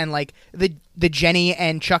episode, and like the Jenny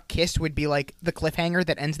and Chuck kiss would be like the cliffhanger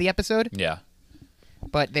that ends the episode. Yeah,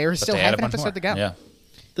 but there's still half an episode to go. Yeah,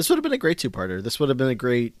 this would have been a great 2-parter. This would have been a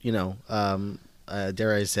great,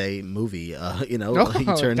 dare I say, movie.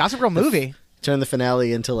 Gossip Girl movie. Turn the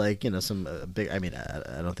finale into like some big. I mean,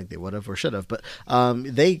 I don't think they would have or should have, but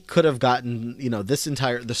they could have gotten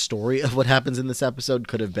the story of what happens in this episode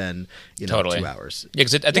could have been totally 2 hours. Yeah,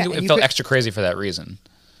 because I think it felt extra crazy for that reason.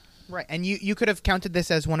 Right, and you could have counted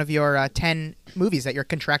this as one of your 10 movies that you're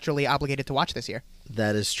contractually obligated to watch this year.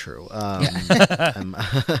 That is true. I'm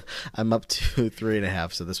up to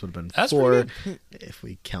 3.5, so this would have been That's 4 if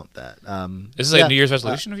we count that. Is this like a New Year's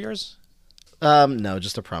resolution of yours? No,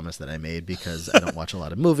 just a promise that I made because I don't watch a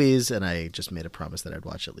lot of movies, and I just made a promise that I'd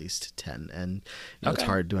watch at least 10. And it's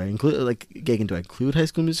hard. Do I include Gagan? Do I include High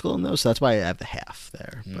School Musical in those? So that's why I have the half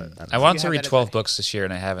there. But I want to read 12 books this year,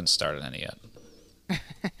 and I haven't started any yet.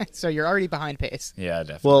 So you're already behind pace. Yeah,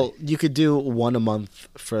 definitely. Well, you could do 1 a month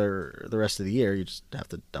for the rest of the year. You just have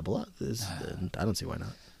to double up. I don't see why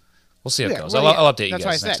not. We'll see how it goes. I'll update you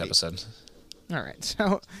guys next episode. All right.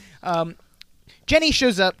 So Jenny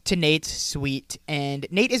shows up to Nate's suite, and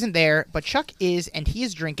Nate isn't there, but Chuck is, and he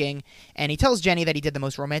is drinking, and he tells Jenny that he did the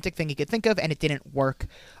most romantic thing he could think of, and it didn't work.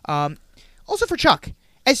 Also for Chuck,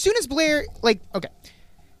 as soon as Blair,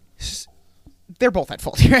 they're both at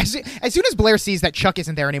fault here. As soon as Blair sees that Chuck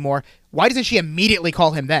isn't there anymore, why doesn't she immediately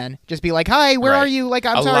call him then? Just be like, "Hi, where are you? Like,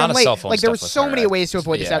 I'm sorry I'm late." There were so many ways to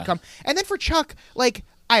avoid this outcome. And then for Chuck,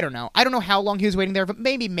 I don't know. I don't know how long he was waiting there, but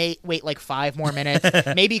maybe wait like 5 more minutes.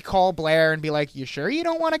 Maybe call Blair and be like, "You sure you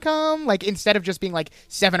don't want to come?" Instead of just being like,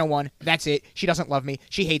 7:01, that's it. She doesn't love me.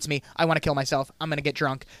 She hates me. I want to kill myself. I'm going to get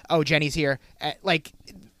drunk. Oh, Jenny's here.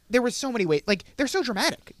 There were so many ways. They're so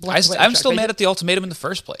dramatic. I'm still mad at the ultimatum in the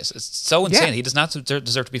first place. It's so insane. Yeah. He does not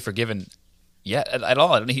deserve to be forgiven yet at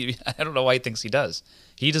all. I don't know why he thinks he does.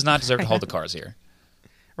 He does not deserve to hold the cards here.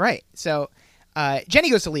 Right. So Jenny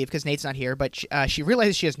goes to leave because Nate's not here, but she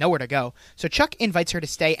realizes she has nowhere to go. So Chuck invites her to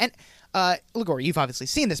stay. And Liguori, you've obviously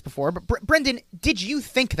seen this before, but Brendan, did you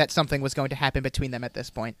think that something was going to happen between them at this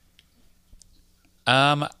point?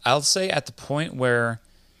 I'll say at the point where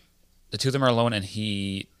the two of them are alone and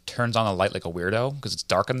he turns on the light like a weirdo because it's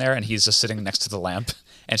dark in there, and he's just sitting next to the lamp,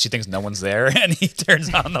 and she thinks no one's there, and he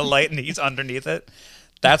turns on the light and he's underneath it.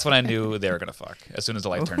 That's when I knew they were gonna fuck. As soon as the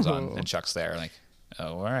light turns on and Chuck's there,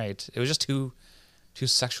 oh, all right. It was just too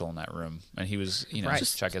sexual in that room, and he was,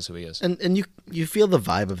 Chuck is who he is. And you feel the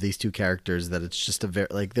vibe of these two characters, that it's just a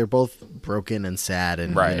very they're both broken and sad,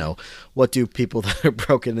 and what do people that are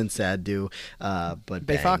broken and sad do? But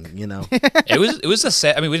they fuck. It was a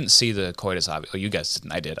sad. I mean, we didn't see the coitus, obviously. You guys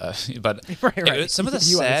didn't. I did, but right. some of the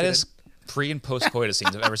saddest pre and post coitus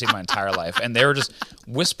scenes I've ever seen in my entire life, and they were just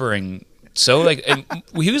whispering so like, and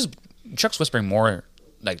Chuck's whispering more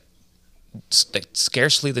like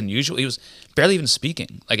scarcely than usual. He was barely even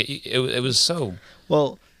speaking. Like it was so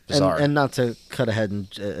bizarre. And not to cut ahead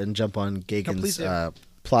and jump on Gagan's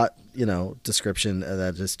plot, description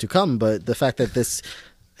that is to come, but the fact that this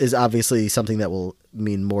is obviously something that will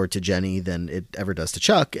mean more to Jenny than it ever does to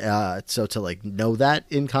Chuck. So to like know that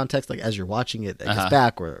in context, like as you're watching it, I guess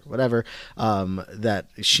back or whatever, that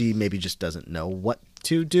she maybe just doesn't know what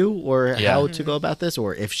to do or how to go about this,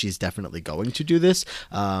 or if she's definitely going to do this.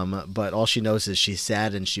 But all she knows is she's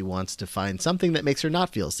sad and she wants to find something that makes her not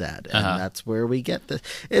feel sad, and that's where we get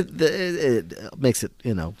it makes it.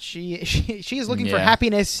 She is looking for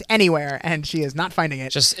happiness anywhere, and she is not finding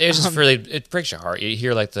it. It's just really, it breaks your heart. You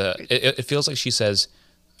hear like it feels like she says,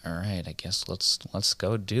 all right, I guess let's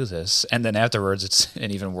go do this. And then afterwards, it's an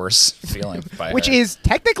even worse feeling by Which her. is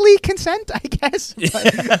technically consent, I guess.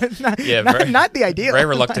 But not the ideal. Very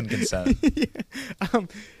reluctant consent.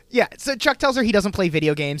 Yeah, so Chuck tells her he doesn't play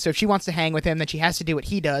video games, so if she wants to hang with him, then she has to do what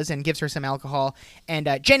he does, and gives her some alcohol.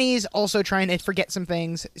 And Jenny's also trying to forget some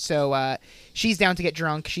things, so she's down to get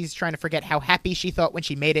drunk. She's trying to forget how happy she thought when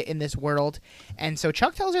she made it in this world. And so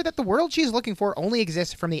Chuck tells her that the world she's looking for only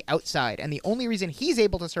exists from the outside, and the only reason he's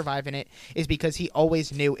able to survive in it is because he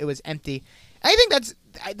always knew it was empty. I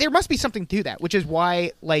think there must be something to that, which is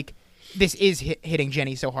why, like, this is hitting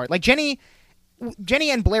Jenny so hard. Like, Jenny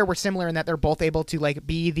and Blair were similar in that they're both able to, like,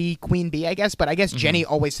 be the queen bee, I guess. But I guess Jenny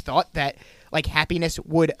always thought that, like, happiness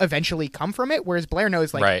would eventually come from it, whereas Blair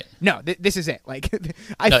knows, like, no, this is it. Like,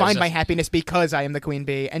 I find my happiness because I am the queen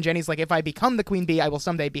bee. And Jenny's like, if I become the queen bee, I will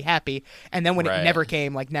someday be happy. And then when it never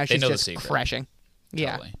came, like, now she's just crashing.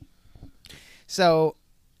 Totally. Yeah. So,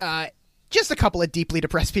 just a couple of deeply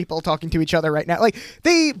depressed people talking to each other right now. Like,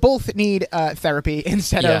 they both need therapy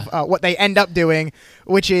instead of what they end up doing,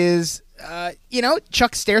 which is...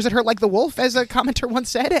 Chuck stares at her like the wolf, as a commenter once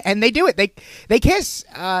said, and they do it. They kiss.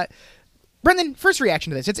 Brendan, first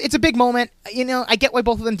reaction to this. It's a big moment. I get why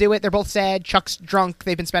both of them do it. They're both sad. Chuck's drunk.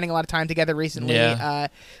 They've been spending a lot of time together recently. Yeah.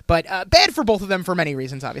 But bad for both of them for many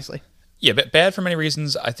reasons, obviously. Yeah, but bad for many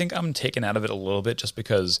reasons. I think I'm taken out of it a little bit just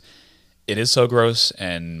because it is so gross,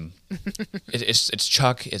 and it's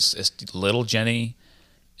Chuck. It's little Jenny.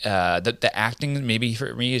 The acting maybe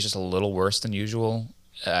for me is just a little worse than usual.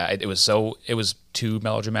 It was too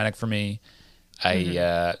melodramatic for me.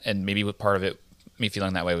 And maybe part of it, me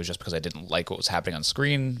feeling that way, was just because I didn't like what was happening on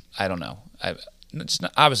screen. I don't know.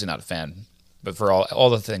 Obviously not a fan, but for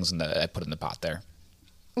all the things I put in the pot there.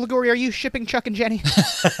 Liguori, are you shipping Chuck and Jenny?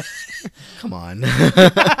 Come on.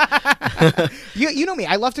 You know me.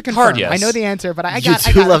 I love to confirm. Hard yes. I know the answer, but I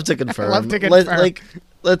love to confirm. I love to confirm.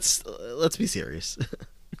 Let's be serious.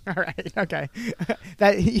 All right. Okay.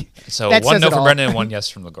 So that one says no it from all. Brendan and one yes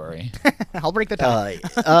from Liguori. I'll break the tie.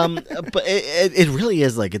 But it really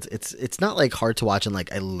is like it's not like hard to watch and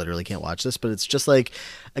like I literally can't watch this, but it's just like,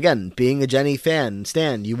 again, being a Jenny fan,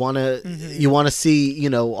 Stan, you wanna see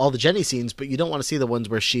all the Jenny scenes, but you don't want to see the ones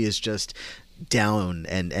where she is just down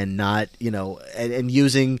and not and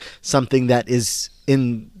using something that is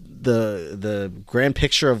in the grand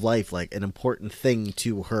picture of life, like an important thing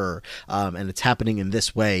to her, and it's happening in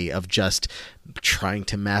this way of just trying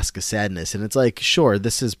to mask a sadness. And it's like, sure,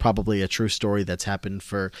 this is probably a true story that's happened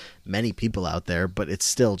for many people out there, but it's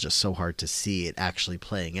still just so hard to see it actually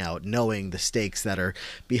playing out, knowing the stakes that are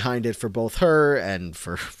behind it for both her and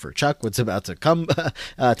for Chuck, what's about to come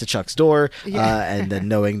to Chuck's door, and then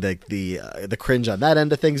knowing the cringe on that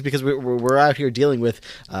end of things, because we're out here dealing with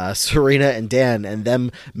Serena and Dan and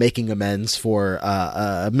them making amends for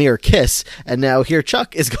a mere kiss, and now here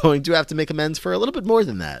Chuck is going to have to make amends for a little bit more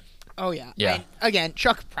than that. Oh, yeah. Yeah. And again,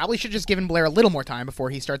 Chuck probably should have just given Blair a little more time before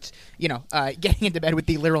he starts, getting into bed with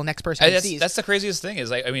the literal next person he sees. That's the craziest thing is,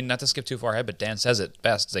 like, I mean, not to skip too far ahead, but Dan says it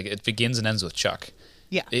best. It's like, it begins and ends with Chuck.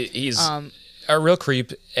 Yeah. He's a real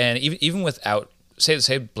creep, and even without,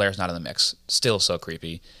 say Blair's not in the mix, still so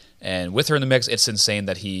creepy. And with her in the mix, it's insane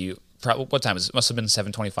that he... what time is it? Must have been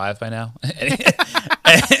 7:25 by now.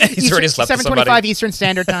 He's already slept with somebody. 7:25 Eastern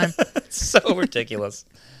Standard Time. So ridiculous.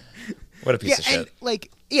 What a piece of shit.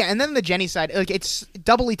 And then the Jenny side, like, it's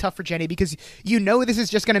doubly tough for Jenny because this is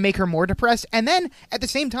just going to make her more depressed. And then at the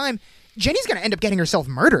same time, Jenny's going to end up getting herself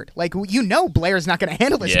murdered. Like, Blair's not going to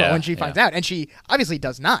handle this well when she finds out, and she obviously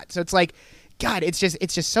does not. So it's like, God, it's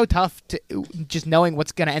just so tough to just knowing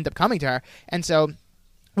what's going to end up coming to her. And so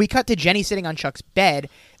we cut to Jenny sitting on Chuck's bed,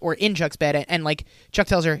 or in Chuck's bed, and like Chuck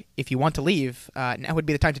tells her, if you want to leave, now would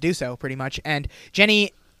be the time to do so, pretty much. And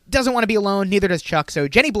Jenny doesn't want to be alone. Neither does Chuck. So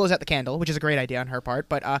Jenny blows out the candle, which is a great idea on her part.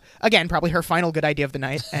 But again, probably her final good idea of the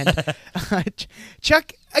night. And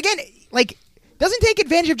Chuck, again, like, doesn't take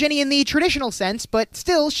advantage of Jenny in the traditional sense, but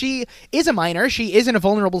still, she is a minor. She is in a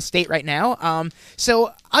vulnerable state right now.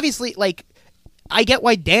 So obviously, like, I get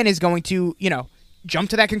why Dan is going to,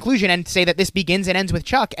 jump to that conclusion and say that this begins and ends with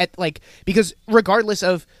Chuck because regardless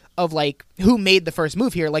of like who made the first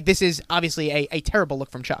move here, like, this is obviously a terrible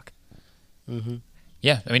look from Chuck. Mm-hmm.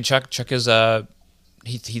 Yeah, I mean, Chuck is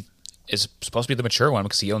he is supposed to be the mature one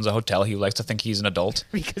because he owns a hotel. He likes to think he's an adult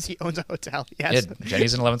because he owns a hotel. Yes, yeah,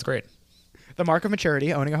 Jenny's in 11th grade. The mark of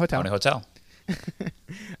maturity: owning a hotel. Owning a hotel.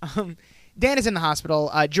 Dan is in the hospital.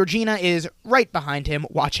 Georgina is right behind him,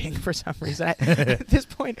 watching for some reason. At this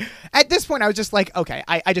point, I was just like, okay,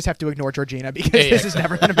 I just have to ignore Georgina because this is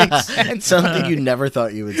never going to make sense. Something you never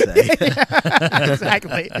thought you would say. Yeah,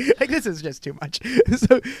 exactly. Like, this is just too much.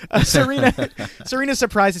 So Serena's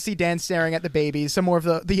surprised to see Dan staring at the babies. Some more of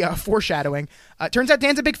the foreshadowing. Turns out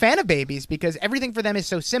Dan's a big fan of babies because everything for them is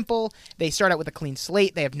so simple. They start out with a clean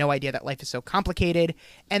slate. They have no idea that life is so complicated.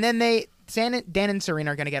 And then Dan and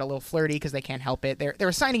Serena are going to get a little flirty because they can't help it. They're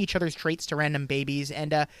assigning each other's traits to random babies,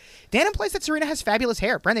 and Dan implies that Serena has fabulous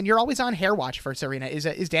hair. Brendan, you're always on hair watch for Serena.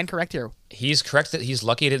 Is Dan correct here? He's correct that he's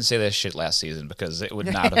lucky he didn't say this shit last season because it would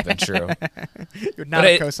not have been true. You would not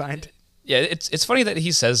have co-signed. Yeah, it's funny that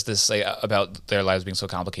he says this about their lives being so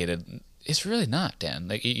complicated. It's really not, Dan.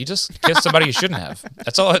 Like, you just kiss somebody you shouldn't have.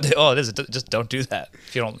 That's all it is. Just don't do that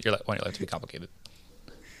if you want your life to be complicated.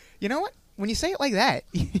 You know what? When you say it like that,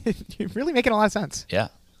 you're really making a lot of sense. Yeah.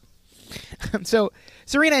 So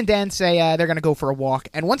Serena and Dan say they're going to go for a walk.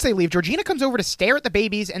 And once they leave, Georgina comes over to stare at the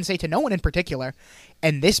babies and say to no one in particular,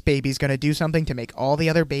 and this baby's going to do something to make all the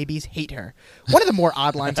other babies hate her. One of the more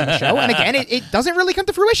odd lines on the show. And again, it doesn't really come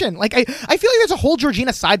to fruition. Like, I feel like there's a whole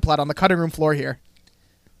Georgina side plot on the cutting room floor here.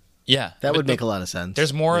 Yeah. That would make a lot of sense.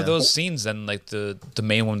 There's more of those scenes than like the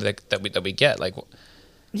main one that we get. Like,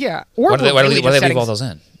 yeah. Or why do they leave all those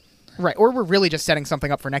in? Right, or we're really just setting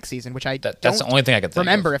something up for next season, which that's the only thing I could think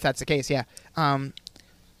remember of. If that's the case, yeah.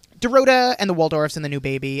 Dorota and the Waldorfs and the new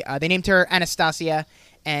baby, they named her Anastasia,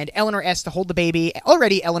 and Eleanor asked to hold the baby.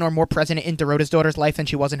 Already, Eleanor more present in Dorota's daughter's life than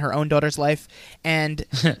she was in her own daughter's life. And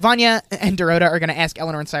Vanya and Dorota are going to ask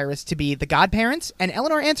Eleanor and Cyrus to be the godparents, and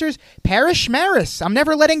Eleanor answers, Parish Maris, I'm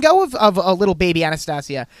never letting go of a little baby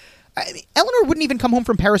Anastasia. I mean, Eleanor wouldn't even come home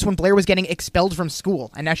from Paris when Blair was getting expelled from school,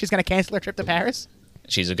 and now she's going to cancel her trip to Paris?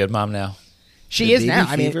 She's a good mom now. She is now.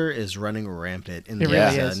 I mean, fever is running rampant in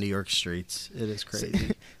these New York streets. It is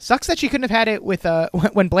crazy. Sucks that she couldn't have had it with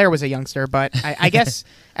when Blair was a youngster, but I guess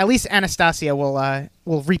at least Anastasia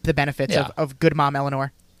will reap the benefits of good mom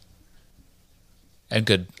Eleanor. And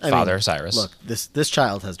good father Cyrus. Look, this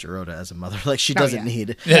child has Dorota as a mother. Like, she doesn't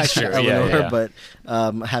need That's true. Eleanor,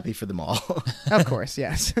 but happy for them all. Of course,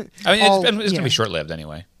 yes. I mean, it's going to be short-lived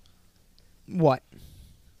anyway. What?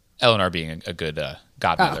 Eleanor being a good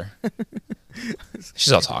godmother.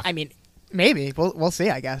 She's all talk. I mean, maybe. We'll see,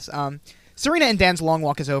 I guess. Serena and Dan's long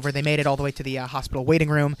walk is over. They made it all the way to the hospital waiting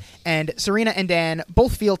room, and Serena and Dan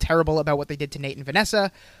both feel terrible about what they did to Nate and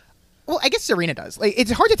Vanessa. Well, I guess Serena does. Like,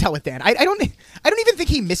 it's hard to tell with Dan. I don't even think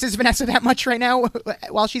he misses Vanessa that much right now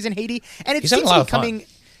while she's in Haiti, and it seems becoming.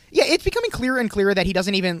 Yeah, it's becoming clearer and clearer that he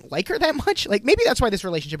doesn't even like her that much. Like, maybe that's why this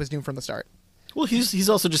relationship was doomed from the start. Well, he's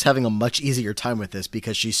also just having a much easier time with this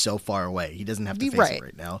because she's so far away. He doesn't have to face it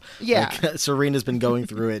right now. Yeah. Like, Serena's been going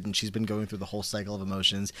through it, and she's been going through the whole cycle of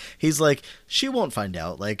emotions. He's like, she won't find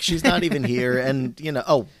out. Like, she's not even here, and,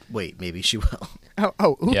 oh, wait, maybe she will.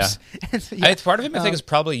 Oh, oops. Yeah. Part of him, I think, is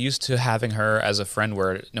probably used to having her as a friend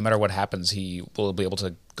where no matter what happens, he will be able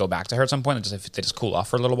to go back to her at some point and they just cool off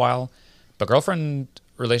for a little while. But girlfriend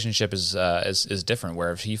relationship is different,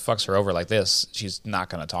 where if he fucks her over like this, she's not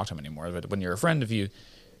going to talk to him anymore. But when you're a friend, if you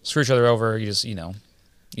screw each other over, you just, you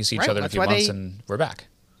see each other in a few months and we're back.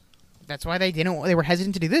 That's why they were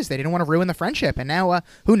hesitant to do this. They didn't want to ruin the friendship. And now,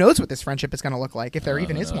 who knows what this friendship is going to look like, if there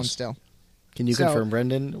even is one still. Can you confirm,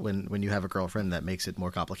 Brendan, when you have a girlfriend, that makes it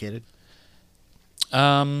more complicated?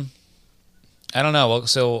 I don't know. Well,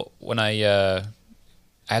 so when I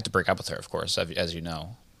had to break up with her, of course, as you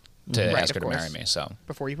know, to ask her to marry me. So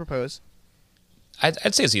before you propose,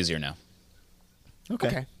 I'd say it's easier now.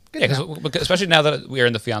 Okay. Good because especially now that we are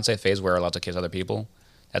in the fiancé phase, we're allowed to kiss other people.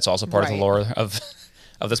 That's also part of the lore of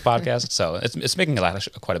this podcast. So it's making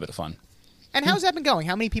quite a bit of fun. And how's that been going?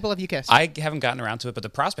 How many people have you kissed? I haven't gotten around to it, but the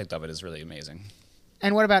prospect of it is really amazing.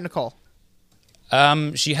 And what about Nicole?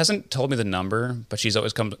 She hasn't told me the number, but she's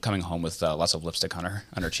always coming home with lots of lipstick on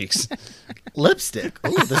her cheeks. Lipstick?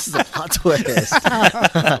 Oh, this is a plot twist.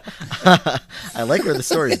 I like where the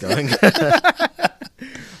story's going.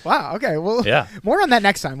 Wow. Okay. Well, Yeah. More on that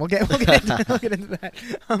next time. We'll get into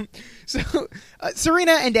that. So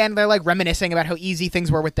Serena and Dan, they're like reminiscing about how easy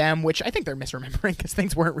things were with them, which I think they're misremembering because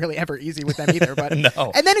things weren't really ever easy with them either. But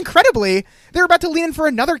No. And then incredibly, they're about to lean in for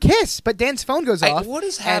another kiss, but Dan's phone goes off. What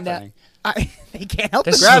is happening? They can't help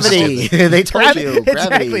This themselves. Gravity. They told you. Gravity.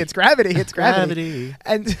 Exactly. It's gravity. It's gravity.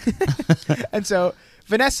 And so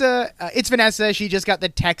it's Vanessa. She just got the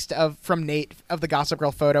text from Nate of the Gossip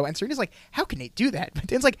Girl photo, and Serena's like, "How can Nate do that?" But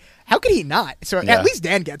Dan's like, "How could he not?" So at least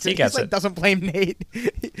Dan gets it. He gets like, it. Doesn't blame Nate.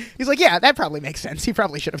 He's like, "Yeah, that probably makes sense. He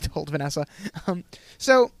probably should have told Vanessa."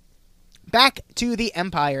 So back to the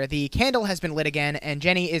Empire. The candle has been lit again, and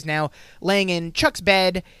Jenny is now laying in Chuck's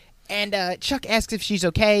bed. And Chuck asks if she's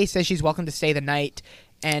okay, says she's welcome to stay the night.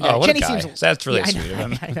 And what Jenny a guy. seems That's really sweet of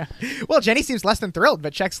him. I know. Well, Jenny seems less than thrilled,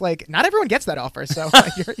 but Chuck's like, not everyone gets that offer, so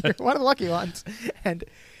you're one of the lucky ones. And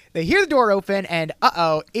they hear the door open, and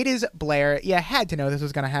it is Blair. You had to know this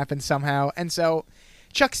was going to happen somehow. And so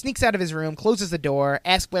Chuck sneaks out of his room, closes the door,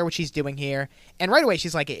 asks Blair what she's doing here, and right away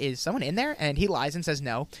she's like, "Is someone in there?" And he lies and says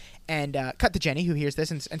no. And cut to Jenny, who hears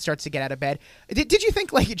this and starts to get out of bed. Did you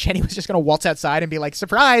think like Jenny was just going to waltz outside and be like,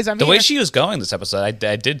 "Surprise, I'm The here"? way she was going this episode,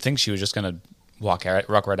 I did think she was just going to rock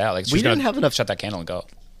right out. Like, We didn't have enough. Shut that candle and go.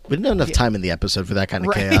 We didn't have enough time in the episode for that kind of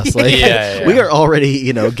Right. chaos. Like, Yeah. we are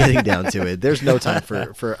already, getting down to it. There's no time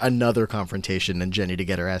for another confrontation and Jenny to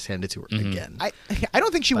get her ass handed to her again. I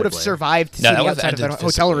don't think she By would have Blair. survived to No, see that the would outside have of the ended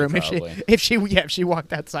hotel physically, room probably. if she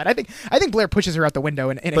walked outside. I think Blair pushes her out the window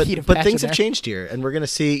in a heat of But passion things have there. changed here, and we're going to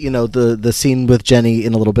see, the scene with Jenny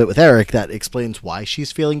in a little bit with Eric that explains why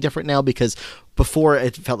she's feeling different now, because before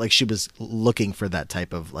it felt like she was looking for that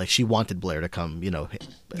type of, like, she wanted Blair to come,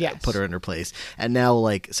 Yes. put her in her place, and now,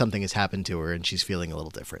 like, something has happened to her and she's feeling a little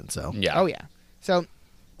different, so. Yeah. Oh yeah. So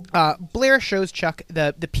Blair shows Chuck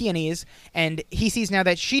the peonies, and he sees now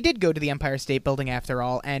that she did go to the Empire State Building after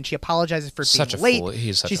all, and she apologizes for Such being a late. fool.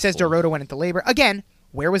 He's such She a says fool. Dorota went into labor again.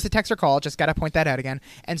 Where was the text or call? Just got to point that out again.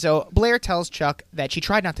 And so Blair tells Chuck that she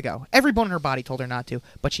tried not to go. Every bone in her body told her not to,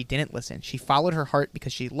 but she didn't listen. She followed her heart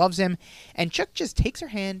because she loves him, and Chuck just takes her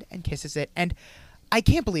hand and kisses it. And I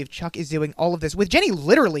can't believe Chuck is doing all of this with Jenny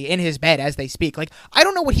literally in his bed as they speak. Like, I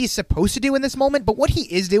don't know what he's supposed to do in this moment, but what he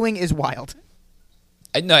is doing is wild.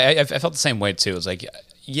 I felt the same way too. It's like,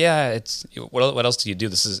 yeah, it's what else do you do?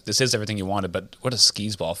 This is everything you wanted, but what a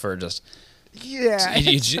skis ball for just. Yeah,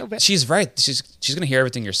 it's so bad. She's right. She's gonna hear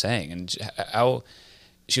everything you're saying, and how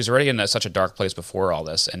she was already in such a dark place before all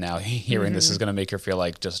this, and now hearing this is gonna make her feel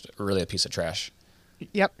like just really a piece of trash.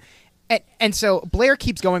 Yep. And so Blair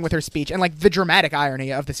keeps going with her speech, and like the dramatic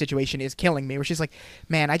irony of the situation is killing me, where she's like,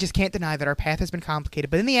 "Man, I just can't deny that our path has been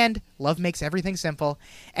complicated, but in the end, love makes everything simple."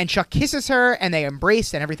 And Chuck kisses her, and they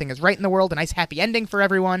embrace, and everything is right in the world. A nice happy ending for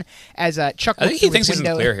everyone. As Chuck, I think looks he through thinks his he's in the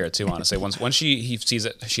window. clear here too. Honestly, once he sees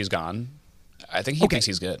that she's gone, I think he thinks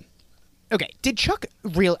he's good. Okay, did Chuck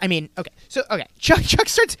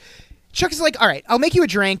Chuck is like, "All right, I'll make you a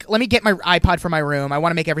drink. Let me get my iPod from my room. I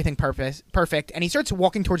want to make everything perfect." And he starts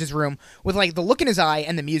walking towards his room with like the look in his eye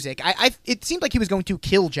and the music. It seemed like he was going to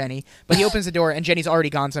kill Jenny, but he opens the door and Jenny's already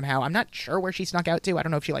gone somehow. I'm not sure where she snuck out to. I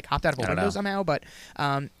don't know if she like hopped out of a window somehow, but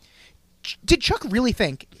did Chuck really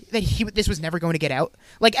think that this was never going to get out?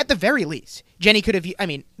 Like, at the very least, Jenny could have. I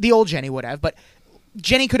mean, the old Jenny would have, but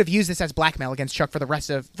Jenny could have used this as blackmail against Chuck for the rest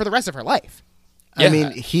of her life. Yeah. I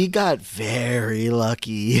mean, he got very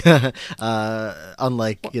lucky.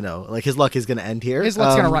 Unlike, like his luck is going to end here. His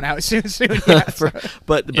luck's going to run out soon. Yeah,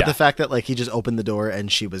 but the fact that like he just opened the door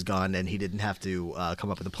and she was gone, and he didn't have to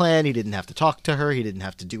come up with a plan. He didn't have to talk to her. He didn't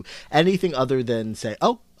have to do anything other than say,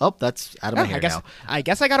 "Oh, that's out of my hair now." I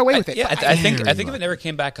guess I got away with it. Yeah, I think if it never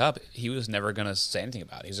came back up, he was never going to say anything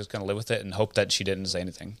about it. He's just going to live with it and hope that she didn't say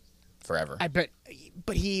anything forever.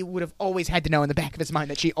 But he would have always had to know in the back of his mind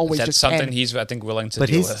that she always That's just something panicked. he's, I think, willing to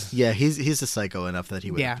deal with. Yeah, he's a psycho enough that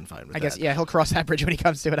he would have been fine with that. I guess, he'll cross that bridge when he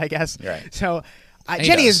comes to it, I guess. Right. So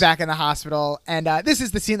Jenny is back in the hospital, and this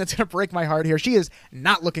is the scene that's going to break my heart here. She is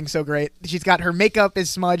not looking so great. She's got her makeup is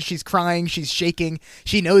smudged. She's crying. She's shaking.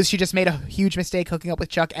 She knows she just made a huge mistake hooking up with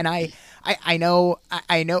Chuck, and I know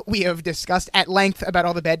we have discussed at length about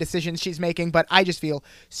all the bad decisions she's making, but I just feel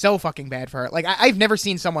so fucking bad for her. Like, I've never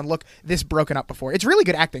seen someone look this broken up before. It's really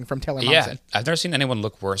good acting from Taylor Momsen. Yeah, I've never seen anyone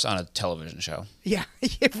look worse on a television show. Yeah,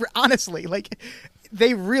 honestly, like,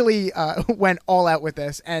 they really went all out with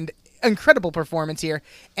this, and incredible performance here,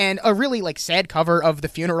 and a really like sad cover of The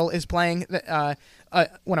Funeral is playing,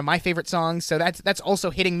 one of my favorite songs, so that's also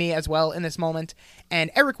hitting me as well in this moment. And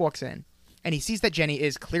Eric walks in, and he sees that Jenny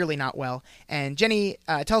is clearly not well, and Jenny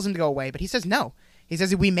tells him to go away, but he says no. He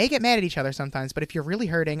says, "We may get mad at each other sometimes, but if you're really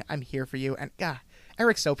hurting, I'm here for you." And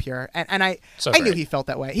Eric's so pure, and I knew great. he felt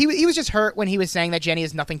that way. He was just hurt when he was saying that Jenny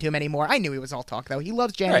is nothing to him anymore. I knew he was all talk though. He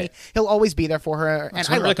loves Jenny. Right. He'll always be there for her. That's And when it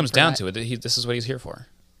I really love him comes for down that. to it. This is what he's here for.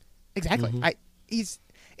 Exactly.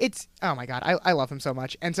 Oh my God, I love him so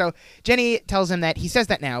much. And so Jenny tells him that he says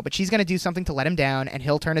that now, but she's going to do something to let him down, and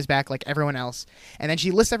he'll turn his back like everyone else. And then she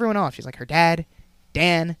lists everyone off. She's like, her dad,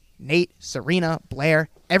 Dan, Nate, Serena, Blair,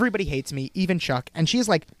 everybody hates me, even Chuck. And she's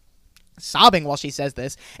like sobbing while she says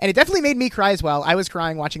this, and it definitely made me cry as well. I was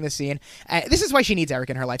crying watching this scene. This is why she needs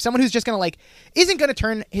Eric in her life. Someone who's just gonna isn't gonna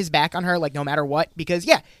turn his back on her no matter what, because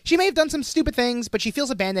yeah, she may have done some stupid things, but she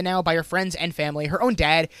feels abandoned now by her friends and family. Her own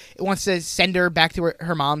dad wants to send her back to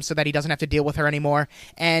her mom so that he doesn't have to deal with her anymore.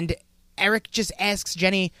 And Eric just asks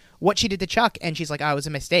Jenny what she did to Chuck, and she's like, "Oh, it was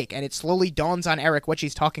a mistake." And it slowly dawns on Eric what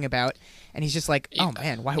she's talking about, and he's just like, "Oh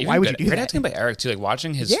man, why would you do that?" Great acting by Eric too.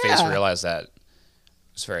 Watching his face realize that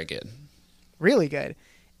was very good. Really good.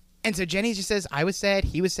 And so Jenny just says, I was sad,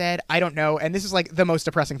 he was sad, I don't know. And this is the most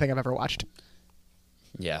depressing thing I've ever watched.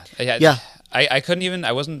 Yeah.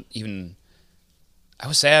 I wasn't even, I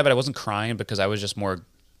was sad, but I wasn't crying because I was just more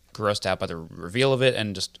grossed out by the reveal of it,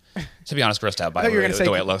 and just, to be honest, grossed out by the way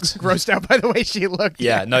it looked. Grossed out by the way she looked.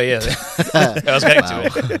 Yeah, no, yeah. I was getting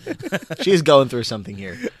to it. She's going through something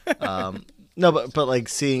here. No, but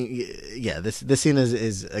seeing, this scene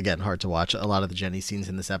is again hard to watch. A lot of the Jenny scenes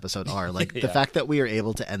in this episode are the fact that we are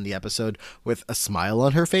able to end the episode with a smile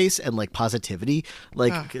on her face and positivity.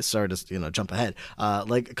 Sorry to jump ahead.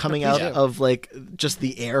 Coming out of just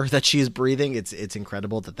the air that she's breathing. It's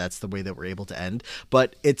incredible that's the way that we're able to end.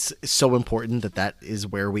 But it's so important that is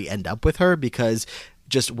where we end up with her, because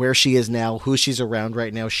just where she is now, who she's around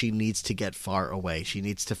right now, she needs to get far away. She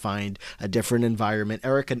needs to find a different environment.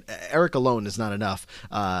 Eric alone is not enough.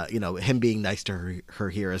 Him being nice to her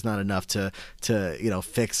here is not enough to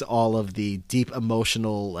fix all of the deep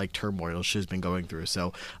emotional turmoil she's been going through.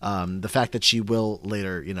 So the fact that she will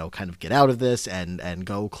later kind of get out of this and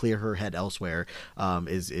go clear her head elsewhere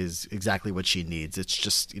is exactly what she needs. It's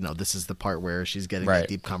just this is the part where she's getting that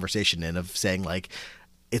deep conversation in of saying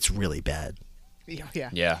it's really bad.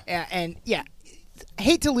 Yeah. And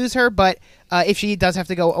hate to lose her, but if she does have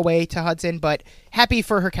to go away to Hudson, but happy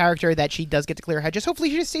for her character that she does get to clear her head. Just hopefully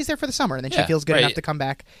she just stays there for the summer, and then she feels good enough to come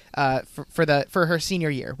back for her senior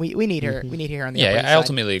year. We need her. We need her on the Upper East I Side.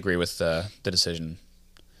 ultimately agree with the decision.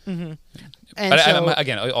 Mm-hmm. But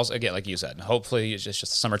again, like you said, hopefully it's just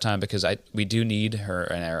summertime, because we do need her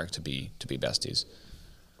and Eric to be besties.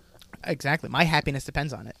 Exactly. My happiness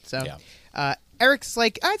depends on it. So Eric's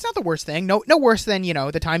like, it's not the worst thing. No worse than,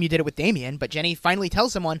 the time you did it with Damien. But Jenny finally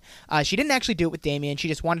tells someone she didn't actually do it with Damien. She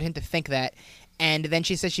just wanted him to think that. And then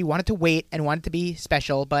she says she wanted to wait and wanted to be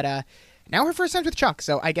special. But now her first time's with Chuck.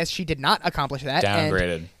 So I guess she did not accomplish that.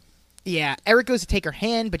 Downgraded. And, Eric goes to take her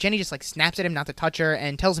hand, but Jenny just snaps at him not to touch her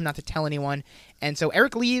and tells him not to tell anyone. And so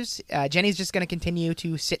Eric leaves. Jenny's just going to continue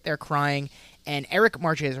to sit there crying. And Eric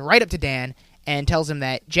marches right up to Dan and tells him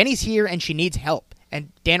that Jenny's here and she needs help.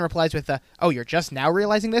 And Dan replies with, "Oh, you're just now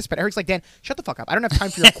realizing this?" But Eric's like, "Dan, shut the fuck up. I don't have time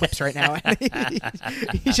for your quips right now."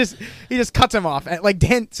 he just cuts him off. And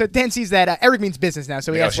Dan sees that Eric means business now,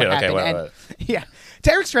 so he asks what happened. What? Yeah,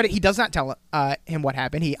 to Eric's credit, he does not tell him what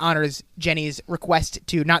happened. He honors Jenny's request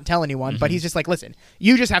to not tell anyone, but he's just like, "Listen,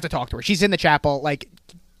 you just have to talk to her. She's in the chapel.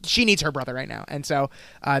 She needs her brother right now." And so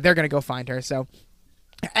they're gonna go find her. So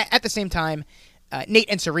at the same time, Nate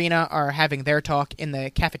and Serena are having their talk in the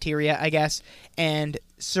cafeteria, I guess, and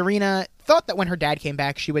Serena thought that when her dad came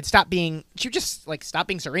back, she would stop being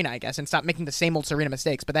Serena, I guess, and stop making the same old Serena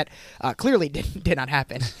mistakes, but that clearly did not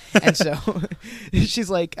happen. And so she's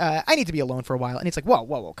like, I need to be alone for a while. And it's like,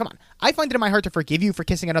 whoa, come on. I find it in my heart to forgive you for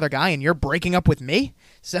kissing another guy, and you're breaking up with me?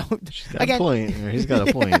 So, again, he's got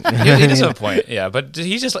a point. He does have a point, yeah, but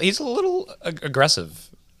he's a little aggressive.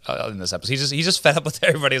 In this episode, he's just fed up with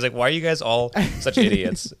everybody. He's like, "Why are you guys all such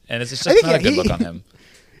idiots?" And it's just not a good look on him.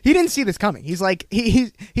 He didn't see this coming. He's like, he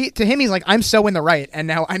to him, he's like, I'm so in the right, and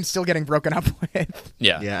now I'm still getting broken up with.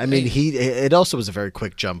 Yeah. I mean, it also was a very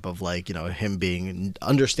quick jump of him being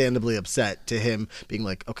understandably upset to him being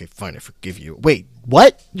like, okay, fine, I forgive you. Wait,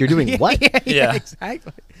 what? You're doing what? Yeah,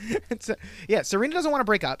 exactly. So, Serena doesn't want to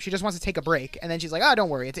break up. She just wants to take a break, and then she's like, "Oh, don't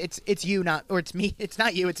worry, it's you, not or it's me. It's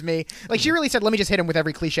not you, it's me." She really said, "Let me just hit him with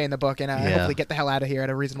every cliche in the book, and hopefully get the hell out of here at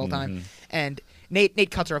a reasonable time." And Nate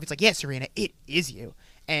cuts her off. He's like, "Yeah, Serena, it is you."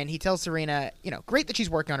 And he tells Serena, great that she's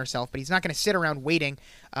working on herself, but he's not going to sit around waiting.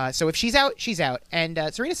 So if she's out, she's out. And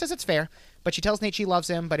Serena says it's fair, but she tells Nate she loves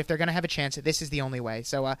him, but if they're going to have a chance, this is the only way.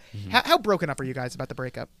 So how broken up are you guys about the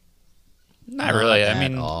breakup? Not really. I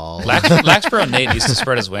mean, Laxborough Nate needs to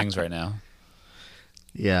spread his wings right now.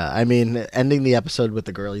 Yeah, I mean, ending the episode with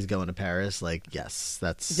the girlies going to Paris, like, yes,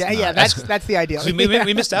 that's that's the ideal.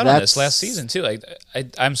 We missed out on this last season too. Like,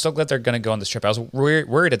 I'm so glad they're going to go on this trip. I was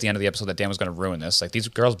worried at the end of the episode that Dan was going to ruin this. Like, these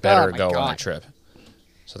girls better go on a trip.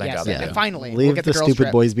 So thank God. Yeah. Finally, leave we'll get the girls' stupid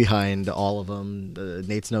trip. boys behind. All of them.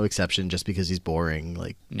 Nate's no exception. Just because he's boring,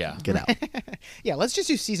 like, get out. Yeah, let's just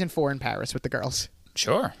do season 4 in Paris with the girls.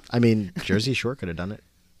 Sure. I mean, Jersey Shore could have done it.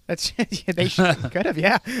 That's they could have,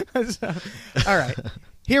 yeah. So, all right,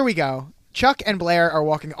 here we go. Chuck and Blair are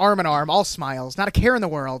walking arm in arm, all smiles, not a care in the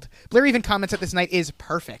world. Blair even comments that this night is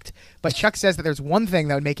perfect, but Chuck says that there's one thing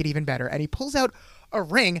that would make it even better, and he pulls out a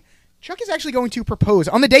ring. Chuck is actually going to propose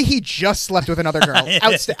on the day he just slept with another girl.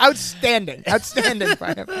 Outstanding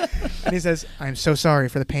by him. And he says, "I'm so sorry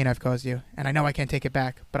for the pain I've caused you, and I know I can't take it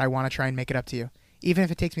back, but I want to try and make it up to you. Even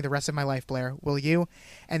if it takes me the rest of my life, Blair, will you?"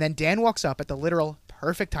 And then Dan walks up at the literal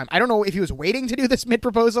perfect time. I don't know if he was waiting to do this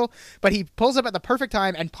mid-proposal, but he pulls up at the perfect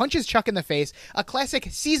time and punches Chuck in the face. A classic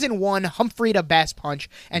season 1 Humphrey to Bass punch,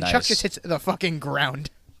 and Chuck just hits the fucking ground.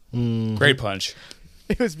 Great punch.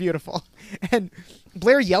 It was beautiful. And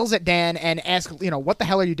Blair yells at Dan and asks, what the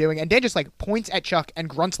hell are you doing? And Dan just like points at Chuck and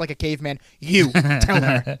grunts like a caveman. You tell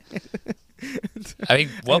her. I mean,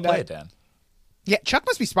 well played, Dan. Yeah, Chuck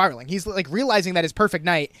must be spiraling. He's like realizing that his perfect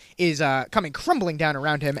night is coming crumbling down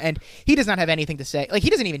around him, and he does not have anything to say. Like, he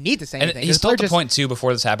doesn't even need to say anything. And he's still at the point, too,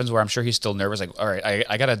 before this happens, where I'm sure he's still nervous. Like, all right,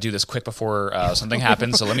 I got to do this quick before something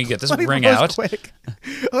happens, so let me get this ring out. Quick.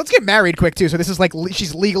 Let's get married quick, too, so this is like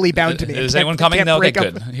she's legally bound to me. Is anyone coming? No, okay,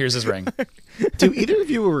 good. Here's his ring. Do either of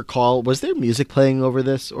you recall, was there music playing over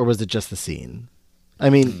this, or was it just the scene? I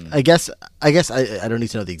mean, I guess I don't need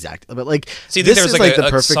to know the exact, but like, see, there was like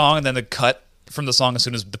a song and then the cut from the song as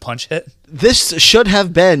soon as the punch hit. This should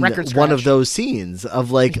have been one of those scenes of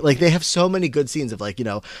like they have so many good scenes of like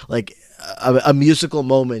a musical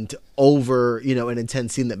moment over an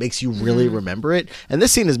intense scene that makes you really remember it. And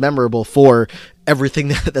this scene is memorable for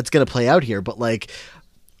everything that's going to play out here. But like,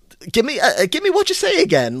 give me what you say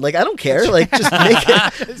again. Like, I don't care. Like, just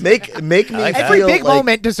make me. Like every big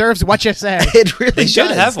moment deserves what you say. It really they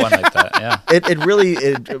should have one like that. Yeah. It really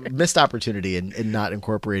missed opportunity in not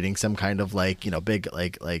incorporating some kind of big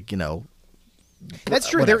That's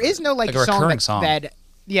true. There is no like song that.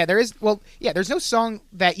 Yeah, there is. Well, yeah, there's no song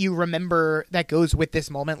that you remember that goes with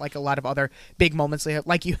this moment, like a lot of other big moments,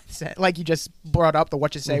 like you said, like you just brought up the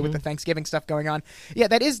what you say with the Thanksgiving stuff going on. Yeah,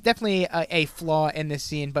 that is definitely a flaw in this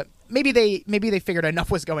scene, but maybe they figured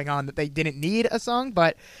enough was going on that they didn't need a song.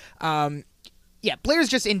 But yeah, Blair's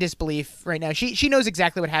just in disbelief right now. She knows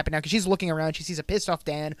exactly what happened now because she's looking around. She sees a pissed off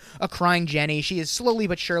Dan, a crying Jenny. She is slowly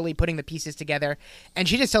but surely putting the pieces together, and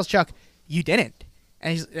she just tells Chuck, "You didn't."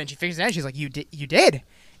 And she figures it out. She's like, you did.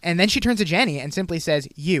 And then she turns to Jenny and simply says,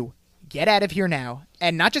 "You, get out of here now.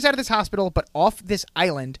 And not just out of this hospital, but off this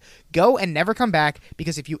island. Go and never come back,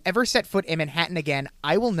 because if you ever set foot in Manhattan again,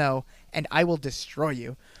 I will know, and I will destroy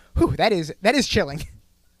you." Whew, that is chilling.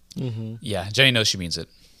 Mm-hmm. Yeah, Jenny knows she means it.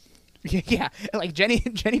 Yeah, like Jenny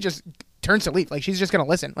just turns to leave. Like, she's just going to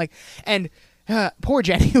listen. Like, and... poor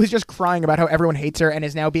Jenny, who was just crying about how everyone hates her and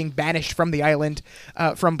is now being banished from the island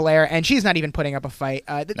from Blair, and she's not even putting up a fight.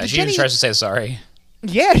 She even tries to say sorry.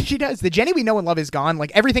 Yeah, she does. The Jenny we know and love is gone.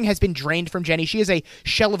 Like, everything has been drained from Jenny. She is a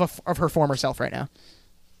shell of her former self right now.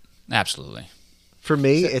 Absolutely. For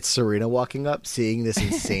me, it's Serena walking up, seeing this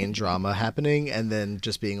insane drama happening, and then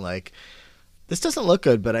just being like, "This doesn't look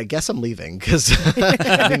good, but I guess I'm leaving because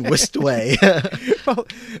I'm being whisked away." Well,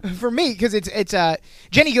 for me, because it's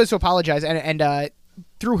Jenny goes to apologize and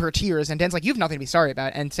through her tears, and Dan's like, "You have nothing to be sorry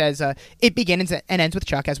about," and says it begins and ends with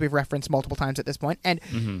Chuck, as we've referenced multiple times at this point. And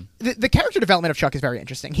the character development of Chuck is very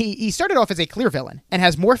interesting. He started off as a clear villain and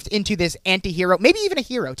has morphed into this anti-hero, maybe even a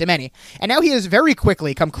hero to many, and now he has very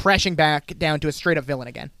quickly come crashing back down to a straight up villain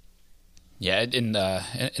again. Yeah, in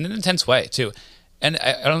an intense way too. And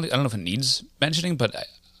I don't know if it needs mentioning, but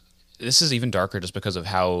this is even darker just because of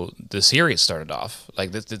how the series started off.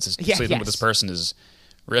 Like, sleeping with this person is,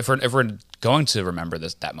 if we're going to remember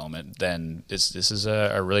that moment, then this is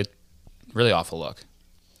a really, really awful look.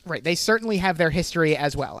 Right. They certainly have their history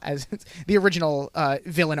as well as the original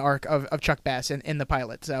villain arc of Chuck Bass in the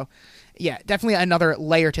pilot. So, yeah, definitely another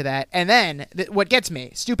layer to that. And then what gets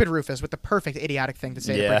me, stupid Rufus with the perfect idiotic thing to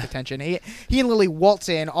say to break the tension. He and Lily waltz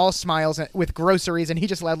in, all smiles with groceries, and he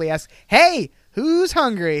just loudly asks, "Hey, who's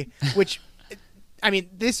hungry?" Which I mean,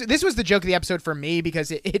 this was the joke of the episode for me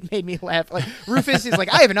because it made me laugh. Like, Rufus is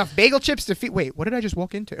like, I have enough bagel chips to feed. Wait, what did I just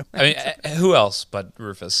walk into? I mean, who else but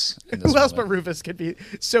Rufus? Who else but Rufus could be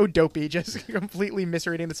so dopey, just completely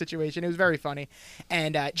misreading the situation? It was very funny.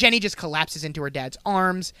 And Jenny just collapses into her dad's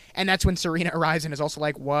arms, and that's when Serena arrives and is also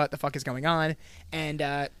like, what the fuck is going on?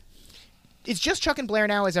 And it's just Chuck and Blair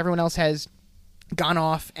now, as everyone else has gone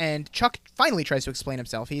off, and Chuck finally tries to explain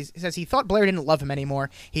himself. He says he thought Blair didn't love him anymore.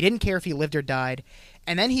 He didn't care if he lived or died.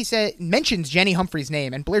 And then he mentions Jenny Humphrey's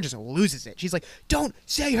name, and Blair just loses it. She's like, don't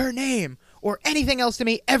say her name or anything else to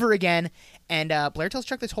me ever again. And Blair tells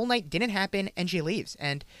Chuck this whole night didn't happen, and she leaves.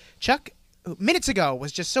 And Chuck, minutes ago,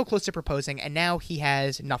 was just so close to proposing, and now he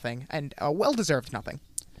has nothing, and a well-deserved nothing.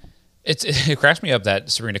 It cracks me up that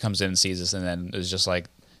Serena comes in and sees this and then is just like,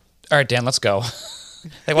 all right, Dan, let's go.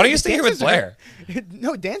 Like, why don't you stay here with Blair?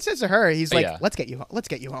 No, Dan says to her, he's like, let's get you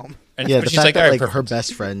home. And the she's fact like, that her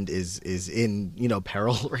best friend is in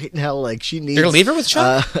peril right now. Like, she needs. You're gonna leave her with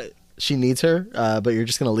Chuck? She needs her, but you're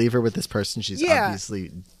just gonna leave her with this person she's obviously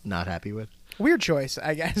not happy with. Weird choice,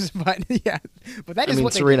 I guess, but yeah. But that is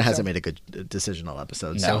what Serena hasn't made a good decision all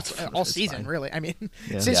episode. No, so all season, fine. really. I mean,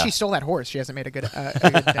 since she stole that horse, she hasn't made a good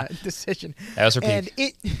decision. That was her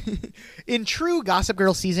peak. And in true Gossip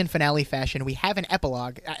Girl season finale fashion, we have an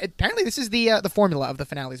epilogue. Apparently, this is the formula of the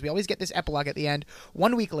finales. We always get this epilogue at the end.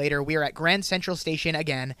 1 week later, we are at Grand Central Station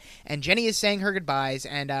again, and Jenny is saying her goodbyes.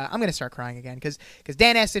 And I'm going to start crying again because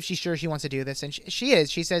Dan asks if she's sure she wants to do this, and she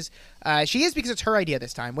is. She says she is because it's her idea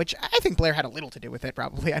this time, which I think Blair had a little to do with it,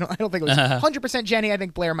 probably. I don't think it was 100% Jenny. I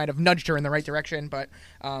think Blair might have nudged her in the right direction, but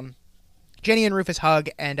Jenny and Rufus hug,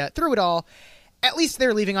 and through it all, at least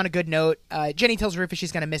they're leaving on a good note. Jenny tells Rufus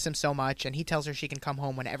she's going to miss him so much, and he tells her she can come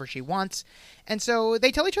home whenever she wants, and so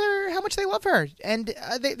they tell each other how much they love her, and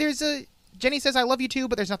Jenny says, I love you too,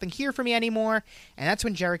 but there's nothing here for me anymore. And that's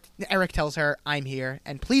when Eric tells her, I'm here,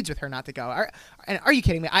 and pleads with her not to go. Are you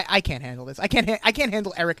kidding me? I can't handle this. I can't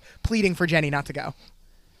handle Eric pleading for Jenny not to go.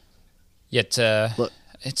 Yet,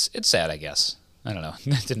 it's sad, I guess. I don't know.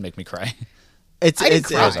 It didn't make me cry. It's all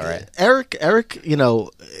right. Eric,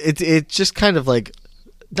 it's just kind of like,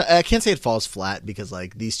 I can't say it falls flat because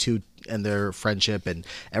like these two and their friendship and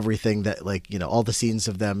everything that all the scenes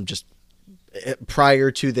of them just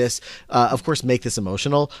prior to this, of course, make this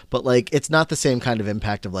emotional, but like it's not the same kind of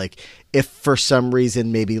impact of like if for some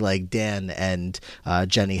reason maybe like Dan and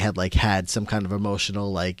Jenny had some kind of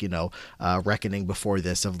emotional reckoning before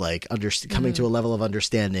this of like coming to a level of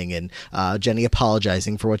understanding and Jenny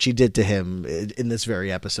apologizing for what she did to him in this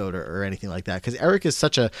very episode or anything like that, because Eric is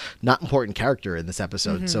such a not important character in this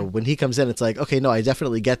episode. So when he comes in, it's like, okay, no, I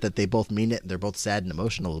definitely get that they both mean it and they're both sad and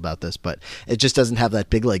emotional about this, but it just doesn't have that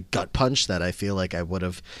big like gut punch that I feel like I would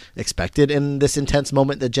have expected in this intense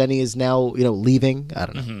moment that Jenny is now leaving. I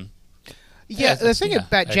don't know. Mm-hmm. Yeah, the thing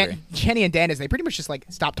about Jenny and Dan is they pretty much just like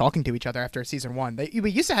stopped talking to each other after season 1. We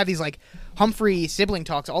used to have these like Humphrey sibling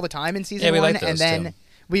talks all the time in season 1, and then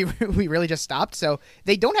we really just stopped. So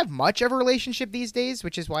they don't have much of a relationship these days,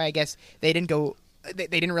 which is why I guess they didn't go. They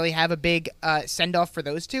didn't really have a big send off for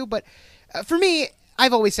those two. But for me,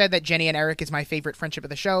 I've always said that Jenny and Eric is my favorite friendship of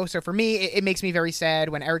the show. So for me, it makes me very sad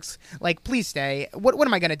when Eric's like, please stay. What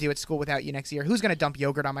am I going to do at school without you next year? Who's going to dump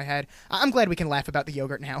yogurt on my head? I'm glad we can laugh about the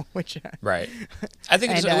yogurt now. Which right. I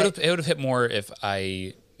think it would have hit more if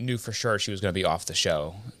I knew for sure she was going to be off the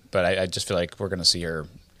show. But I just feel like we're going to see her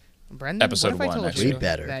Brendan, episode what if 1. I told you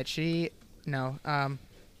that she... No. I'll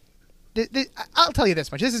tell you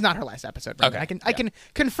this much. This is not her last episode, Brendan. Okay. I can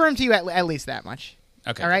confirm to you at least that much.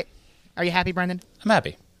 Okay. All right? Are you happy, Brendan? I'm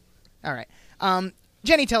happy. All right.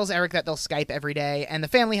 Jenny tells Eric that they'll Skype every day, and the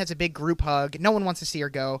family has a big group hug. No one wants to see her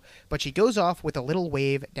go, but she goes off with a little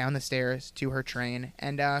wave down the stairs to her train.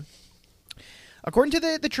 And according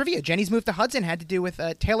to the trivia, Jenny's move to Hudson had to do with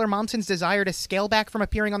Taylor Momsen's desire to scale back from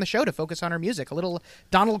appearing on the show to focus on her music. A little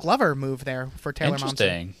Donald Glover move there for Taylor Momsen.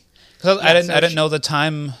 Interesting. I didn't know the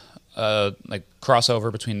time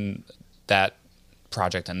crossover between that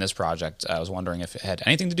project and this project. I was wondering if it had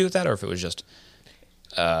anything to do with that or if it was just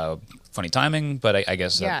funny timing, but I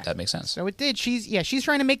guess that makes sense. So it did. She's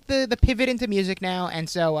trying to make the pivot into music now, and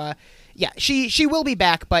so she will be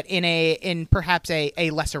back, but in perhaps a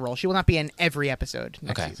lesser role. She will not be in every episode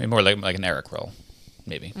next season. Maybe more like an Eric role,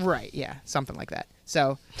 maybe. Right, yeah, something like that.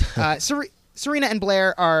 So Serena and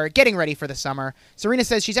Blair are getting ready for the summer. Serena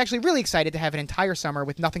says she's actually really excited to have an entire summer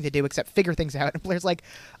with nothing to do except figure things out. And Blair's like,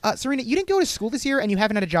 Serena, you didn't go to school this year and you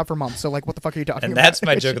haven't had a job for months. So, like, what the fuck are you talking and about? And that's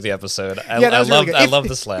my joke of the episode. I love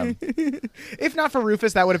the slam. If not for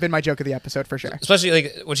Rufus, that would have been my joke of the episode for sure. Especially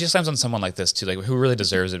like when she slams on someone like this too, like who really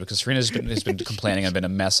deserves it, because Serena's been complaining and been a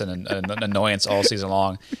mess and an annoyance all season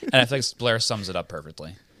long, and I think Blair sums it up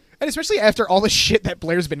perfectly. And especially after all the shit that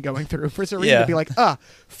Blair's been going through, for Serena to be like,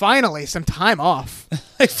 finally, some time off.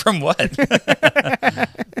 Like, from what?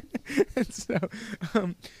 So,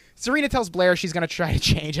 Serena tells Blair she's going to try to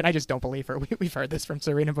change, and I just don't believe her. We've heard this from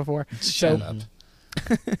Serena before. Shut up.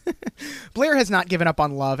 Blair has not given up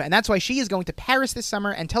on love, and that's why she is going to Paris this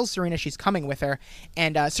summer and tells Serena she's coming with her.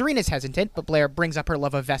 And Serena's hesitant, but Blair brings up her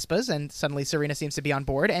love of Vespas, and suddenly Serena seems to be on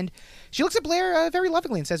board. And she looks at Blair very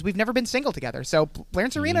lovingly and says, "We've never been single together." So Blair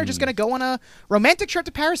and Serena are just going to go on a romantic trip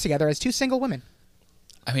to Paris together as two single women.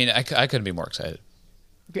 I mean, I couldn't be more excited.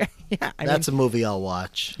 Yeah, that's a movie I'll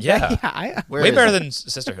watch. Yeah, way better than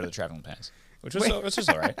Sisterhood of the Traveling Pants, which was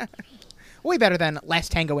all right. Way better than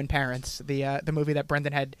Last Tango in Paris, the movie that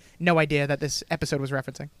Brendan had no idea that this episode was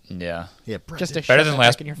referencing. Yeah, just a better than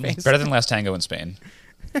in your face. Better than Last Tango in Spain.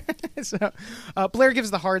 So Blair gives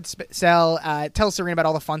the hard sell, tells Serena about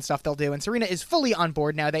all the fun stuff they'll do, and Serena is fully on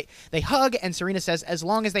board now. They hug, and Serena says as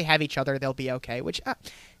long as they have each other, they'll be okay. Which,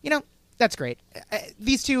 that's great.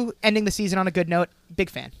 These two ending the season on a good note. Big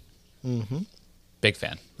fan. Mm-hmm. Big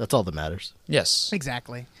fan. That's all that matters. Yes,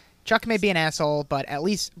 exactly. Chuck may be an asshole, but at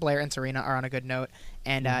least Blair and Serena are on a good note.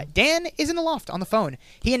 And Dan is in the loft on the phone.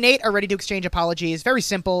 He and Nate are ready to exchange apologies. Very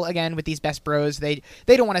simple, again, with these best bros. They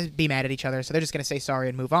don't want to be mad at each other, so they're just going to say sorry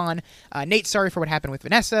and move on. Nate's sorry for what happened with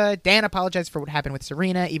Vanessa. Dan apologized for what happened with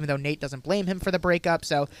Serena, even though Nate doesn't blame him for the breakup.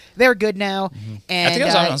 So they're good now. Mm-hmm. And I think I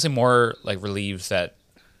was honestly more like relieved that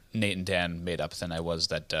Nate and Dan made up than I was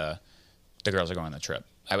that the girls are going on the trip.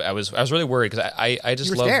 I was really worried because I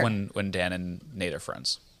just love when Dan and Nate are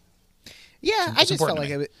friends. Yeah, I just felt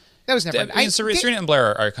like that was never. Serena and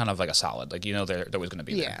Blair are kind of like a solid. Like, they're always going to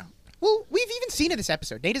be there. Yeah. Well, we've even seen in this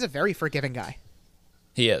episode, Nate is a very forgiving guy.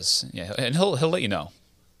 He is. Yeah, and he'll let you know.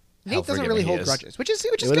 Nate doesn't really hold grudges, which is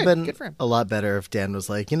it would good. have been good for him. A lot better if Dan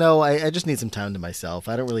was like, I just need some time to myself.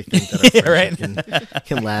 I don't really think that our friendship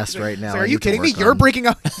can last right now. So are you kidding me? You're breaking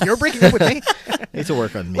up. You're breaking up with me. I need to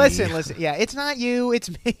work on me. Listen. Yeah, it's not you.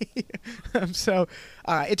 It's me. So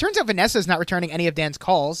it turns out Vanessa's not returning any of Dan's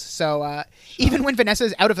calls. So even when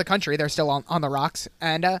Vanessa's out of the country, they're still on the rocks.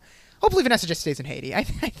 And hopefully Vanessa just stays in Haiti. I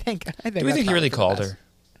think. Do we think he really called her?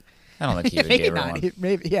 I don't think he even gave her one.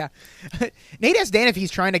 Maybe, yeah. Nate asked Dan if he's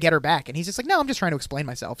trying to get her back, and he's just like, no, I'm just trying to explain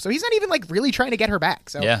myself. So he's not even like really trying to get her back.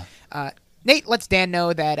 So Nate lets Dan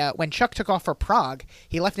know that when Chuck took off for Prague,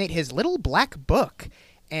 he left Nate his little black book.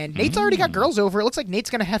 And Nate's already got girls over. It looks like Nate's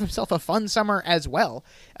going to have himself a fun summer as well.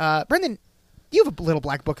 Brendan, you have a little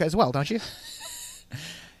black book as well, don't you?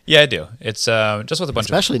 Yeah, I do. It's just with a bunch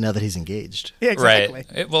especially now that he's engaged. Yeah, exactly.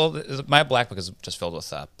 Right. My black book is just filled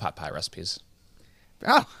with pot pie recipes.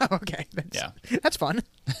 Oh, okay. That's fun.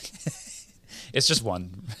 It's just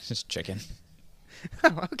one. Just chicken.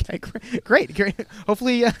 Oh, okay. Great.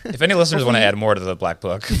 Hopefully... if any listeners want to add more to the black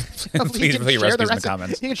book, please put your recipes in the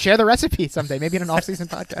comments. You can share the recipe someday, maybe in an off-season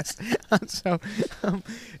podcast.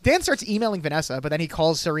 Dan starts emailing Vanessa, but then he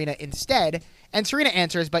calls Serena instead, and Serena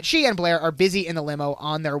answers, but she and Blair are busy in the limo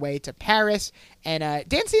on their way to Paris. And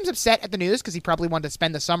Dan seems upset at the news because he probably wanted to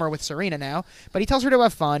spend the summer with Serena now, but he tells her to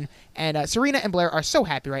have fun. And Serena and Blair are so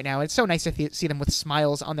happy right now. It's so nice to see them with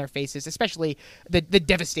smiles on their faces, especially the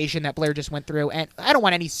devastation that Blair just went through. And I don't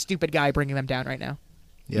want any stupid guy bringing them down right now.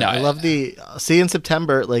 Yeah, no, I love the see in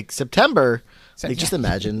September. Like September. Like, just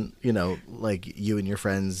imagine, like you and your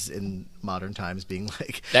friends in modern times being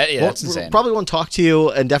like, that's insane. Probably won't talk to you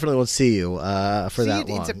and definitely won't see you for that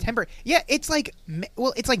long. In September. Yeah, it's like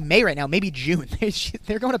May right now, maybe June.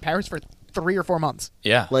 They're going to Paris for 3 or 4 months.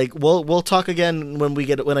 Yeah, like we'll talk again when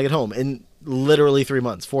I get home in literally 3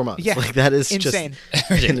 months, 4 months. Yeah, like that is insane.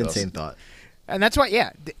 Just an insane thought. And that's why,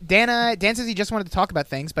 Dan says he just wanted to talk about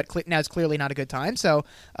things, but now it's clearly not a good time. So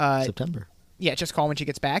September. Yeah, just call when she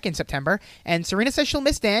gets back in September. And Serena says she'll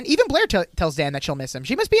miss Dan. Even Blair tells Dan that she'll miss him.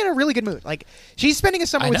 She must be in a really good mood. Like, she's spending a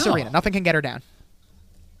summer with Serena. Nothing can get her down.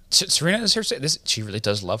 Serena is she really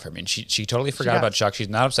does love her. I mean, she totally forgot about Chuck. She's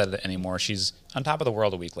not upset anymore. She's on top of the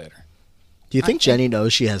world a week later. Do you think Jenny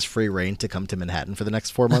knows she has free reign to come to Manhattan for the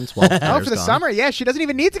next 4 months while Blair's for the gone? Summer? Yeah, she doesn't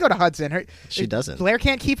even need to go to Hudson. She doesn't. Blair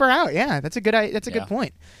can't keep her out. Yeah, that's a good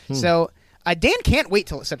point. So Dan can't wait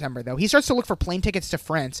till September, though. He starts to look for plane tickets to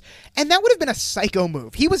France, and that would have been a psycho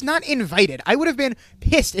move. He was not invited. I would have been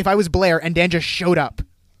pissed if I was Blair and Dan just showed up.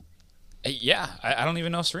 Yeah, I don't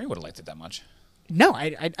even know if Serena would have liked it that much. No,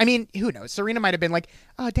 I mean, who knows? Serena might have been like,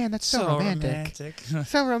 "Oh, Dan, that's so romantic.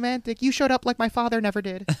 So romantic. You showed up like my father never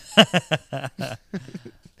did."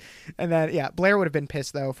 And then, yeah, Blair would have been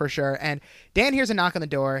pissed, though, for sure. And Dan hears a knock on the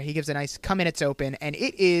door. He gives a nice, come in, it's open. And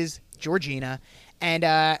it is Georgina. And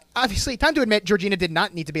obviously, time to admit, Georgina did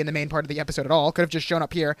not need to be in the main part of the episode at all. Could have just shown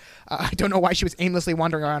up here. I don't know why she was aimlessly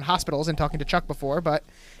wandering around hospitals and talking to Chuck before. But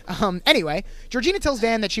anyway, Georgina tells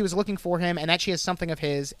Dan that she was looking for him and that she has something of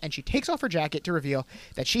his. And she takes off her jacket to reveal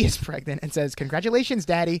that she is pregnant and says, "Congratulations,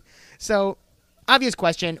 Daddy." So, obvious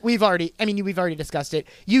question. We've already discussed it.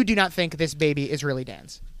 You do not think this baby is really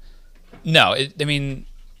Dan's? No,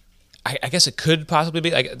 I guess it could possibly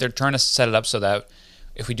be. Like, they're trying to set it up so that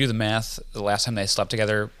if we do the math, the last time they slept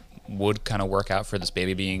together would kind of work out for this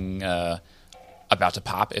baby being about to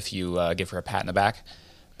pop if you give her a pat in the back.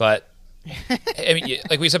 But I mean,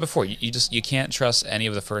 like we said before, you can't trust any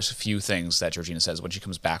of the first few things that Georgina says when she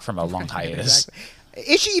comes back from a long hiatus.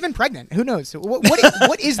 Exactly. Is she even pregnant? Who knows?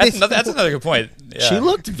 What is this? That's another good point. Yeah. She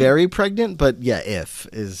looked very pregnant, but yeah, if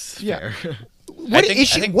is fair. What is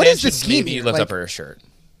she? What is the scheme? Maybe lift up her shirt.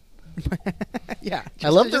 Yeah, I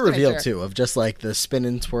love the reveal too of just like the spin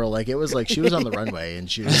and twirl. Like it was like she was on the runway and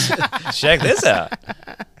she was. Check this out.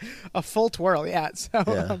 A full twirl, yeah.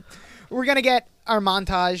 So we're gonna get our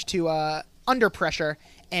montage to Under Pressure,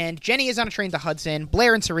 and Jenny is on a train to Hudson.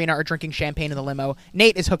 Blair and Serena are drinking champagne in the limo.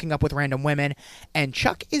 Nate is hooking up with random women, and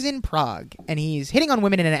Chuck is in Prague, and he's hitting on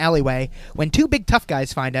women in an alleyway when two big tough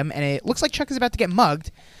guys find him, and it looks like Chuck is about to get mugged.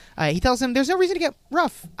 He tells him, "There's no reason to get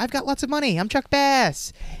rough. I've got lots of money. I'm Chuck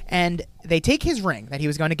Bass." And they take his ring that he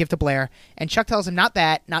was going to give to Blair, and Chuck tells him, not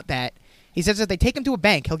that. He says that if they take him to a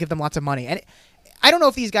bank, he'll give them lots of money. And I don't know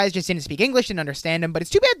if these guys just didn't speak English, didn't understand him, but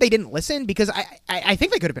it's too bad they didn't listen, because I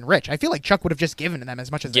think they could have been rich. I feel like Chuck would have just given them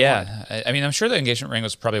as much as they wanted. Yeah, I mean, I'm sure the engagement ring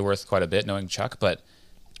was probably worth quite a bit, knowing Chuck, but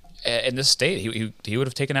in this state, he would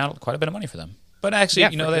have taken out quite a bit of money for them. But actually,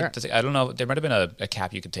 sure. I don't know, there might have been a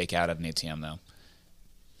cap you could take out at an ATM, though.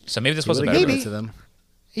 So maybe this wasn't better to them.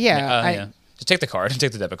 Yeah, just take the card,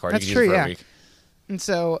 take the debit card. That's you true. Use it for yeah. a week. And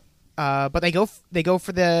so, but they go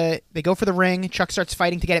for the ring. Chuck starts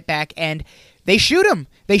fighting to get it back, and they shoot him.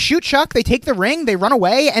 They shoot Chuck. They take the ring. They run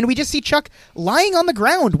away, and we just see Chuck lying on the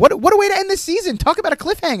ground. What a way to end this season! Talk about a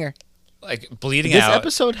cliffhanger. Like bleeding out. This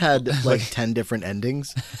episode had like 10 different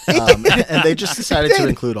endings, and they just decided to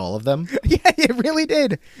include all of them. Yeah, it really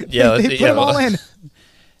did. Yeah, they put them all in.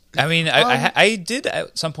 I mean, I did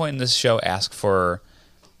at some point in this show ask for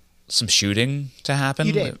some shooting to happen.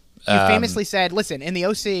 You did. You famously said, "Listen, in the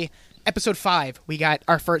OC episode 5, we got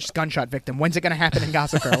our first gunshot victim. When's it going to happen in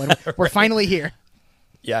Gossip Girl?" And we're finally here.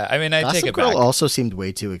 Yeah, I mean, I take it back. Gossip Girl also seemed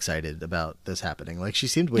way too excited about this happening. Like she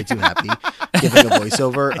seemed way too happy giving a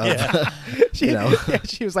voiceover of,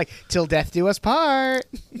 she was like, "Till death do us part."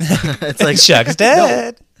 It's like Chuck's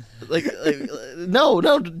dead. No,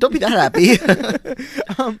 don't be that happy.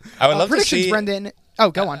 I would love to see Brendan.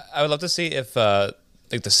 Oh, go on. I would love to see if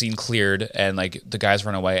like the scene cleared and like the guys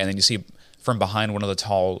run away, and then you see from behind one of the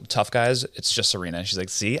tall, tough guys, it's just Serena. She's like,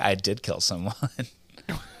 "See, I did kill someone."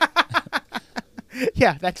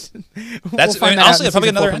 Yeah, that's. Also, probably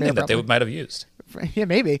another ending that they might have used. Yeah,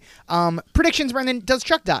 maybe. Predictions, Brendan. Does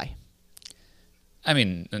Chuck die? I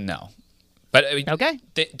mean, no. But I mean, okay.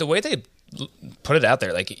 The way they put it out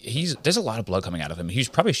there, like there's a lot of blood coming out of him. He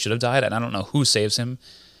probably should have died, and I don't know who saves him,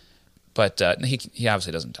 but he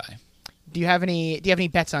obviously doesn't die. Do you have any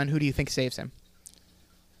bets on who do you think saves him?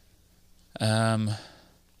 I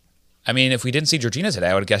mean, if we didn't see Georgina today,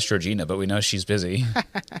 I would have guessed Georgina, but we know she's busy.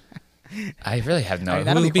 I really have no.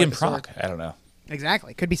 Who would be in Prague? I don't know.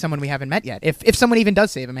 Exactly, could be someone we haven't met yet. If someone even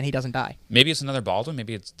does save him and he doesn't die, maybe it's another Baldwin.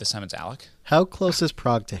 Maybe this time it's Alec. How close is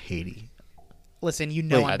Prague to Haiti? Listen, I'm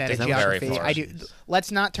bad at geography.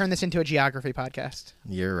 Let's not turn this into a geography podcast.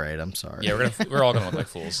 You're right. I'm sorry. Yeah, we're all gonna look like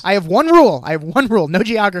fools. I have one rule. No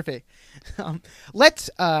geography. Let's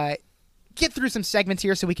get through some segments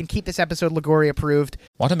here so we can keep this episode Liguori approved.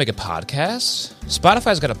 Want to make a podcast?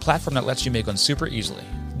 Spotify's got a platform that lets you make one super easily,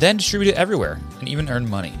 then distribute it everywhere and even earn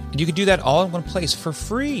money. And you can do that all in one place for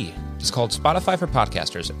free. It's called Spotify for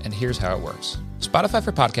Podcasters, and here's how it works. Spotify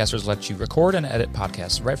for Podcasters lets you record and edit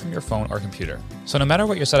podcasts right from your phone or computer. So no matter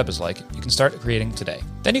what your setup is like, you can start creating today.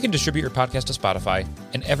 Then you can distribute your podcast to Spotify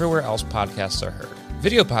and everywhere else podcasts are heard.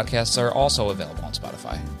 Video podcasts are also available on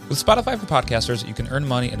Spotify. With Spotify for Podcasters, you can earn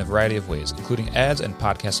money in a variety of ways, including ads and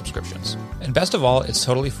podcast subscriptions. And best of all, it's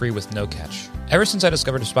totally free with no catch. Ever since I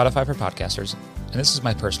discovered Spotify for Podcasters, and this is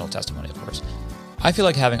my personal testimony, of course, I feel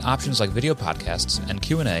like having options like video podcasts and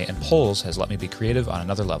Q&A and polls has let me be creative on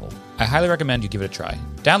another level. I highly recommend you give it a try.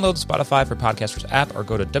 Download the Spotify for Podcasters app or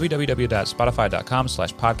go to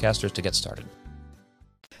www.spotify.com/podcasters to get started.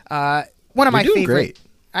 One of my You're doing favorite. great.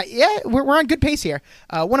 Yeah, we're on good pace here.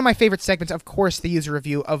 One of my favorite segments, of course, the user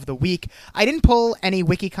review of the week. I didn't pull any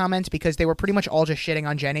wiki comments because they were pretty much all just shitting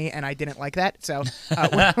on Jenny, and I didn't like that. So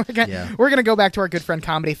we're going to go back to our good friend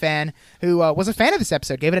Comedy Fan, who was a fan of this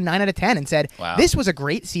episode, gave it a 9 out of 10, and said, Wow. This was a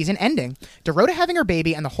great season ending. Dorota having her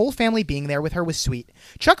baby and the whole family being there with her was sweet.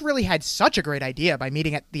 Chuck really had such a great idea by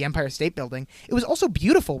meeting at the Empire State Building. It was also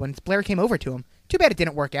beautiful when Blair came over to him. Too bad it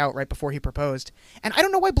didn't work out right before he proposed. And I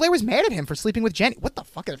don't know why Blair was mad at him for sleeping with Jenny. What the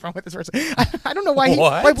fuck is wrong with this person? I don't know why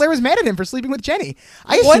Blair was mad at him for sleeping with Jenny.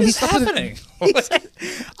 What is happening?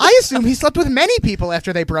 I assume he slept with many people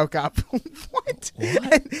after they broke up. What?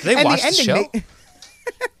 They watched the show?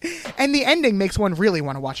 And the ending makes one really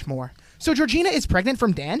want to watch more. So Georgina is pregnant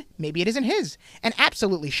from Dan? Maybe it isn't his. And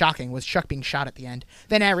absolutely shocking was Chuck being shot at the end.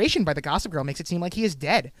 The narration by the Gossip Girl makes it seem like he is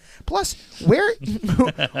dead. Plus, where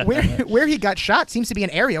he got shot seems to be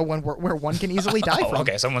an area where one can easily die from.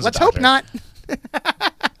 Okay, someone's Let's a doctor. hope not.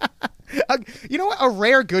 You know what? A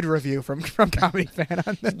rare good review from Comedy Fan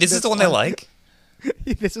on this. This is the one they like?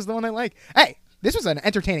 This is the one I like. Hey, this was an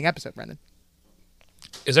entertaining episode, Brendan.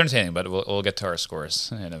 It's entertaining, but we'll get to our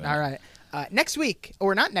scores in a minute. All right. Next week,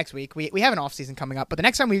 or not next week, we have an off season coming up, but the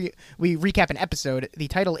next time we recap an episode, the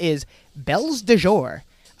title is Belles de Jour.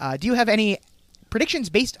 Do you have any predictions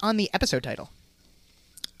based on the episode title?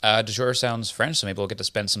 De jour sounds French, so maybe we'll get to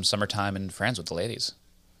spend some summertime in France with the ladies.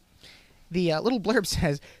 The little blurb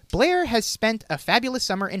says, Blair has spent a fabulous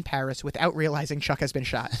summer in Paris without realizing Chuck has been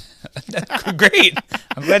shot. Great.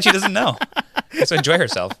 I'm glad she doesn't know. Let's enjoy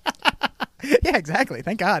herself. Yeah, exactly.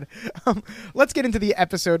 Thank God. Let's get into the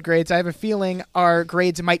episode grades. I have a feeling our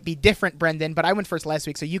grades might be different, Brendan, but I went first last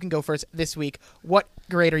week, so you can go first this week. What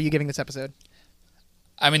grade are you giving this episode?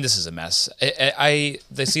 I mean, this is a mess.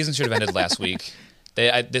 The season should have ended last week.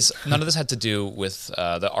 None of this had to do with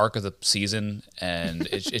the arc of the season, and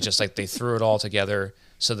it's just like they threw it all together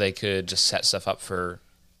so they could just set stuff up for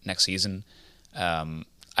next season.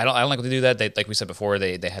 I don't like when they do that. Like we said before,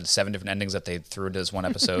 they had 7 different endings that they threw into this one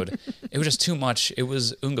episode. It was just too much. It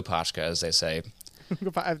was Ungapashka, as they say.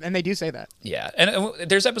 And they do say that. Yeah, and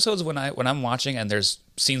there's episodes when I'm watching and there's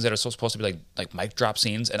scenes that are supposed to be like mic drop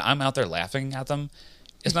scenes, and I'm out there laughing at them.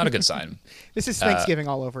 It's not a good sign. This is Thanksgiving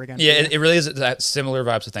all over again. Yeah, it really is that similar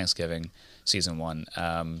vibes to Thanksgiving season 1.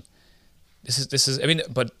 This is I mean,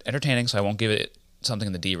 but entertaining. So I won't give it something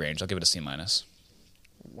in the D range. I'll give it a C-.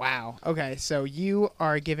 Wow. Okay, so you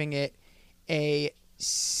are giving it a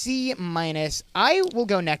C-. I will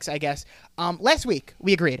go next, I guess. Last week,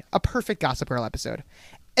 we agreed. A perfect Gossip Girl episode.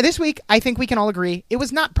 This week, I think we can all agree it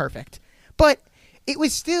was not perfect. But it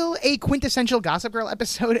was still a quintessential Gossip Girl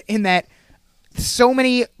episode in that so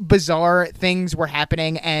many bizarre things were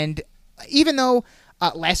happening. And even though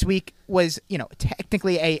last week was,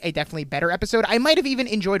 technically a definitely better episode, I might have even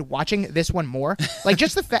enjoyed watching this one more. Like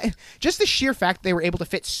just the sheer fact they were able to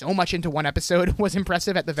fit so much into one episode was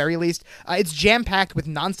impressive at the very least. It's jam-packed with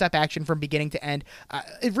nonstop action from beginning to end.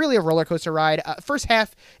 It's really a roller coaster ride. First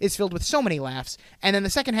half is filled with so many laughs, and then the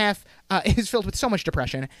second half is filled with so much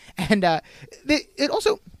depression. And it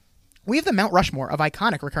also... We have the Mount Rushmore of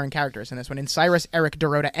iconic recurring characters in this one, in Cyrus, Eric,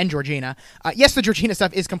 Dorota, and Georgina. Yes, the Georgina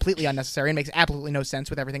stuff is completely unnecessary and makes absolutely no sense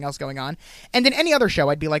with everything else going on. And in any other show,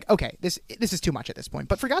 I'd be like, okay, this is too much at this point.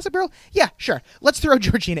 But for Gossip Girl, yeah, sure. Let's throw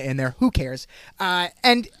Georgina in there. Who cares?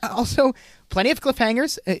 And also, plenty of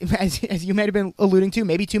cliffhangers, as you might have been alluding to,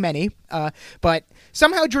 maybe too many. But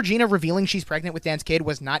somehow Georgina revealing she's pregnant with Dan's kid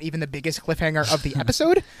was not even the biggest cliffhanger of the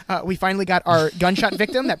episode. We finally got our gunshot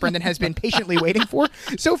victim that Brendan has been patiently waiting for.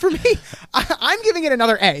 So for me, I'm giving it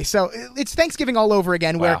another A. So it's Thanksgiving all over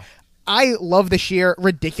again, where I love the sheer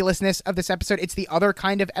ridiculousness of this episode. It's the other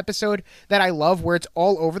kind of episode that I love, where it's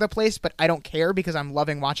all over the place, but I don't care because I'm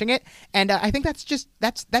loving watching it. And I think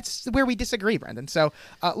that's where we disagree, Brendan. So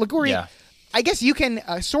Liguori. Yeah. I guess you can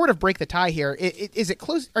sort of break the tie here. Is it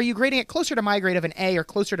close? Are you grading it closer to my grade of an A or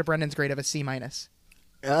closer to Brendan's grade of a C-?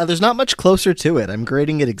 There's not much closer to it. I'm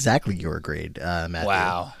grading it exactly your grade, Matthew.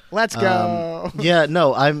 Wow. Let's go. Yeah,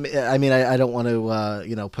 no, I don't want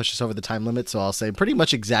to, push us over the time limit, so I'll say pretty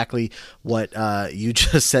much exactly what you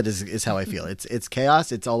just said is how I feel. It's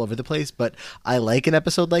chaos. It's all over the place, but I like an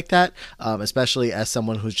episode like that, especially as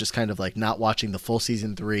someone who's just kind of like not watching the full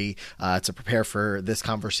season 3 to prepare for this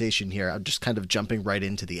conversation here. I'm just kind of jumping right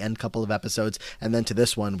into the end couple of episodes, and then to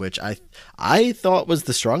this one, which I thought was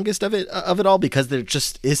the strongest of it all, because there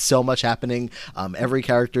just is so much happening. Every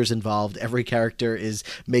character is involved. Every character is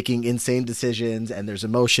making making insane decisions, and there's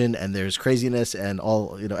emotion and there's craziness and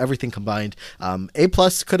all, everything combined. A+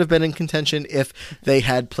 could have been in contention if they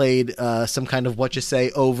had played some kind of what you say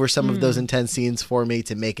over some of those intense scenes for me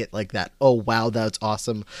to make it like that. Oh wow, that's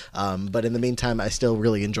awesome. But in the meantime, I still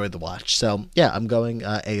really enjoyed the watch. So yeah, I'm going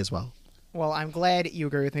A as well. Well, I'm glad you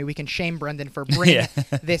agree with me. We can shame Brendan for bringing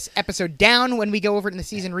this episode down when we go over it in the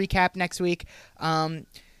season recap next week.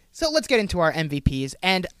 So let's get into our MVPs.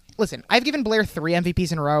 And listen, I've given Blair 3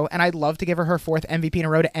 MVPs in a row, and I'd love to give her 4th MVP in a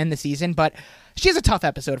row to end the season, but she has a tough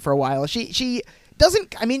episode for a while. She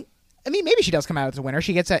doesn't, I mean, maybe she does come out as a winner.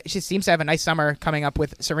 She seems to have a nice summer coming up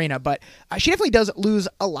with Serena, but she definitely does lose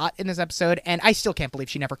a lot in this episode, and I still can't believe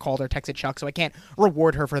she never called or texted Chuck, so I can't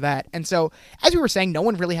reward her for that. And so, as we were saying, no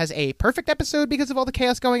one really has a perfect episode because of all the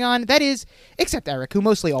chaos going on. That is, except Eric, who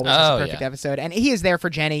mostly always has a perfect episode, and he is there for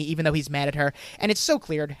Jenny, even though he's mad at her, and it's so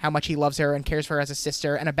clear how much he loves her and cares for her as a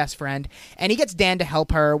sister and a best friend, and he gets Dan to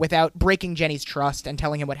help her without breaking Jenny's trust and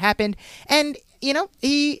telling him what happened, and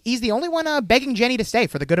he's the only one begging Jenny to stay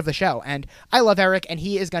for the good of the show. And I love Eric, and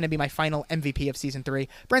he is going to be my final MVP of Season 3.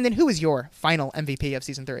 Brendan, who is your final MVP of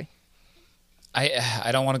Season 3? I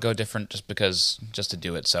don't want to go different just to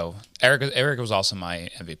do it. So Eric was also my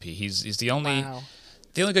MVP. He's the only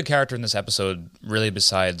good character in this episode, really,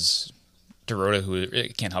 besides Dorota, who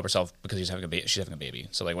can't help herself because she's having a baby.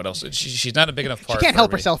 So like, what else? She's not a big enough part. She can't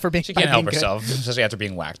help herself for being. She can't help herself, especially after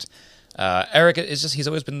being whacked. Eric is he's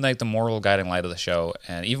always been like the moral guiding light of the show,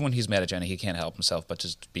 and even when he's mad at Jenny, he can't help himself but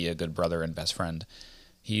just be a good brother and best friend.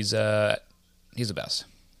 He's the best.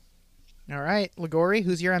 All right, Liguori,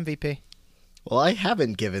 who's your MVP? Well, I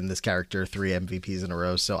haven't given this character 3 MVPs in a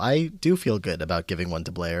row, so I do feel good about giving one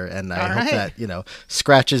to Blair, and I hope that,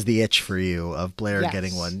 scratches the itch for you of Blair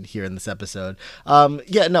getting one here in this episode.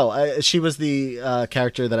 She was the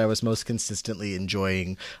character that I was most consistently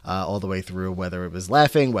enjoying all the way through, whether it was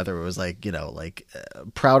laughing, whether it was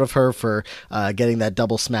proud of her for getting that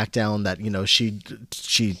double smackdown that,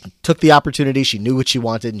 she took the opportunity, she knew what she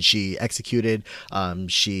wanted, and she executed.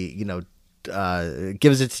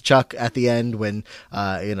 Gives it to Chuck at the end when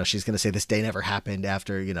she's going to say this day never happened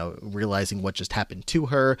after realizing what just happened to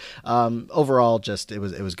her. Overall, just it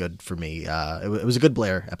was good for me. It was a good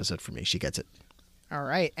Blair episode for me. She gets it. All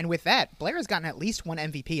right, and with that, Blair has gotten at least 1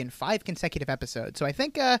 MVP in 5 consecutive episodes. So I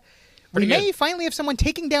think we may finally have someone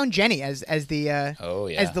taking down Jenny as the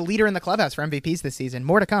leader in the clubhouse for MVPs this season.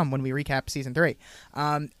 More to come when we recap season 3.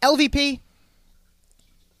 LVP.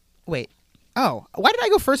 Wait. Oh, why did I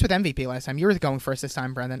go first with MVP last time? You were going first this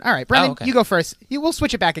time, Brendan. All right, Brendan, you go first. We'll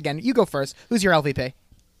switch it back again. You go first. Who's your LVP?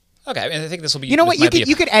 Okay, I think this will be... You know what? You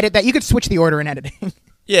could edit that. You could switch the order in editing.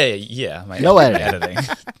 Yeah. No editing.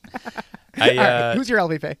 Right, who's your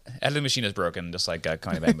LVP? Editing machine is broken, just like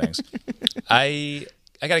Connie Bang Bangs. I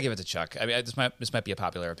got to give it to Chuck. I mean, this might be a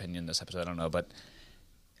popular opinion this episode, I don't know, but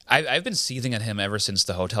I've been seething at him ever since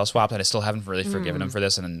the hotel swap, and I still haven't really forgiven him for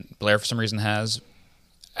this, and Blair, for some reason, has...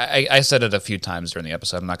 I said it a few times during the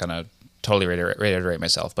episode. I'm not going to totally reiterate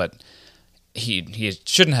myself, but he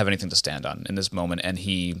shouldn't have anything to stand on in this moment, and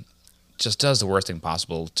he just does the worst thing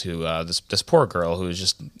possible to this poor girl who's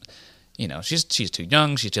just, she's too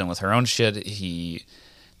young. She's dealing with her own shit. I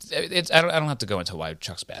don't have to go into why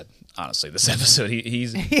Chuck's bad. Honestly, this episode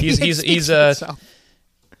he's at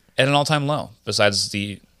an all-time low. Besides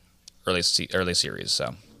the early series,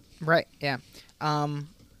 so right, yeah.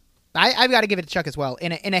 I've got to give it to Chuck as well.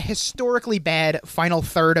 In a historically bad final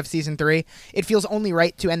third of season 3, it feels only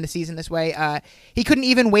right to end the season this way. He couldn't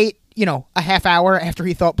even wait, a half hour after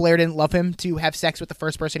he thought Blair didn't love him to have sex with the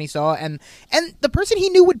first person he saw, and the person he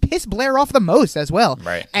knew would piss Blair off the most as well.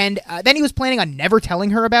 Right. And then he was planning on never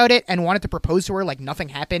telling her about it and wanted to propose to her like nothing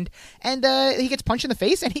happened. And he gets punched in the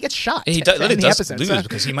face and he gets shot. He does lose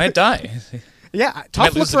because he might die. Yeah,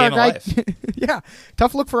 tough look for our guy. Yeah,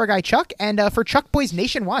 tough look for our guy Chuck, and for Chuck boys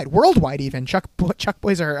nationwide, worldwide even. Chuck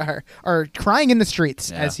boys are crying in the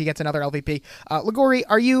streets as he gets another LVP. Liguori,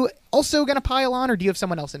 are you also going to pile on, or do you have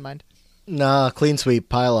someone else in mind? Nah, clean sweep,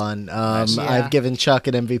 pile on. I've given Chuck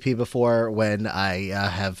an MVP before when I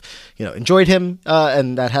have, enjoyed him,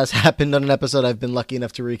 and that has happened on an episode I've been lucky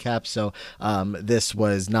enough to recap. So this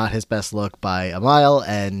was not his best look by a mile,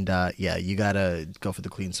 and you gotta go for the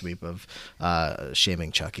clean sweep of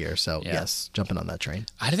shaming Chuck here. So yes, jumping on that train.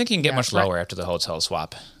 I don't think he can get much lower after the hotel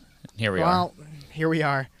swap. Here we are. Well, here we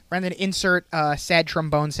are. Brendan, insert sad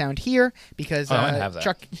trombone sound here because I have that.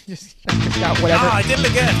 Chuck just got whatever. I did it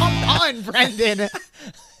again. Come on, Brendan.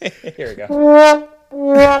 Here we go.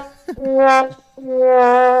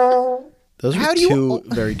 Those are two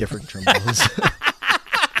very different trombones.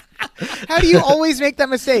 How do you always make that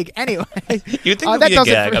mistake? Anyway, you'd think it would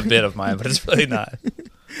be a bit of mine, but it's really not.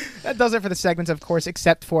 That does it for the segments, of course,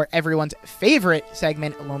 except for everyone's favorite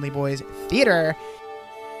segment, Lonely Boys Theater.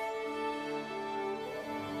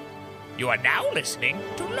 You are now listening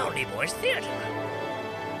to Lonely Boys Theater.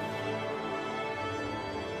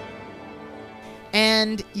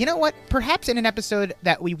 And you know what? Perhaps in an episode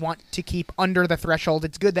that we want to keep under the threshold,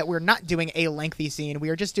 it's good that we're not doing a lengthy scene. We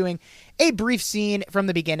are just doing a brief scene from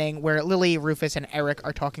the beginning where Lily, Rufus, and Eric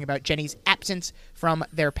are talking about Jenny's absence from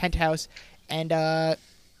their penthouse. And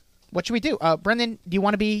what should we do? Brendan, do you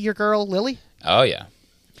want to be your girl, Lily? Oh, yeah.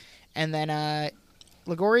 And then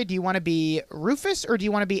Liguori, do you want to be Rufus or do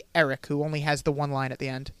you want to be Eric, who only has the one line at the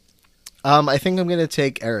end? I think I'm going to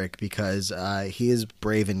take Eric because he is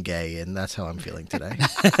brave and gay, and that's how I'm feeling today.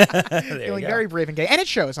 Feeling very brave and gay. And it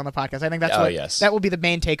shows on the podcast. I think that's that will be the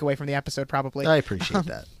main takeaway from the episode, probably. I appreciate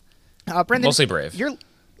that. Brendan, mostly brave.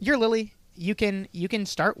 You're Lily. You can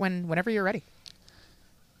start whenever you're ready.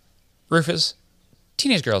 Rufus,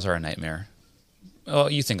 teenage girls are a nightmare.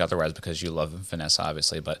 Well, you think otherwise because you love Vanessa,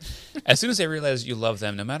 obviously, but as soon as they realize you love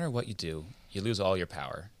them, no matter what you do, you lose all your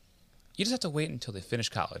power. You just have to wait until they finish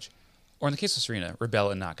college. Or in the case of Serena,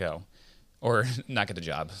 rebel and not go. Or not get a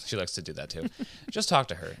job. She likes to do that too. Just talk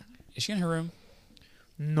to her. Is she in her room?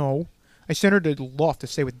 No. I sent her to the loft to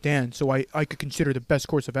stay with Dan, so I could consider the best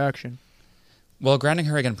course of action. Well, grounding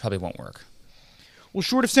her again probably won't work. Well,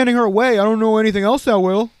 short of sending her away, I don't know anything else that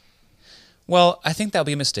will. Well, I think that'll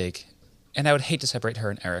be a mistake. And I would hate to separate her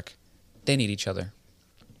and Eric. They need each other.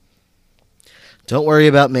 Don't worry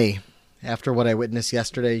about me. After what I witnessed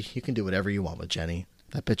yesterday, you can do whatever you want with Jenny.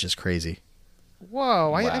 That bitch is crazy.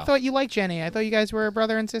 Whoa, Wow. I thought you liked Jenny. I thought you guys were a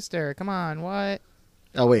brother and sister. Come on, what?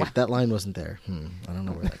 Oh, wait, that line wasn't there. I don't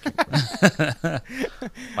know where that came from.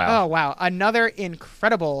 Wow. Oh, wow. Another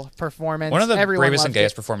incredible performance. One of the Everyone bravest and loved it.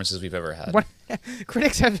 gayest performances we've ever had.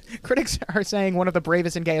 Critics are saying one of the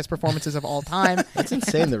bravest and gayest performances of all time. That's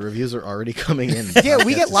insane. The reviews are already coming in. Yeah,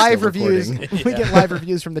 we get live reviews. Recording. We get live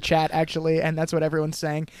reviews from the chat, actually, and that's what everyone's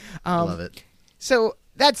saying. Love it. So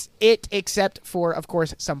that's it, except for, of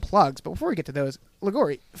course, some plugs. But before we get to those,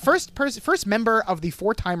 Liguori, first member of the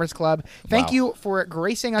Four Timers Club. Thank Wow. you for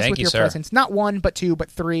gracing us with your sir. presence. Not one, but two,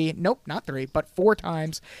 but three. Nope, not three, but 4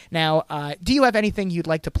 times. Now, do you have anything you'd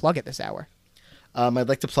like to plug at this hour? I'd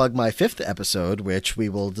like to plug my 5th episode, which we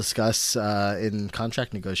will discuss in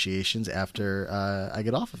contract negotiations after I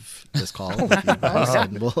get off of this call with you guys,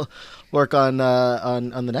 and we'll work on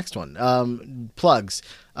the next one. Plugs.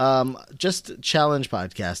 Just challenge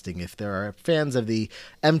podcasting. If there are fans of the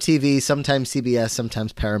MTV, sometimes CBS,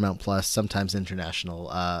 sometimes Paramount Plus, sometimes international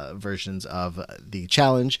versions of the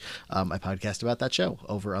challenge, I podcast about that show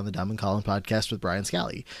over on the Dom and Colin podcast with Brian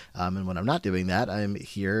Scally. And when I'm not doing that, I'm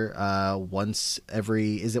here once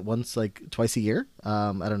twice a year?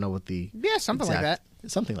 I don't know what the something like that.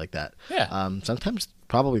 Something like that. Yeah. Sometimes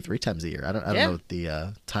probably 3 times a year. I don't Yeah. know what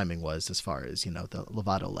the timing was as far as, the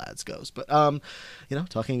Lovato lads goes. But,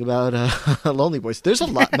 talking about Lonely Boys, there's a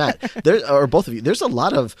lot, Matt, or both of you, there's a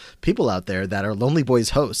lot of people out there that are Lonely Boys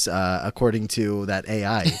hosts, according to that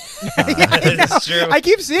AI. It's true. I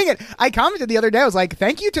keep seeing it. I commented the other day. I was like,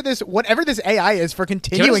 thank you to this, whatever this AI is, for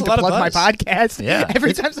continuing a to lot of plug my buzz. podcast. Yeah.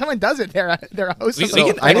 Every time someone does it, they're a host. We of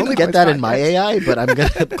can- the I Lonely didn't get Boys that in my podcast. AI, but I'm going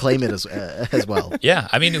to claim it as well. Yeah,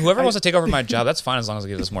 I mean, whoever wants to take over my job, that's fine as long as it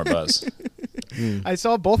gives us more buzz. I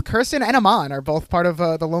saw both Kirsten and Amon are both part of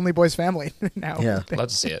the Lonely Boys family now. Yeah. Love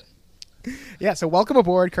to see it. Yeah, so welcome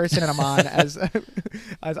aboard, Kirsten and Amon, as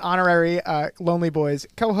honorary Lonely Boys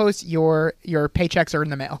co-hosts. Your paychecks are in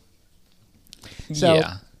the mail. So,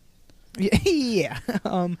 Yeah. yeah.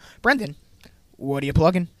 Brendan, what are you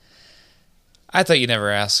plugging? I thought you'd never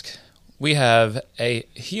ask. We have a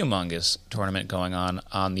humongous tournament going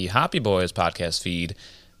on the Hoppy Boys podcast feed.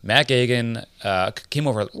 Matt Gagan came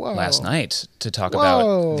over last night to talk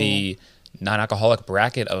about the non-alcoholic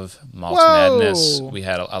bracket of Malt Madness. We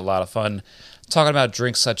had a lot of fun talking about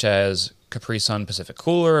drinks such as Capri Sun Pacific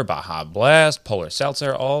Cooler, Baja Blast, Polar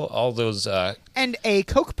Seltzer, all those And a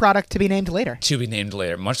Coke product to be named later. to be named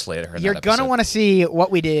later, much later. in You're that gonna episode. want to see what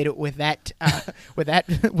we did with that with that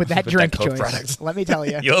drink Coke choice. product. Let me tell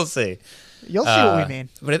you. You'll see. You'll see what we mean.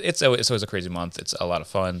 But it's always a crazy month. It's a lot of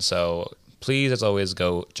fun. So please, as always,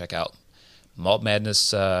 go check out Malt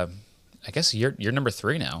Madness. I guess you're number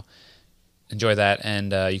 3 now. Enjoy that,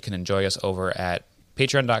 and you can enjoy us over at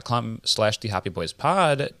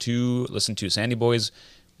patreon.com/thehoppyboyspod to listen to Sandy Boys.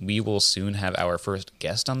 We will soon have our first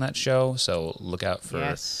guest on that show, so look out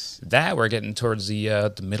for that. We're getting towards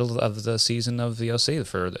the middle of the season of the OC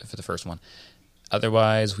for the first one.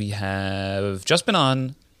 Otherwise, we have just been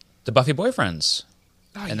on the Buffy Boyfriends.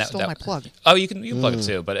 Oh, you stole my plug. Oh, you plug it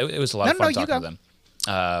too, but it was a lot of fun talking to them.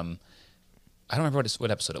 I don't remember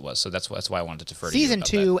what episode it was, so that's why I wanted to defer to Season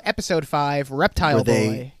you about 2, Episode 5, Reptile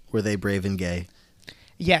Boy. Were they brave and gay?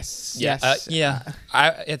 Yes. Yeah, yes.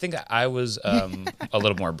 I think I was a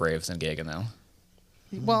little more brave than Gagan, though.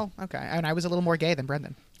 Well, okay. And I was a little more gay than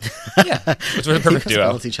Brendan. Yeah, which was the perfect duo.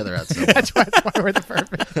 Balance each other out. So that's why we're the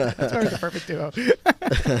perfect. That's why we're the perfect duo.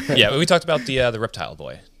 Yeah, we talked about the Reptile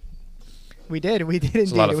Boy. We did indeed.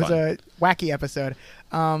 It was a wacky episode.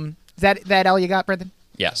 Is that all you got, Brendan?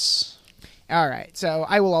 Yes. All right. So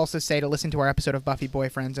I will also say to listen to our episode of Buffy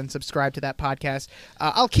Boyfriends and subscribe to that podcast.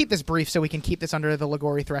 I'll keep this brief so we can keep this under the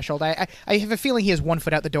Liguori threshold. I have a feeling he has 1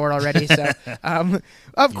 foot out the door already. So,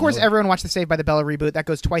 of course, everyone watch the Saved by the Bell reboot. That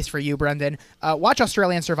goes twice for you, Brendan. Watch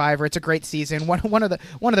Australian Survivor. It's a great season. One of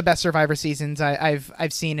the best Survivor seasons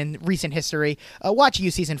I've seen in recent history. Watch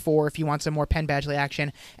You season 4 if you want some more Penn Badgley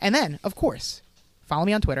action. And then, of course, follow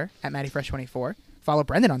me on Twitter at MattyFresh24. Follow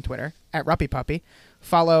Brendan on Twitter at RuppyPuppy.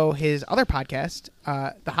 Follow his other podcast,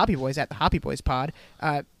 The Hoppy Boys, at The Hoppy Boys Pod.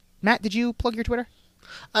 Matt, did you plug your Twitter?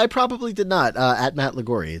 I probably did not. At Matt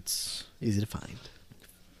Liguori. It's easy to find.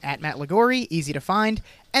 At Matt Liguori, easy to find.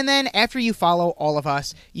 And then after you follow all of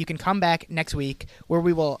us, you can come back next week where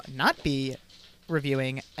we will not be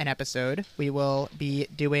reviewing an episode. We will be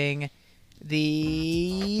doing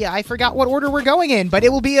I forgot what order we're going in, but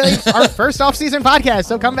it will be our first off-season podcast,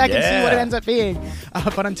 so come back and see what it ends up being.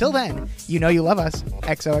 But until then, you know you love us.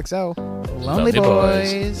 XOXO. Lonely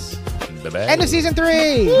Boys. Bye-bye. End of season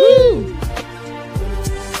 3! Woo!